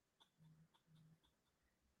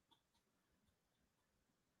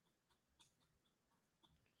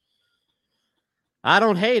 I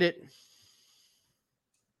don't hate it.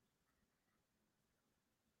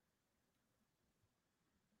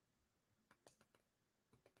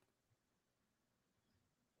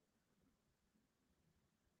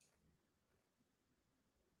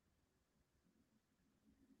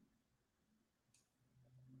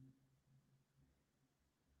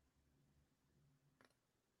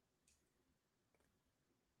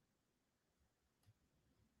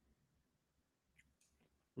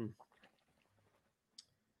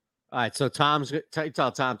 All right, so Tom's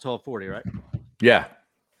tell Tom 12:40, right? Yeah.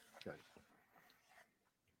 Okay.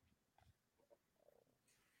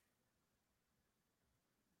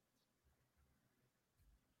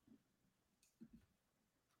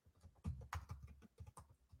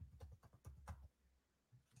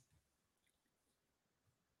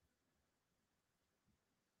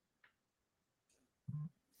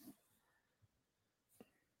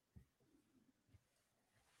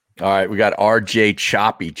 All right, we got RJ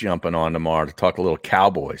Choppy jumping on tomorrow to talk a little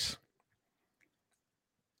Cowboys.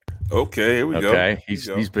 Okay, here we go. Okay,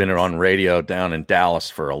 he's been on radio down in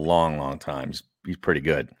Dallas for a long time. He's pretty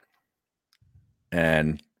good.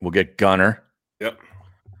 And we'll get Gunner. Yep.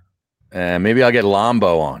 And maybe I'll get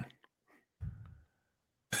Lombo on.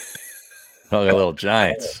 I'll get a little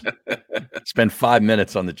Giants. Spend 5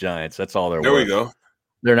 minutes on the Giants. That's all they're worth. There we go.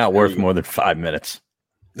 They're not worth more than 5 minutes.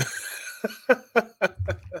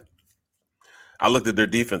 I looked at their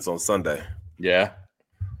defense on Sunday. Yeah.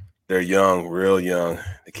 They're young, real young.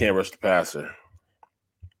 They can't rush the passer.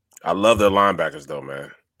 I love their linebackers, though, man.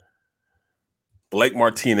 Blake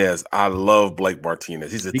Martinez. I love Blake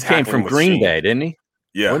Martinez. He came from Green Bay, didn't he?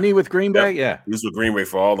 Yeah. Wasn't he with Green Bay? Yeah. He was with Green Bay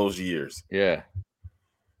for all those years. Yeah.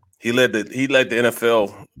 He led the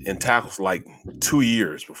NFL in tackles like 2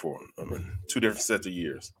 years before. I mean, 2 different sets of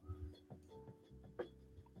years.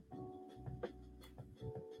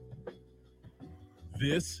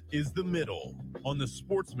 This is The Middle on the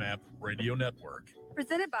SportsMap Radio Network.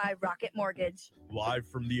 Presented by Rocket Mortgage. Live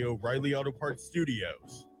from the O'Reilly Auto Parts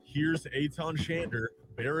Studios. Here's Eytan Shander,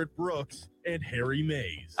 Barrett Brooks, and Harry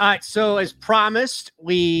Mays. All right, so as promised,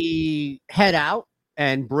 we head out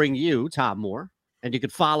and bring you Tom Moore. And you can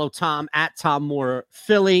follow Tom at Tom Moore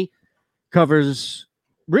Philly. Covers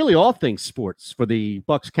really all things sports for the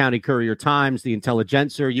Bucks County Courier-Times, the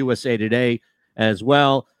Intelligencer, USA Today as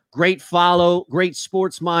well. Great follow, great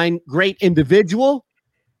sports mind, great individual.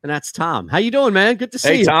 And that's Tom. How you doing, man? Good to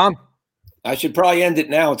see you. Hey, Tom. I should probably end it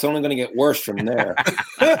now. It's only going to get worse from there.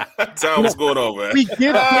 Tom, what's going on, man? We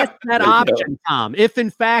give guests that option, Tom. If,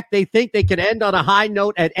 in fact, they think they could end on a high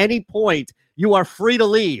note at any point, you are free to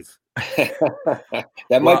leave.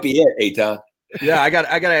 That might be it, Eytan. Yeah, I got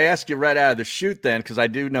to ask you right out of the chute then, because I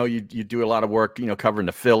do know you do a lot of work, covering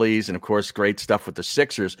the Phillies and, of course, great stuff with the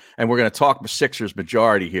Sixers. And we're going to talk the Sixers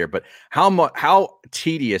majority here. But how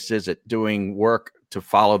tedious is it doing work to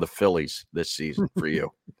follow the Phillies this season for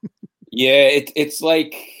you? Yeah, it's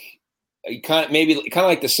like kind of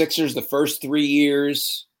like the Sixers the first 3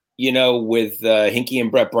 years, with Hinkie and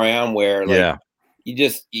Brett Brown, where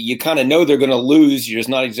you kind of know they're going to lose. You're just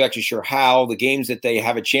not exactly sure how. The games that they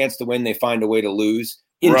have a chance to win, they find a way to lose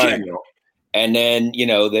in general. And then,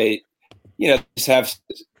 they just have so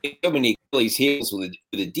many Achilles heels with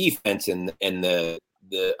the defense and the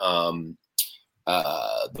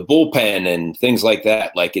bullpen and things like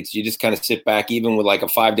that. Like you just kind of sit back, even with like a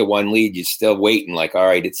 5-1 lead, you're still waiting. Like, all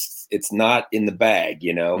right, it's not in the bag,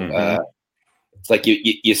 Mm-hmm. It's like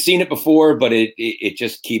you've seen it before, but it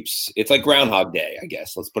just keeps. It's like Groundhog Day, I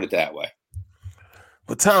guess. Let's put it that way.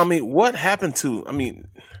 But Tom, what happened to?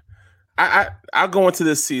 I go into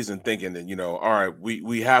this season thinking that all right,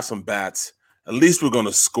 we have some bats. At least we're going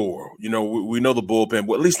to score. We know the bullpen,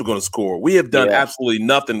 but at least we're going to score. We have done absolutely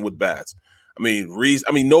nothing with bats.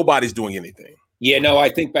 Nobody's doing anything. Yeah, no, I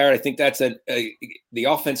think, Barrett, that's the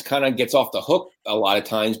offense kind of gets off the hook a lot of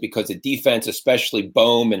times because the defense, especially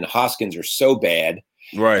Bohm and Hoskins, are so bad.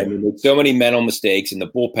 Right. There's so many mental mistakes, and the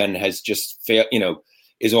bullpen has just failed,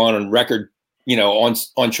 is on record,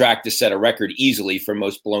 on track to set a record easily for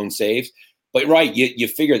most blown saves. But, right, you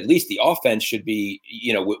figure at least the offense should be,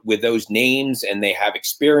 with those names, and they have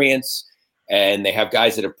experience, and they have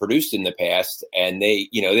guys that have produced in the past, and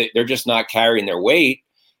they're just not carrying their weight.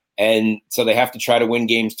 And so they have to try to win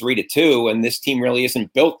games 3-2. And this team really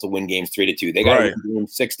isn't built to win games 3-2. They got to win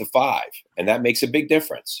 6-5. And that makes a big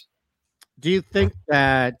difference. Do you think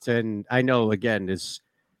that, and I know, again, this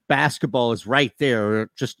basketball is right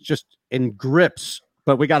there, just in grips,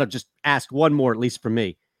 but we got to just ask one more, at least for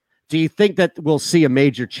me. do you think that we'll see a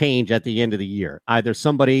major change at the end of the year? Either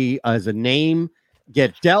somebody as a name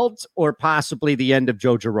get dealt or possibly the end of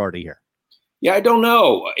Joe Girardi here? Yeah, I don't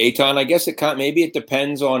know, Eytan. I guess maybe it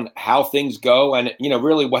depends on how things go. And,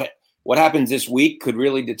 really what happens this week could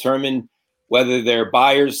really determine whether their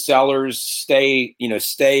buyers, sellers stay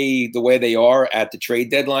the way they are at the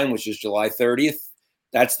trade deadline, which is July 30th.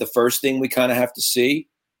 That's the first thing we kind of have to see.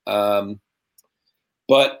 But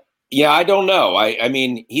yeah, I don't know. I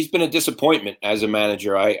mean, he's been a disappointment as a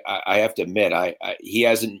manager. I have to admit, he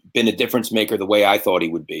hasn't been a difference maker the way I thought he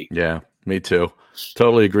would be. Yeah, me too.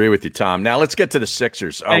 Totally agree with you, Tom. Now let's get to the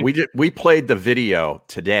Sixers. We played the video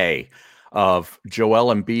today of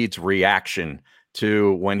Joel Embiid's reaction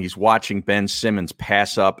to when he's watching Ben Simmons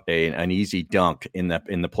pass up an easy dunk in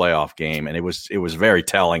the playoff game, and it was very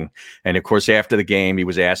telling. And of course, after the game, he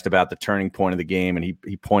was asked about the turning point of the game, and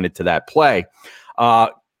he pointed to that play.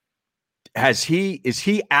 Is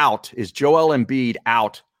he out? Is Joel Embiid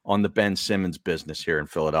out on the Ben Simmons business here in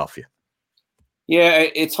Philadelphia? Yeah,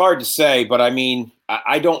 it's hard to say, but I mean,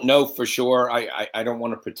 I don't know for sure. I don't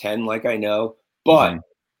want to pretend like I know, but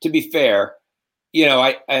to be fair,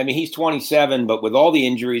 I mean, he's 27, but with all the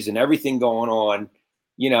injuries and everything going on,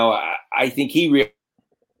 I think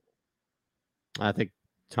I think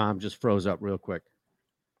Tom just froze up real quick.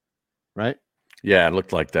 Right? Yeah, it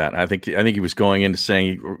looked like that. I think he was going into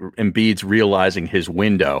saying Embiid's realizing his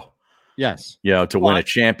window. Yes. To win a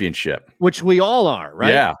championship. Which we all are,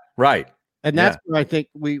 right? Yeah, right. And that's where I think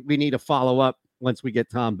we need to follow up once we get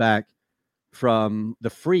Tom back from the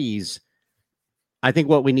freeze. I think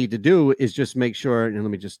what we need to do is just make sure, and let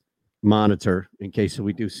me just monitor in case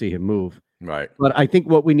we do see him move. Right. But I think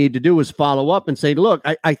what we need to do is follow up and say, look,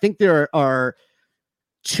 I think there are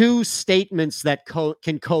two statements that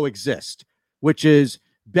can coexist, which is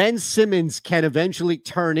Ben Simmons can eventually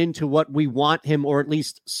turn into what we want him, or at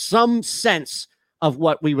least some sense of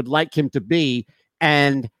what we would like him to be.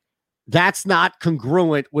 And that's not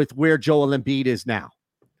congruent with where Joel Embiid is now.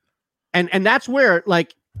 And that's where,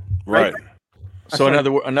 like, right. So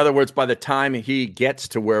in other words, by the time he gets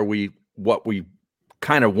to what we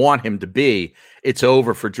kind of want him to be, it's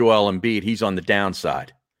over for Joel Embiid. He's on the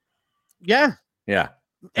downside. Yeah. Yeah.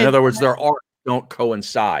 In other words, their arcs don't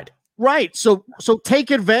coincide. Right. So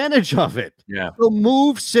take advantage of it. Yeah. So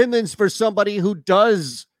move Simmons for somebody who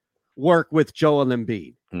does work with Joel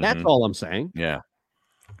Embiid. That's all I'm saying. Yeah.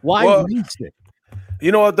 Why waste it?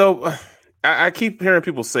 You know what, though? I keep hearing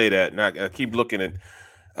people say that, and I keep looking at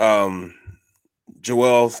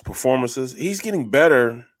Joel's performances. He's getting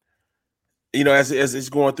better, as he's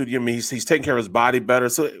going through the year. I mean, he's taking care of his body better.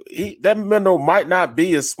 So that window might not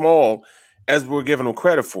be as small as we're giving him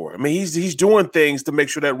credit for. I mean, he's doing things to make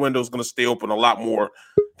sure that window is going to stay open a lot more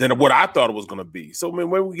than what I thought it was going to be. So, I mean,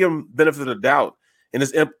 when we give him benefit of the doubt, and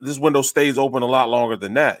this window stays open a lot longer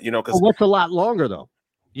than that, because what's a lot longer though?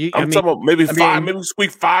 I'm talking about maybe maybe we squeak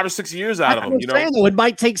 5 or 6 years out of him. It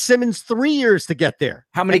might take Simmons 3 years to get there.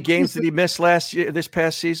 How many games did he miss this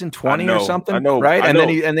past season? 20 or something? I know, right?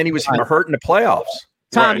 And then he was hurt in the playoffs.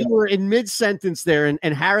 Tom, you were in mid-sentence there,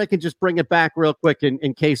 and Harry can just bring it back real quick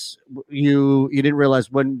in case you didn't realize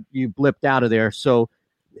when you blipped out of there. So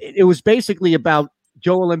it was basically about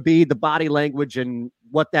Joel Embiid, the body language, and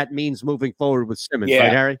what that means moving forward with Simmons, right,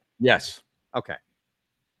 Harry? Yes. Okay.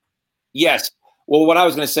 Yes. Well, what I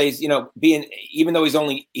was going to say is, even though he's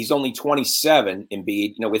only 27,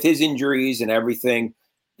 Embiid, with his injuries and everything,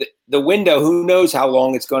 the window, who knows how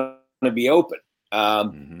long it's going to be open.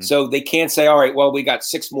 So they can't say, all right, well, we got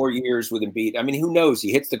 6 more years with Embiid. I mean, who knows?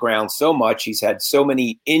 He hits the ground so much. He's had so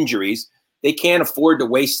many injuries. They can't afford to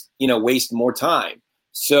waste more time.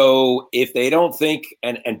 So if they don't think,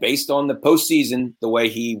 and based on the postseason, the way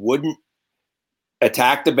he wouldn't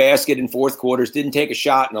attack the basket in fourth quarters, didn't take a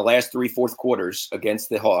shot in the last 3 fourth quarters against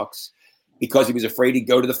the Hawks because he was afraid he'd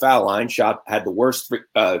go to the foul line. Had the worst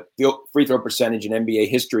free throw percentage in NBA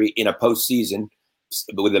history in a postseason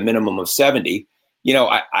with a minimum of 70.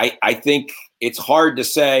 I think it's hard to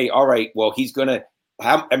say, all right, well, he's going to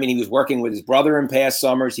have, he was working with his brother in past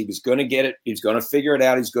summers. He was going to get it. He's going to figure it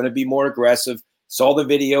out. He's going to be more aggressive. Saw the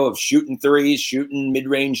video of shooting threes, shooting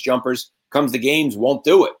mid-range jumpers, comes to games, won't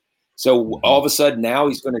do it. So all of a sudden now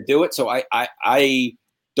he's going to do it. So I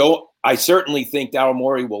certainly think Daryl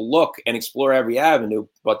Morey will look and explore every avenue.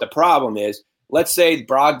 But the problem is, let's say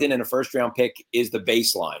Brogdon and a first-round pick is the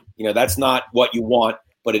baseline. That's not what you want,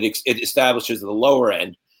 but it establishes the lower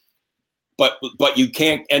end. But you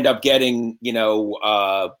can't end up getting,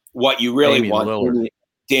 what you really want.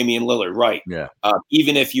 Damian Lillard, right? Yeah.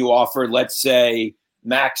 Even if you offer, let's say,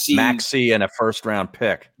 Maxey and a first-round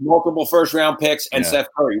pick, multiple first-round picks, and Seth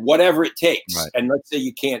Curry, whatever it takes. Right. And let's say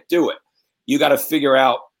you can't do it. You got to figure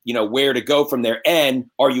out, where to go from there. And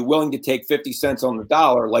are you willing to take 50 cents on the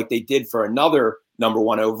dollar like they did for another number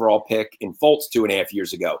 1 overall pick in Fultz 2.5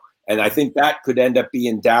 years ago? And I think that could end up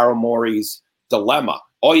being Daryl Morey's dilemma.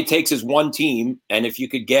 All it takes is one team, and if you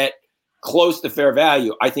could get close to fair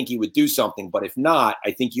value, I think he would do something. But if not,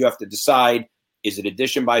 I think you have to decide, is it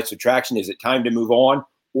addition by subtraction? Is it time to move on?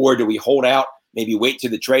 Or do we hold out, maybe wait to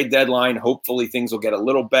the trade deadline? Hopefully things will get a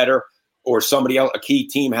little better, or somebody else, a key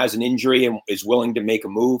team has an injury and is willing to make a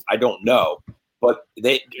move. I don't know, but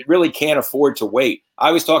they really can't afford to wait. I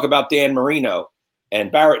always talk about Dan Marino,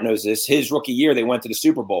 and Barrett knows this. His rookie year, they went to the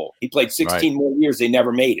Super Bowl. He played 16 more years. They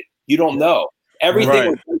never made it. You don't know.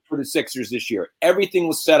 Everything was good for the Sixers this year. Everything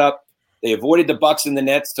was set up. They avoided the Bucks and the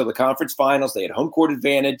Nets till the conference finals. They had home court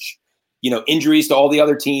advantage, injuries to all the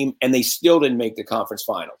other team, and they still didn't make the conference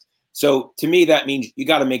finals. So to me, that means you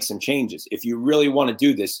got to make some changes. If you really want to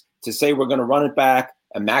do this, to say we're going to run it back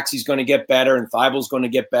and Maxey's going to get better and Thibel's going to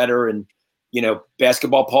get better and,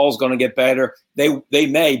 basketball Paul's going to get better. They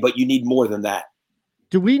may, but you need more than that.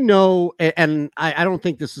 Do we know, and I don't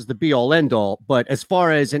think this is the be all end all, but as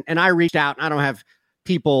far as, and I reached out, and I don't have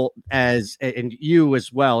people and you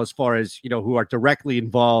as well, as far as, who are directly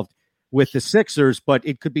involved with the Sixers, but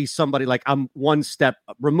it could be somebody like I'm one step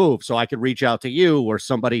removed. So I could reach out to you or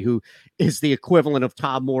somebody who is the equivalent of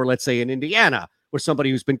Tom Moore, let's say in Indiana, or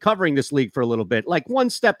somebody who's been covering this league for a little bit, like one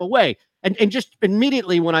step away. And just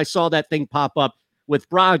immediately when I saw that thing pop up with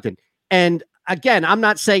Brogdon, and again, I'm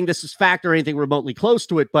not saying this is fact or anything remotely close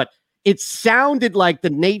to it, but it sounded like the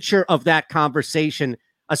nature of that conversation,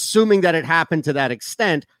 assuming that it happened to that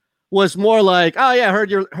extent, was more like, oh yeah,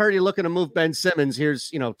 heard you're looking to move Ben Simmons.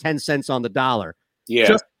 Here's 10 cents on the dollar.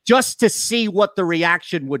 Yeah, just to see what the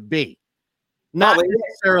reaction would be, not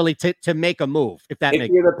necessarily to make a move. If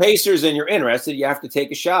you're the Pacers and you're interested, you have to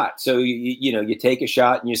take a shot. So you take a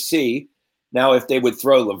shot and you see. Now, if they would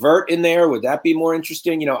throw LeVert in there, would that be more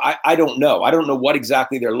interesting? I don't know. I don't know what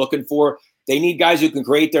exactly they're looking for. They need guys who can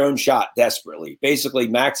create their own shot desperately. Basically,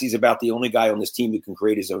 Maxey's about the only guy on this team who can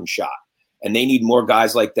create his own shot. And they need more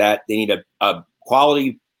guys like that. They need a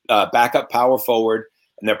quality backup power forward,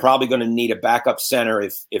 and they're probably going to need a backup center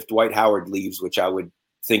if Dwight Howard leaves, which I would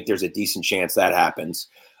think there's a decent chance that happens.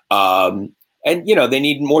 And, they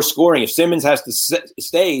need more scoring. If Simmons has to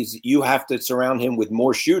stays, you have to surround him with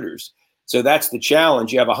more shooters. So that's the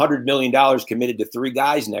challenge. You have $100 million committed to 3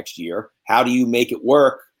 guys next year. How do you make it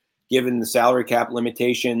work given the salary cap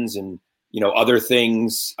limitations and, other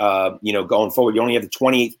things, going forward? You only have the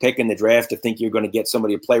 28th pick in the draft. To think you're going to get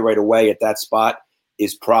somebody to play right away at that spot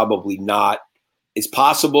is probably not. It's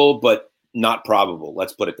possible, but not probable.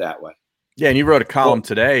 Let's put it that way. Yeah, and you wrote a column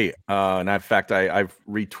today, and in fact, I've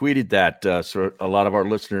retweeted that so a lot of our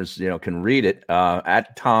listeners, can read it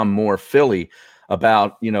at Tom Moore Philly,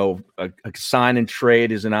 about, a sign and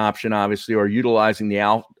trade is an option, obviously, or utilizing the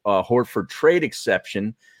Al Horford trade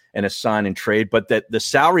exception and a sign and trade, but that the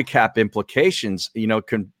salary cap implications,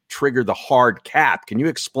 can trigger the hard cap. Can you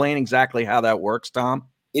explain exactly how that works, Tom?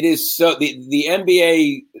 It is so the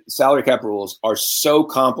NBA salary cap rules are so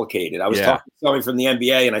complicated. I was talking to somebody from the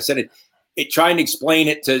NBA, and I said it trying to explain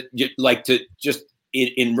it to just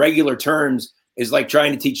in regular terms is like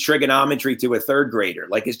trying to teach trigonometry to a third grader.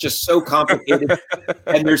 Like, it's just so complicated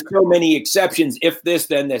and there's so many exceptions. If this,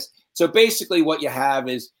 then this. So basically what you have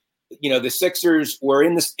is, the Sixers were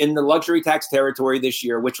in the luxury tax territory this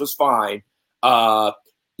year, which was fine.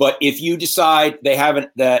 But if you decide they haven't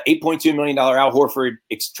the $8.2 million Al Horford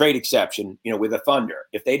trade exception, with the Thunder,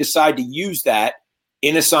 if they decide to use that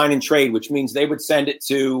in a sign and trade, which means they would send it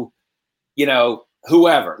to,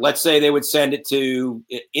 whoever, let's say they would send it to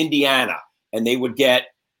Indiana, and they would get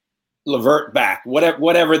LeVert back,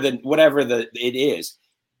 whatever it is.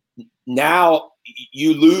 Now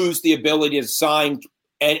you lose the ability to sign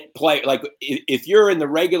and play. Like, if you're in the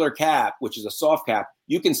regular cap, which is a soft cap,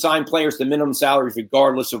 you can sign players to minimum salaries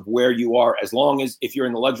regardless of where you are, as long as if you're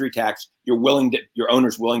in the luxury tax, your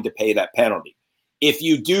owner's willing to pay that penalty. If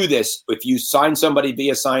you do this, if you sign somebody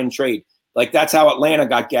via sign and trade, like that's how Atlanta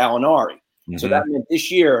got Gallinari. Mm-hmm. So that meant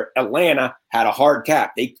this year Atlanta had a hard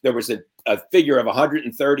cap. There was a figure of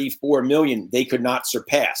 $134 million they could not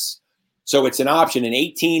surpass. So it's an option. And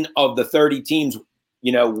 18 of the 30 teams,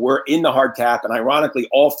 were in the hard cap. And ironically,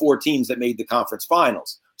 all 4 teams that made the conference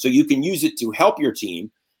finals. So you can use it to help your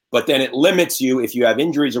team, but then it limits you if you have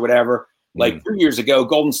injuries or whatever. Like 2 years ago,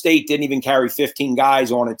 Golden State didn't even carry 15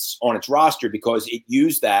 guys on its roster because it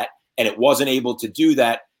used that, and it wasn't able to do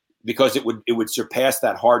that because it would surpass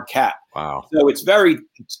that hard cap. Wow. So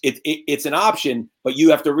it's an option, but you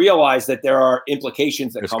have to realize that there are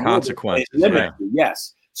implications that come consequences. with it. Right.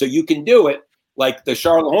 Yes. So you can do it like the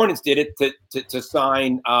Charlotte Hornets did it to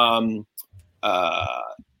sign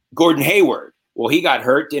Gordon Hayward. Well, he got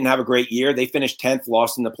hurt, didn't have a great year. They finished 10th,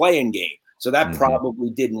 lost in the play-in game. So that probably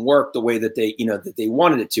didn't work the way that they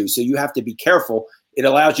wanted it to. So you have to be careful. It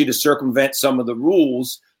allows you to circumvent some of the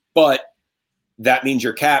rules, but that means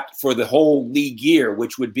you're capped for the whole league year,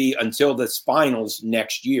 which would be until the finals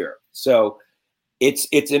next year. So it's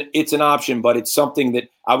an option, but it's something that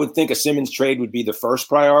I would think a Simmons trade would be the first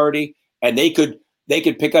priority, and they could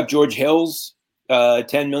pick up George Hill's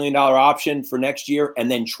 $10 million option for next year and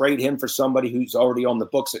then trade him for somebody who's already on the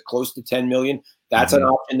books at close to $10 million. That's an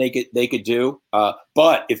option they could do.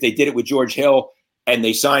 But if they did it with George Hill and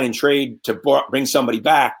they sign and trade to bring somebody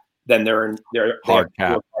back, then they're hard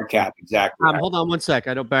cap. Hard cap, exactly. Hold on one sec.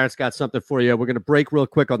 I know Barrett's got something for you. We're going to break real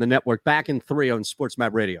quick on the network. Back in 3 on Sports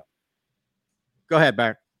Map Radio. Go ahead,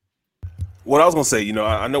 Barrett. What I was going to say,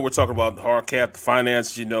 I know we're talking about hard cap,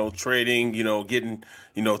 finance, trading, getting,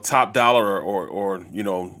 top dollar or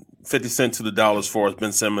 50 cents to the dollar as far as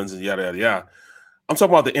Ben Simmons and yada, yada, yada. I'm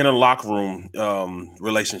talking about the inner locker room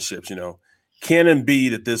relationships, Can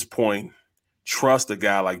Embiid at this point trust a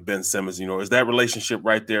guy like Ben Simmons? Is that relationship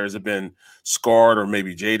right there? Has it been scarred or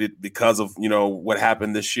maybe jaded because of, what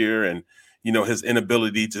happened this year and, his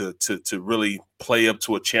inability to really play up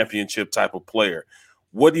to a championship type of player?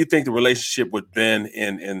 What do you think the relationship with Ben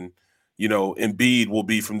and Embiid will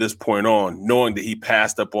be from this point on, knowing that he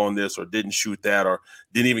passed up on this or didn't shoot that or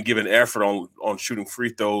didn't even give an effort on shooting free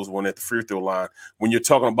throws when at the free throw line? When you're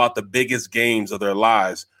talking about the biggest games of their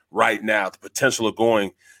lives right now, the potential of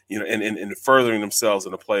going, and furthering themselves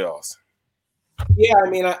in the playoffs. Yeah,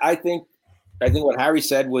 I think what Harry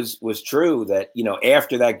said was true. That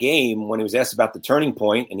after that game, when he was asked about the turning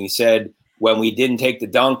point, and he said, when we didn't take the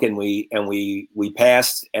dunk and we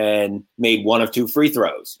passed and made one of two free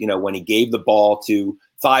throws, when he gave the ball to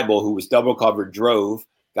Thibault, who was double covered, drove,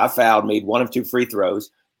 got fouled, made one of two free throws.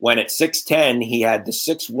 When at 6'10", he had the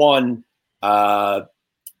 6'1",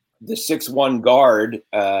 guard,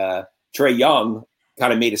 Trae Young,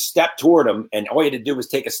 kind of made a step toward him, and all he had to do was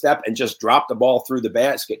take a step and just drop the ball through the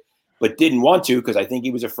basket, but didn't want to because I think he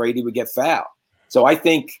was afraid he would get fouled. So I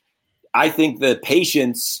think the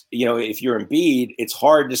patience, if you're Embiid, it's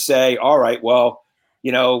hard to say, all right, well,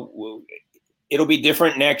 it'll be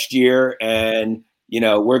different next year. And,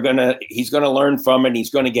 he's going to learn from it. And he's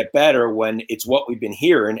going to get better when it's what we've been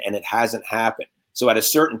hearing and it hasn't happened. So at a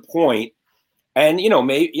certain point, and,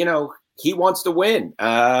 maybe, he wants to win.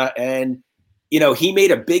 And, he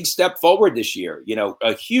made a big step forward this year,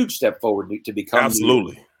 a huge step forward to become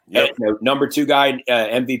absolutely number 2 guy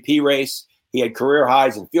MVP race. He had career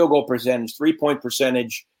highs in field goal percentage, 3-point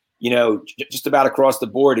percentage, just about across the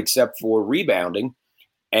board except for rebounding.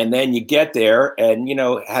 And then you get there and,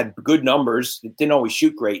 had good numbers. It didn't always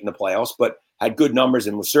shoot great in the playoffs, but had good numbers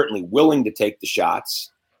and was certainly willing to take the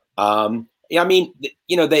shots. They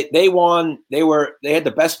won. They had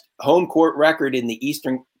the best home court record in the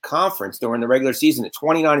Eastern Conference during the regular season at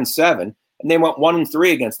 29-7. And they went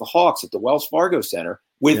 1-3 against the Hawks at the Wells Fargo Center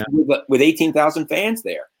with 18,000 fans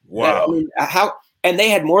there. Wow. And they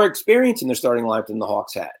had more experience in their starting lineup than the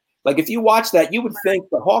Hawks had. Like, if you watch that, you would think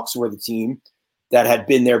the Hawks were the team that had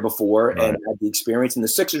been there before and had the experience, and the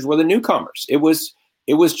Sixers were the newcomers. It was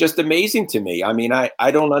just amazing to me.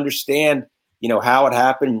 I don't understand, how it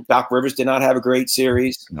happened. Doc Rivers did not have a great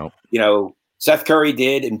series. Nope. Seth Curry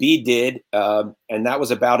did, Embiid did, and that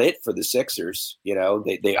was about it for the Sixers. They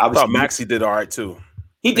obviously I thought Maxey did all right too.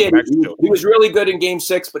 He did. He was really good in Game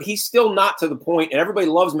 6, but he's still not to the point. And everybody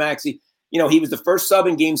loves Maxey. He was the first sub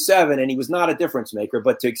in Game 7, and he was not a difference maker.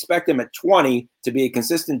 But to expect him at 20 to be a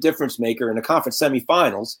consistent difference maker in the conference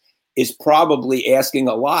semifinals is probably asking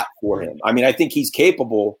a lot for him. I think he's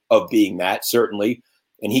capable of being that, certainly,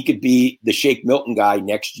 and he could be the Shake Milton guy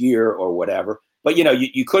next year or whatever. But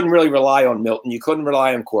you couldn't really rely on Milton. You couldn't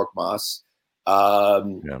rely on Korkmaz.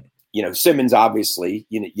 Simmons, obviously,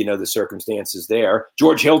 the circumstances there.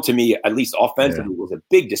 George Hill, to me, at least offensively, was a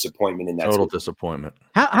big disappointment in that. Total disappointment.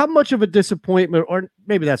 How much of a disappointment, or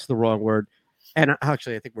maybe that's the wrong word. And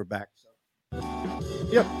actually, I think we're back. So.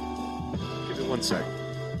 Yep. Give me 1 second.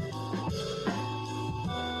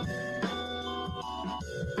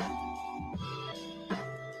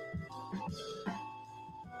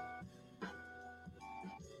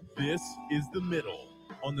 This is The Middle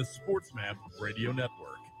on the Sports Map Radio Network.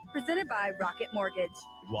 Presented by Rocket Mortgage.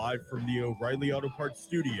 Live from the O'Reilly Auto Parts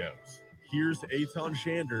Studios, here's Eytan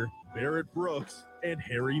Shander, Barrett Brooks, and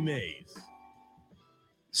Harry Mays.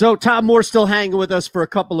 So Tom Moore's still hanging with us for a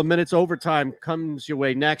couple of minutes. Overtime comes your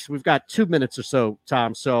way next. We've got 2 minutes or so,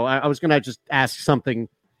 Tom. So I was going to just ask something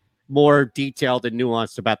more detailed and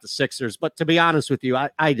nuanced about the Sixers. But to be honest with you,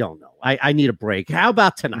 I don't know. I need a break. How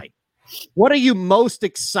about tonight? What are you most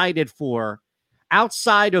excited for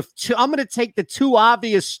outside of two? I'm going to take the two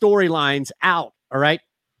obvious storylines out, all right?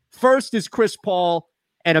 First is Chris Paul,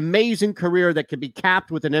 an amazing career that can be capped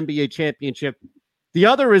with an NBA championship. The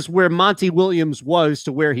other is where Monty Williams was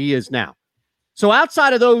to where he is now. So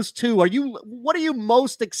outside of those two, what are you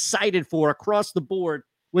most excited for across the board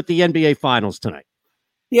with the NBA Finals tonight?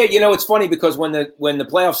 Yeah, it's funny because when the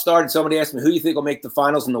playoffs started, somebody asked me, who do you think will make the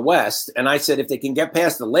finals in the West? And I said, if they can get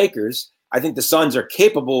past the Lakers, I think the Suns are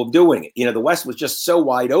capable of doing it. The West was just so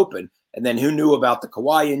wide open. And then who knew about the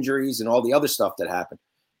Kawhi injuries and all the other stuff that happened?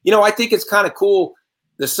 I think it's kind of cool.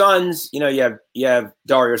 The Suns, you have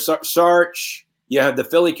Dario Saric, you have the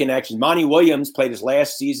Philly connection. Monty Williams played his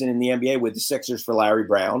last season in the NBA with the Sixers for Larry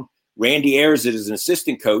Brown. Randy Ayers is an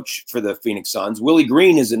assistant coach for the Phoenix Suns. Willie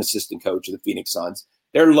Green is an assistant coach of the Phoenix Suns.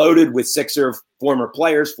 They're loaded with Sixer former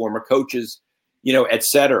players, former coaches, et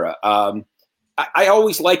cetera. I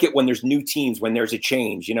always like it when there's new teams, when there's a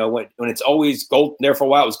change, when it's always there for a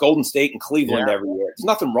while, it was Golden State and Cleveland every year. There's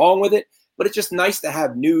nothing wrong with it, but it's just nice to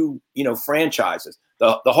have new, franchises.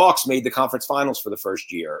 The Hawks made the conference finals for the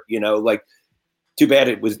first year, too bad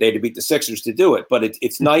they had to beat the Sixers to do it, but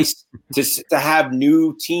it's nice to have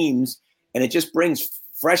new teams, and it just brings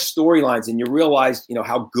fresh storylines, and you realize,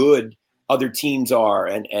 how good other teams are.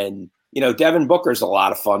 And Devin Booker's a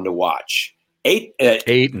lot of fun to watch.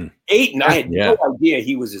 Eytan. I had no idea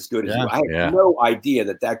he was as good as you. I had no idea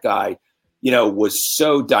that guy, was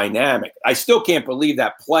so dynamic. I still can't believe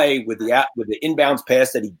that play with the inbounds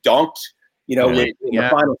pass that he dunked, in the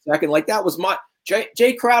final second. Like that was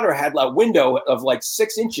Jay Crowder had a window of like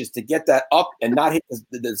 6 inches to get that up and not hit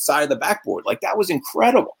the side of the backboard. Like that was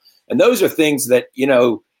incredible. And those are things that,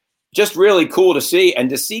 just really cool to see, and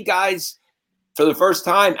to see guys for the first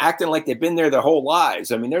time acting like they've been there their whole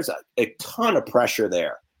lives. I mean, there's a ton of pressure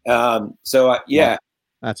there. Yeah.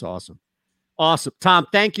 That's awesome. Awesome. Tom,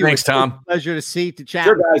 thank you. Thanks, Tom. Pleasure to chat.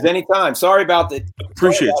 Sure, guys. Anytime. Sorry about the.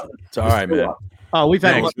 Appreciate you. It's all right, man. Oh, we've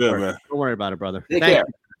had Thanks, good, man. Don't worry about it, brother. Take care.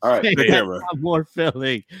 All right. Take care, man. More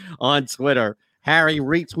Philly on Twitter. Harry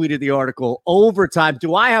retweeted the article. Overtime.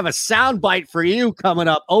 Do I have a soundbite for you coming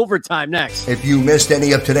up? Overtime next. If you missed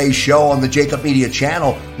any of today's show on the Jacob Media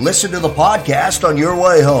channel, listen to the podcast on your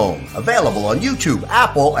way home. Available on YouTube,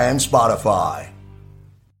 Apple, and Spotify.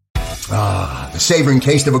 The savoring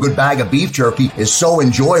taste of a good bag of beef jerky is so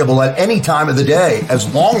enjoyable at any time of the day,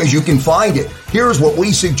 as long as you can find it. Here's what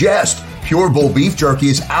we suggest. Pure Bull Beef Jerky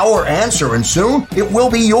is our answer, and soon it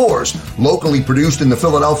will be yours. Locally produced in the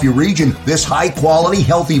Philadelphia region, this high-quality,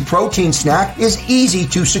 healthy protein snack is easy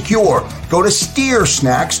to secure. Go to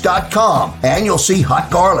steersnacks.com, and you'll see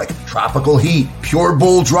hot garlic, tropical heat, Pure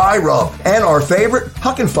Bull dry rub, and our favorite,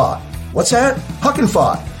 Huck and Fod. What's that? Huck and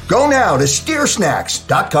Fod. Go now to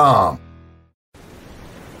steersnacks.com.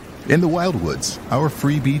 In the Wildwoods, our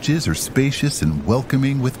free beaches are spacious and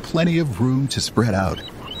welcoming with plenty of room to spread out.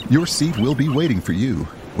 Your seat will be waiting for you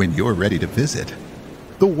when you're ready to visit.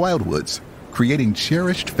 The Wildwoods, creating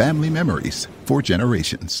cherished family memories for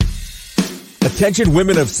generations. Attention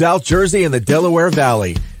women of South Jersey and the Delaware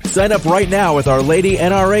Valley. Sign up right now with Our Lady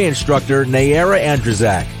NRA instructor Nayara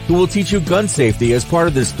Andrzak, who will teach you gun safety as part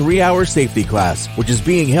of this 3-hour safety class, which is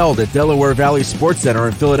being held at Delaware Valley Sports Center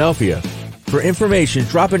in Philadelphia. For information,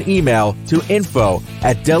 drop an email to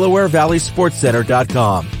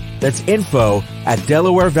info@DelawareValleySportsCenter.com. That's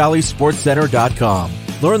info@DelawareValleySportsCenter.com.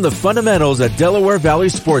 Learn the fundamentals at Delaware Valley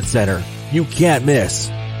Sports Center. You can't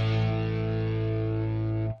miss.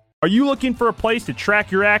 Are you looking for a place to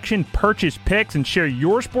track your action, purchase picks, and share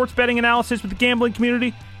your sports betting analysis with the gambling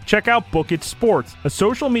community? Check out Book It Sports, a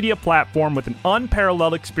social media platform with an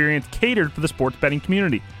unparalleled experience catered for the sports betting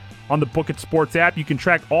community. On the Book It Sports app, you can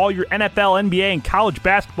track all your NFL, NBA, and college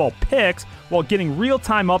basketball picks while getting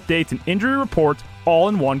real-time updates and injury reports all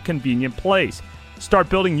in one convenient place. Start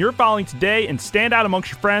building your following today and stand out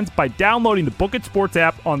amongst your friends by downloading the Book It Sports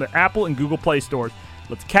app on the Apple and Google Play stores.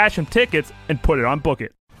 Let's cash some tickets and put it on Book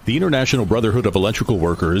It. The International Brotherhood of Electrical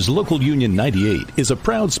Workers, Local Union 98, is a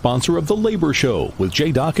proud sponsor of The Labor Show with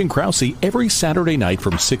J. Doc and Krause every Saturday night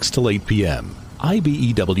from 6 till 8 p.m.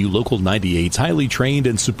 IBEW Local 98's highly trained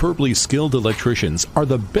and superbly skilled electricians are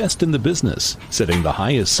the best in the business, setting the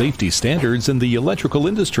highest safety standards in the electrical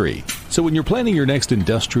industry. So when you're planning your next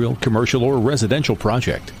industrial, commercial, or residential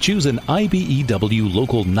project, choose an IBEW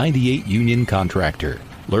Local 98 union contractor.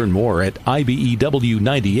 Learn more at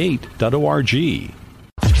IBEW98.org.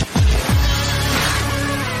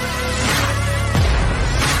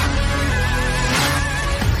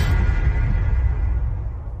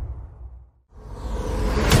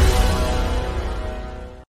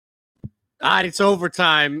 All right, it's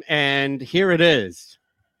overtime, and here it is.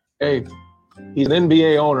 Hey, he's an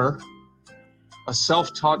NBA owner, a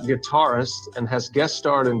self-taught guitarist, and has guest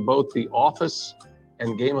starred in both The Office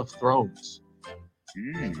and Game of Thrones.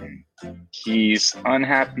 He's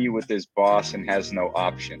unhappy with his boss and has no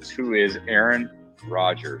options. Who is Aaron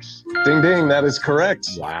Rodgers? Ding, ding, that is correct.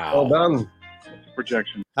 Wow. Well done.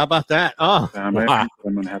 Projection. How about that? Oh, I'm wow.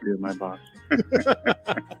 unhappy with my boss.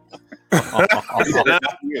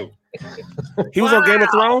 He was on Game of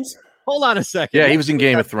Thrones? Hold on a second. Yeah, he was in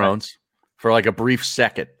Game of Thrones for like a brief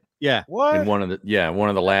second. Yeah. What? In one of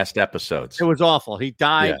the last episodes. It was awful. He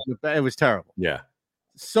died. Yeah. It was terrible. Yeah.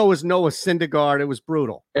 So was Noah Syndergaard. It was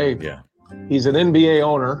brutal. Hey, Yeah. he's an NBA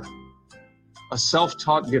owner, a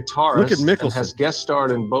self-taught guitarist, Look at and Mickelson. has guest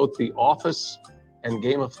starred in both The Office and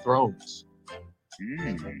Game of Thrones.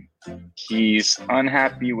 He's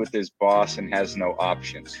unhappy with his boss and has no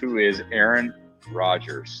options. Who is Aaron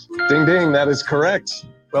Rodgers? Ding, ding, that is correct.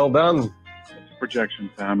 Well done.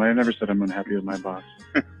 Projection, Sam. I never said I'm unhappy with my boss.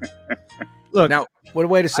 Look, Now,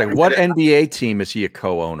 wait a second. What NBA team is he a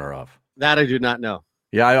co-owner of? that I do not know.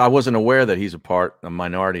 Yeah, I wasn't aware that he's a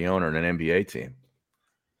minority owner in an NBA team.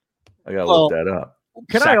 I gotta look that up.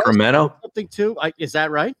 Can Sacramento? I also say something too? Is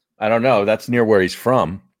that right? I don't know. That's near where he's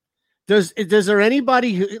from. Does there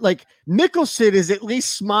anybody who like Mickelson is at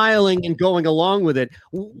least smiling and going along with it?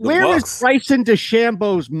 Where is Bucks. Bryson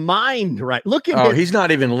DeChambeau's mind? Right, look at Oh, him. he's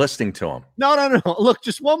not even listening to him. No. Look,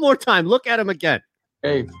 just one more time. Look at him again.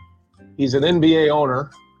 Hey, he's an NBA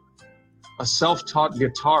owner, a self-taught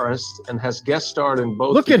guitarist, and has guest starred in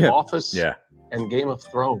both Look at The him. Office Yeah. and Game of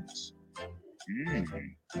Thrones.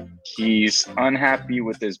 He's unhappy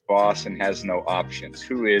with his boss and has no options.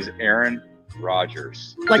 Who is Aaron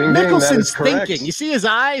Rodgers? Like Ding, ding, that Mickelson's is correct. thinking. You see his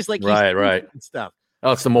eyes, like he's Right. thinking and stuff.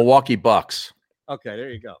 Oh, it's the Milwaukee Bucks. Okay, there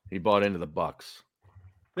you go. He bought into the Bucks.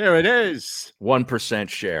 There it is. 1%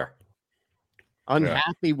 share.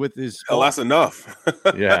 Unhappy with his. Hell, that's enough.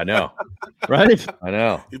 Yeah, I know. Right? I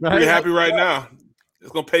know. You're pretty happy right now.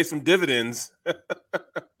 It's gonna pay some dividends.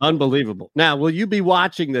 Unbelievable. Now, will you be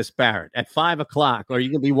watching this, Barrett, at 5:00, or are you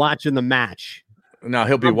gonna be watching the match? Now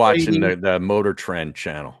he'll be I'm watching waiting. the Motor Trend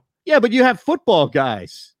channel. Yeah, but you have football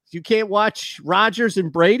guys. You can't watch Rodgers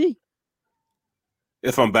and Brady.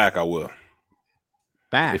 If I'm back, I will.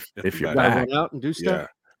 Back. If you're You gotta back. run out and do stuff. Yeah.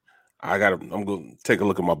 I'm gonna take a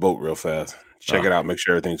look at my boat real fast. Check it out, make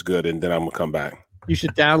sure everything's good, and then I'm gonna come back. You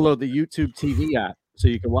should download the YouTube TV app so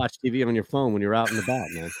you can watch TV on your phone when you're out and about,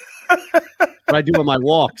 man. What I do on my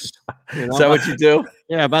walks. You know? Is that what you do?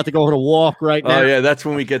 Yeah, about to go on a walk right now. Oh, yeah. That's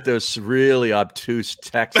when we get those really obtuse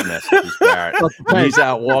text messages, Barrett. When he's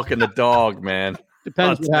out walking the dog, man.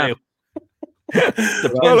 Depends I'll what tell you.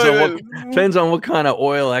 happens. Depends on what kind of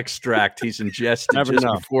oil extract he's ingested Never just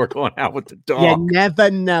know. before going out with the dog. You never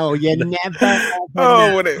know. You never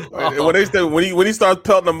Oh, know. when he starts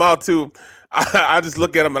pelting them out too, I just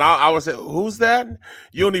look at him and I would say, "Who's that?"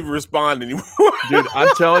 You don't even respond anymore, Dude,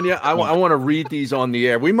 I'm telling you, I want to read these on the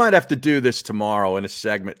air. We might have to do this tomorrow in a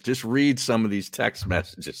segment. Just read some of these text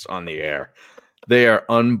messages on the air. They are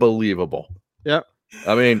unbelievable. Yep.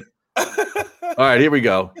 I mean, all right, here we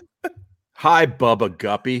go. Hi, Bubba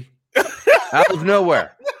Guppy. Out of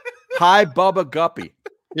nowhere. Hi, Bubba Guppy.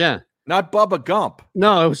 Yeah. Not Bubba Gump.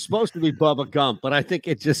 No, it was supposed to be Bubba Gump, but I think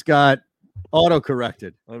it just got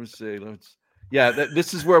auto-corrected. Let me see. Yeah,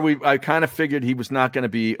 this is where I kind of figured he was not going to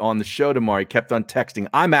be on the show tomorrow. He kept on texting,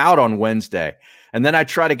 "I'm out on Wednesday." And then I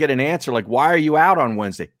try to get an answer like, "Why are you out on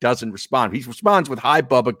Wednesday?" Doesn't respond. He responds with, "Hi,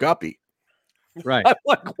 Bubba Guppy." Right. I'm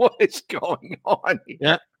like, what is going on here?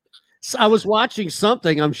 Yeah. So I was watching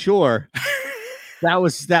something, I'm sure. that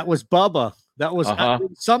was Bubba. That was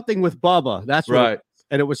something with Bubba. That's right.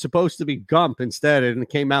 And it was supposed to be Gump instead, and it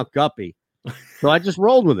came out Guppy. So I just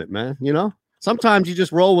rolled with it, man. You know, sometimes you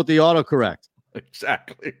just roll with the autocorrect.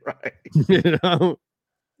 Exactly right. You know,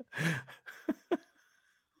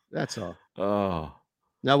 that's all. Oh,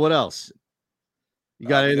 now what else? You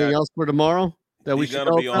got anything else for tomorrow that we should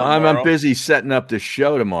know about? I'm busy setting up this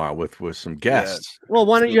show tomorrow with some guests. Well,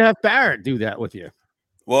 why don't you have Barrett do that with you?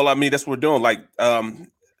 Well, I mean, that's what we're doing. Like,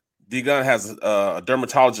 D-Gun has a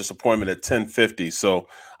dermatologist appointment at 10:50, so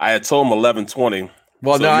I had told him 11:20.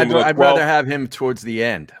 Well, so no, I'd rather have him towards the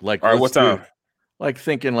end. Like, all right, what time? Like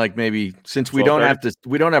thinking, like maybe since we don't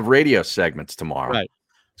have radio segments tomorrow, right?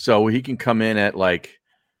 So he can come in at like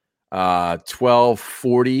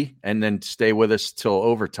 12:40 and then stay with us till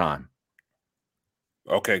overtime.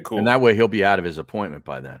 Okay, cool. And that way he'll be out of his appointment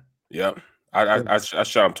by then. Yep, I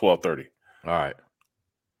shot him 12:30. All right.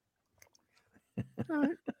 All right,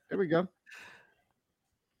 there we go.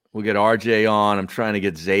 We'll get RJ on. I'm trying to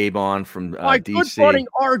get Zabe on from My DC. good buddy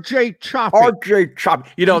RJ Choppy. RJ Choppy.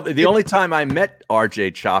 You know, the only time I met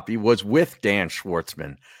RJ Choppy was with Dan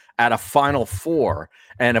Schwartzman at a Final Four.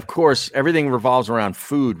 And of course, everything revolves around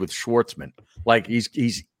food with Schwartzman. Like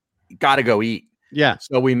he's got to go eat. Yeah.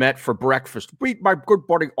 So we met for breakfast. Meet my good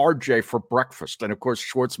buddy RJ for breakfast. And of course,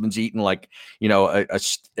 Schwartzman's eating like, you know,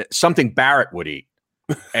 something Barrett would eat.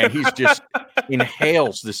 And he's just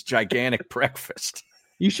inhales this gigantic breakfast.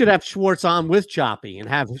 You should have Schwartz on with Choppy and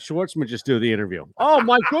have Schwartzman just do the interview. Oh,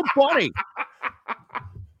 my good buddy.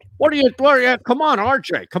 What are you? Come on,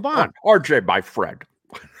 RJ. Come on. RJ, my friend.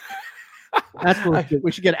 That's what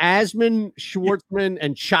we should get. Asman, Schwartzman,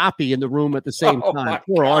 and Choppy in the room at the same time.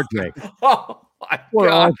 Poor RJ. Oh, my Poor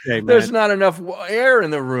God. RJ, man. There's not enough air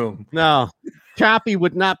in the room. No. Choppy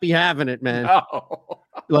would not be having it, man. No.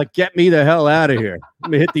 Like, get me the hell out of here.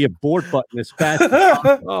 Let me hit the abort button as fast as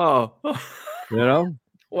Oh. you know?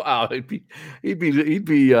 Wow, he'd be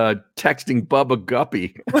texting Bubba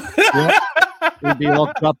Guppy. Yeah. He'd be all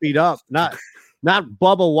guppied up. Not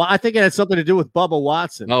Bubba. I think it had something to do with Bubba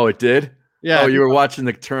Watson. Oh, it did? Yeah. Oh, you were watching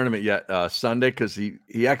the tournament yet Sunday? Because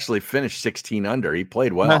he actually finished 16 under. He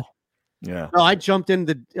played well. Yeah. No, I jumped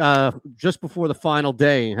in just before the final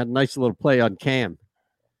day and had a nice little play on Cam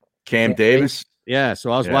Davis. Yeah,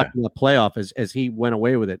 so I was watching the playoff as he went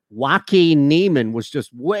away with it. Joaquin Neiman was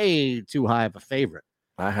just way too high of a favorite.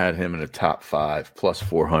 I had him in the top 5 plus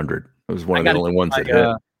 400. It was one of the only ones that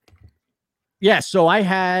hit. Yeah, so I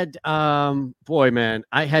had I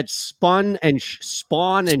had Spawn and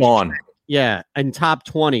yeah, and top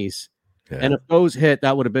 20s. Yeah. And if those hit,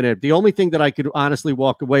 that would have been it. The only thing that I could honestly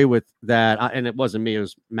walk away with and it wasn't me, it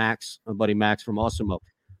was Max, my buddy Max from Osimo.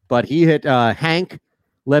 But he hit Hank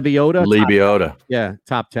Lebioda.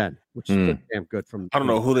 Top 10, which is pretty damn good from. I don't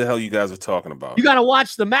know who the hell you guys are talking about. You got to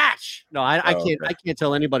watch the match. No, I can't. Okay. I can't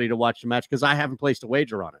tell anybody to watch the match because I haven't placed a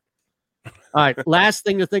wager on it. All right, last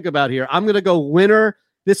thing to think about here. I'm going to go winner.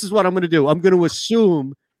 This is what I'm going to do. I'm going to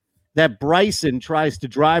assume that Bryson tries to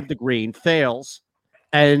drive the green, fails,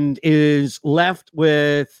 and is left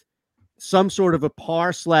with some sort of a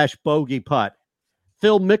par/bogey putt.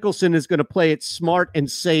 Phil Mickelson is going to play it smart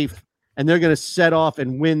and safe, and they're going to set off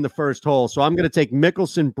and win the first hole. So I'm going to take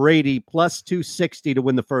Mickelson Brady plus 260 to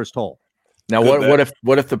win the first hole. Now, what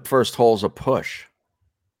if the first hole's a push?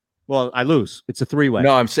 Well, I lose. It's a 3-way.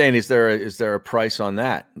 No, I'm saying, is there a price on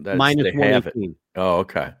that? Minus 118. Oh,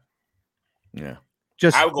 okay. Yeah.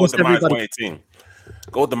 I would go with the minus 118.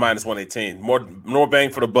 Go with the minus 118. More bang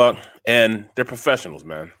for the buck, and they're professionals,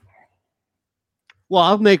 man. Well,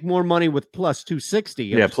 I'll make more money with plus 260.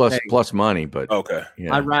 Yeah, plus money, but okay.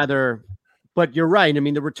 Yeah. I'd rather. But you're right. I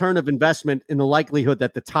mean, the return of investment in the likelihood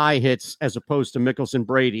that the tie hits as opposed to Mickelson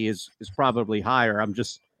Brady is probably higher.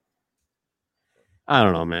 I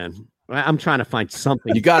don't know, man. I'm trying to find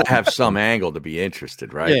something. You got to have some angle to be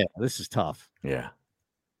interested, right? Yeah, this is tough. Yeah.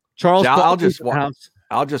 Charles, I'll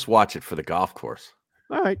just watch it for the golf course.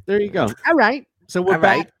 All right, there you go. All right. So we're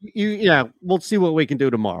back. We'll see what we can do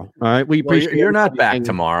tomorrow. All right. We appreciate you're not back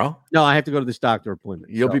tomorrow. No, I have to go to this doctor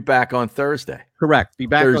appointment. You'll be back on Thursday. Correct. Be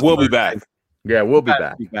back. We'll be back. Yeah, we'll be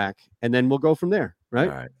back. Be back. And then we'll go from there. Right.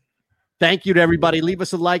 All right. Thank you to everybody. Leave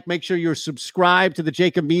us a like. Make sure you're subscribed to the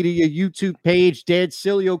Jacob Media YouTube page. Dan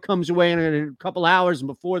Cilio comes away in a couple hours. And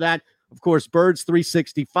before that, of course, Birds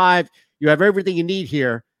 365. You have everything you need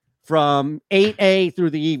here from 8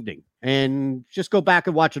 through the evening. And just go back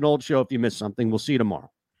and watch an old show if you missed something. We'll see you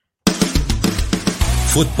tomorrow.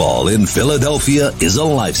 Football in Philadelphia is a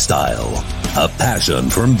lifestyle, a passion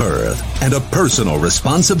from birth, and a personal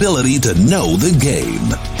responsibility to know the game.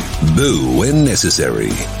 Boo when necessary.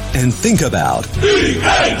 And think about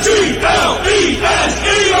EAGLES!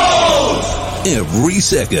 Every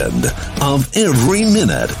second of every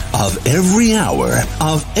minute of every hour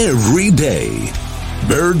of every day.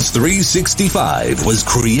 Birds 365 was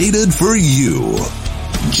created for you.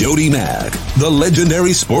 Jody Mack, the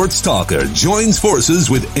legendary sports talker, joins forces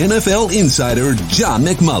with NFL insider John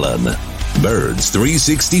McMullen. Birds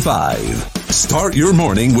 365. Start your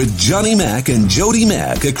morning with Johnny Mack and Jody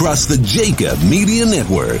Mack across the Jacob Media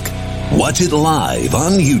Network. Watch it live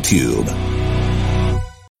on YouTube.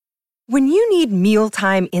 When you need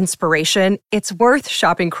mealtime inspiration, it's worth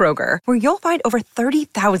shopping Kroger, where you'll find over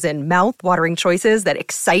 30,000 mouth-watering choices that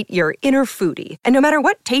excite your inner foodie. And no matter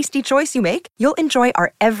what tasty choice you make, you'll enjoy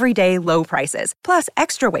our everyday low prices, plus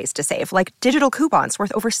extra ways to save, like digital coupons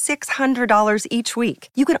worth over $600 each week.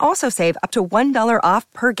 You can also save up to $1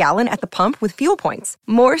 off per gallon at the pump with fuel points.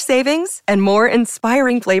 More savings and more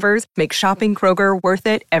inspiring flavors make shopping Kroger worth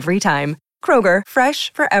it every time. Kroger,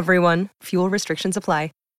 fresh for everyone. Fuel restrictions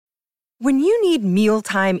apply. When you need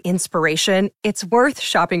mealtime inspiration, it's worth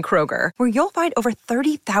shopping Kroger, where you'll find over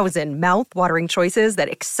 30,000 mouth-watering choices that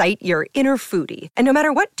excite your inner foodie. And no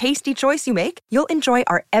matter what tasty choice you make, you'll enjoy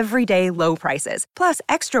our everyday low prices, plus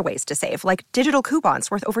extra ways to save, like digital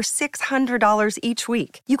coupons worth over $600 each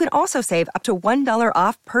week. You can also save up to $1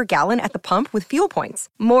 off per gallon at the pump with fuel points.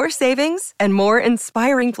 More savings and more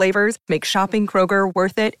inspiring flavors make shopping Kroger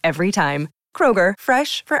worth it every time. Kroger,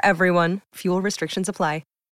 fresh for everyone. Fuel restrictions apply.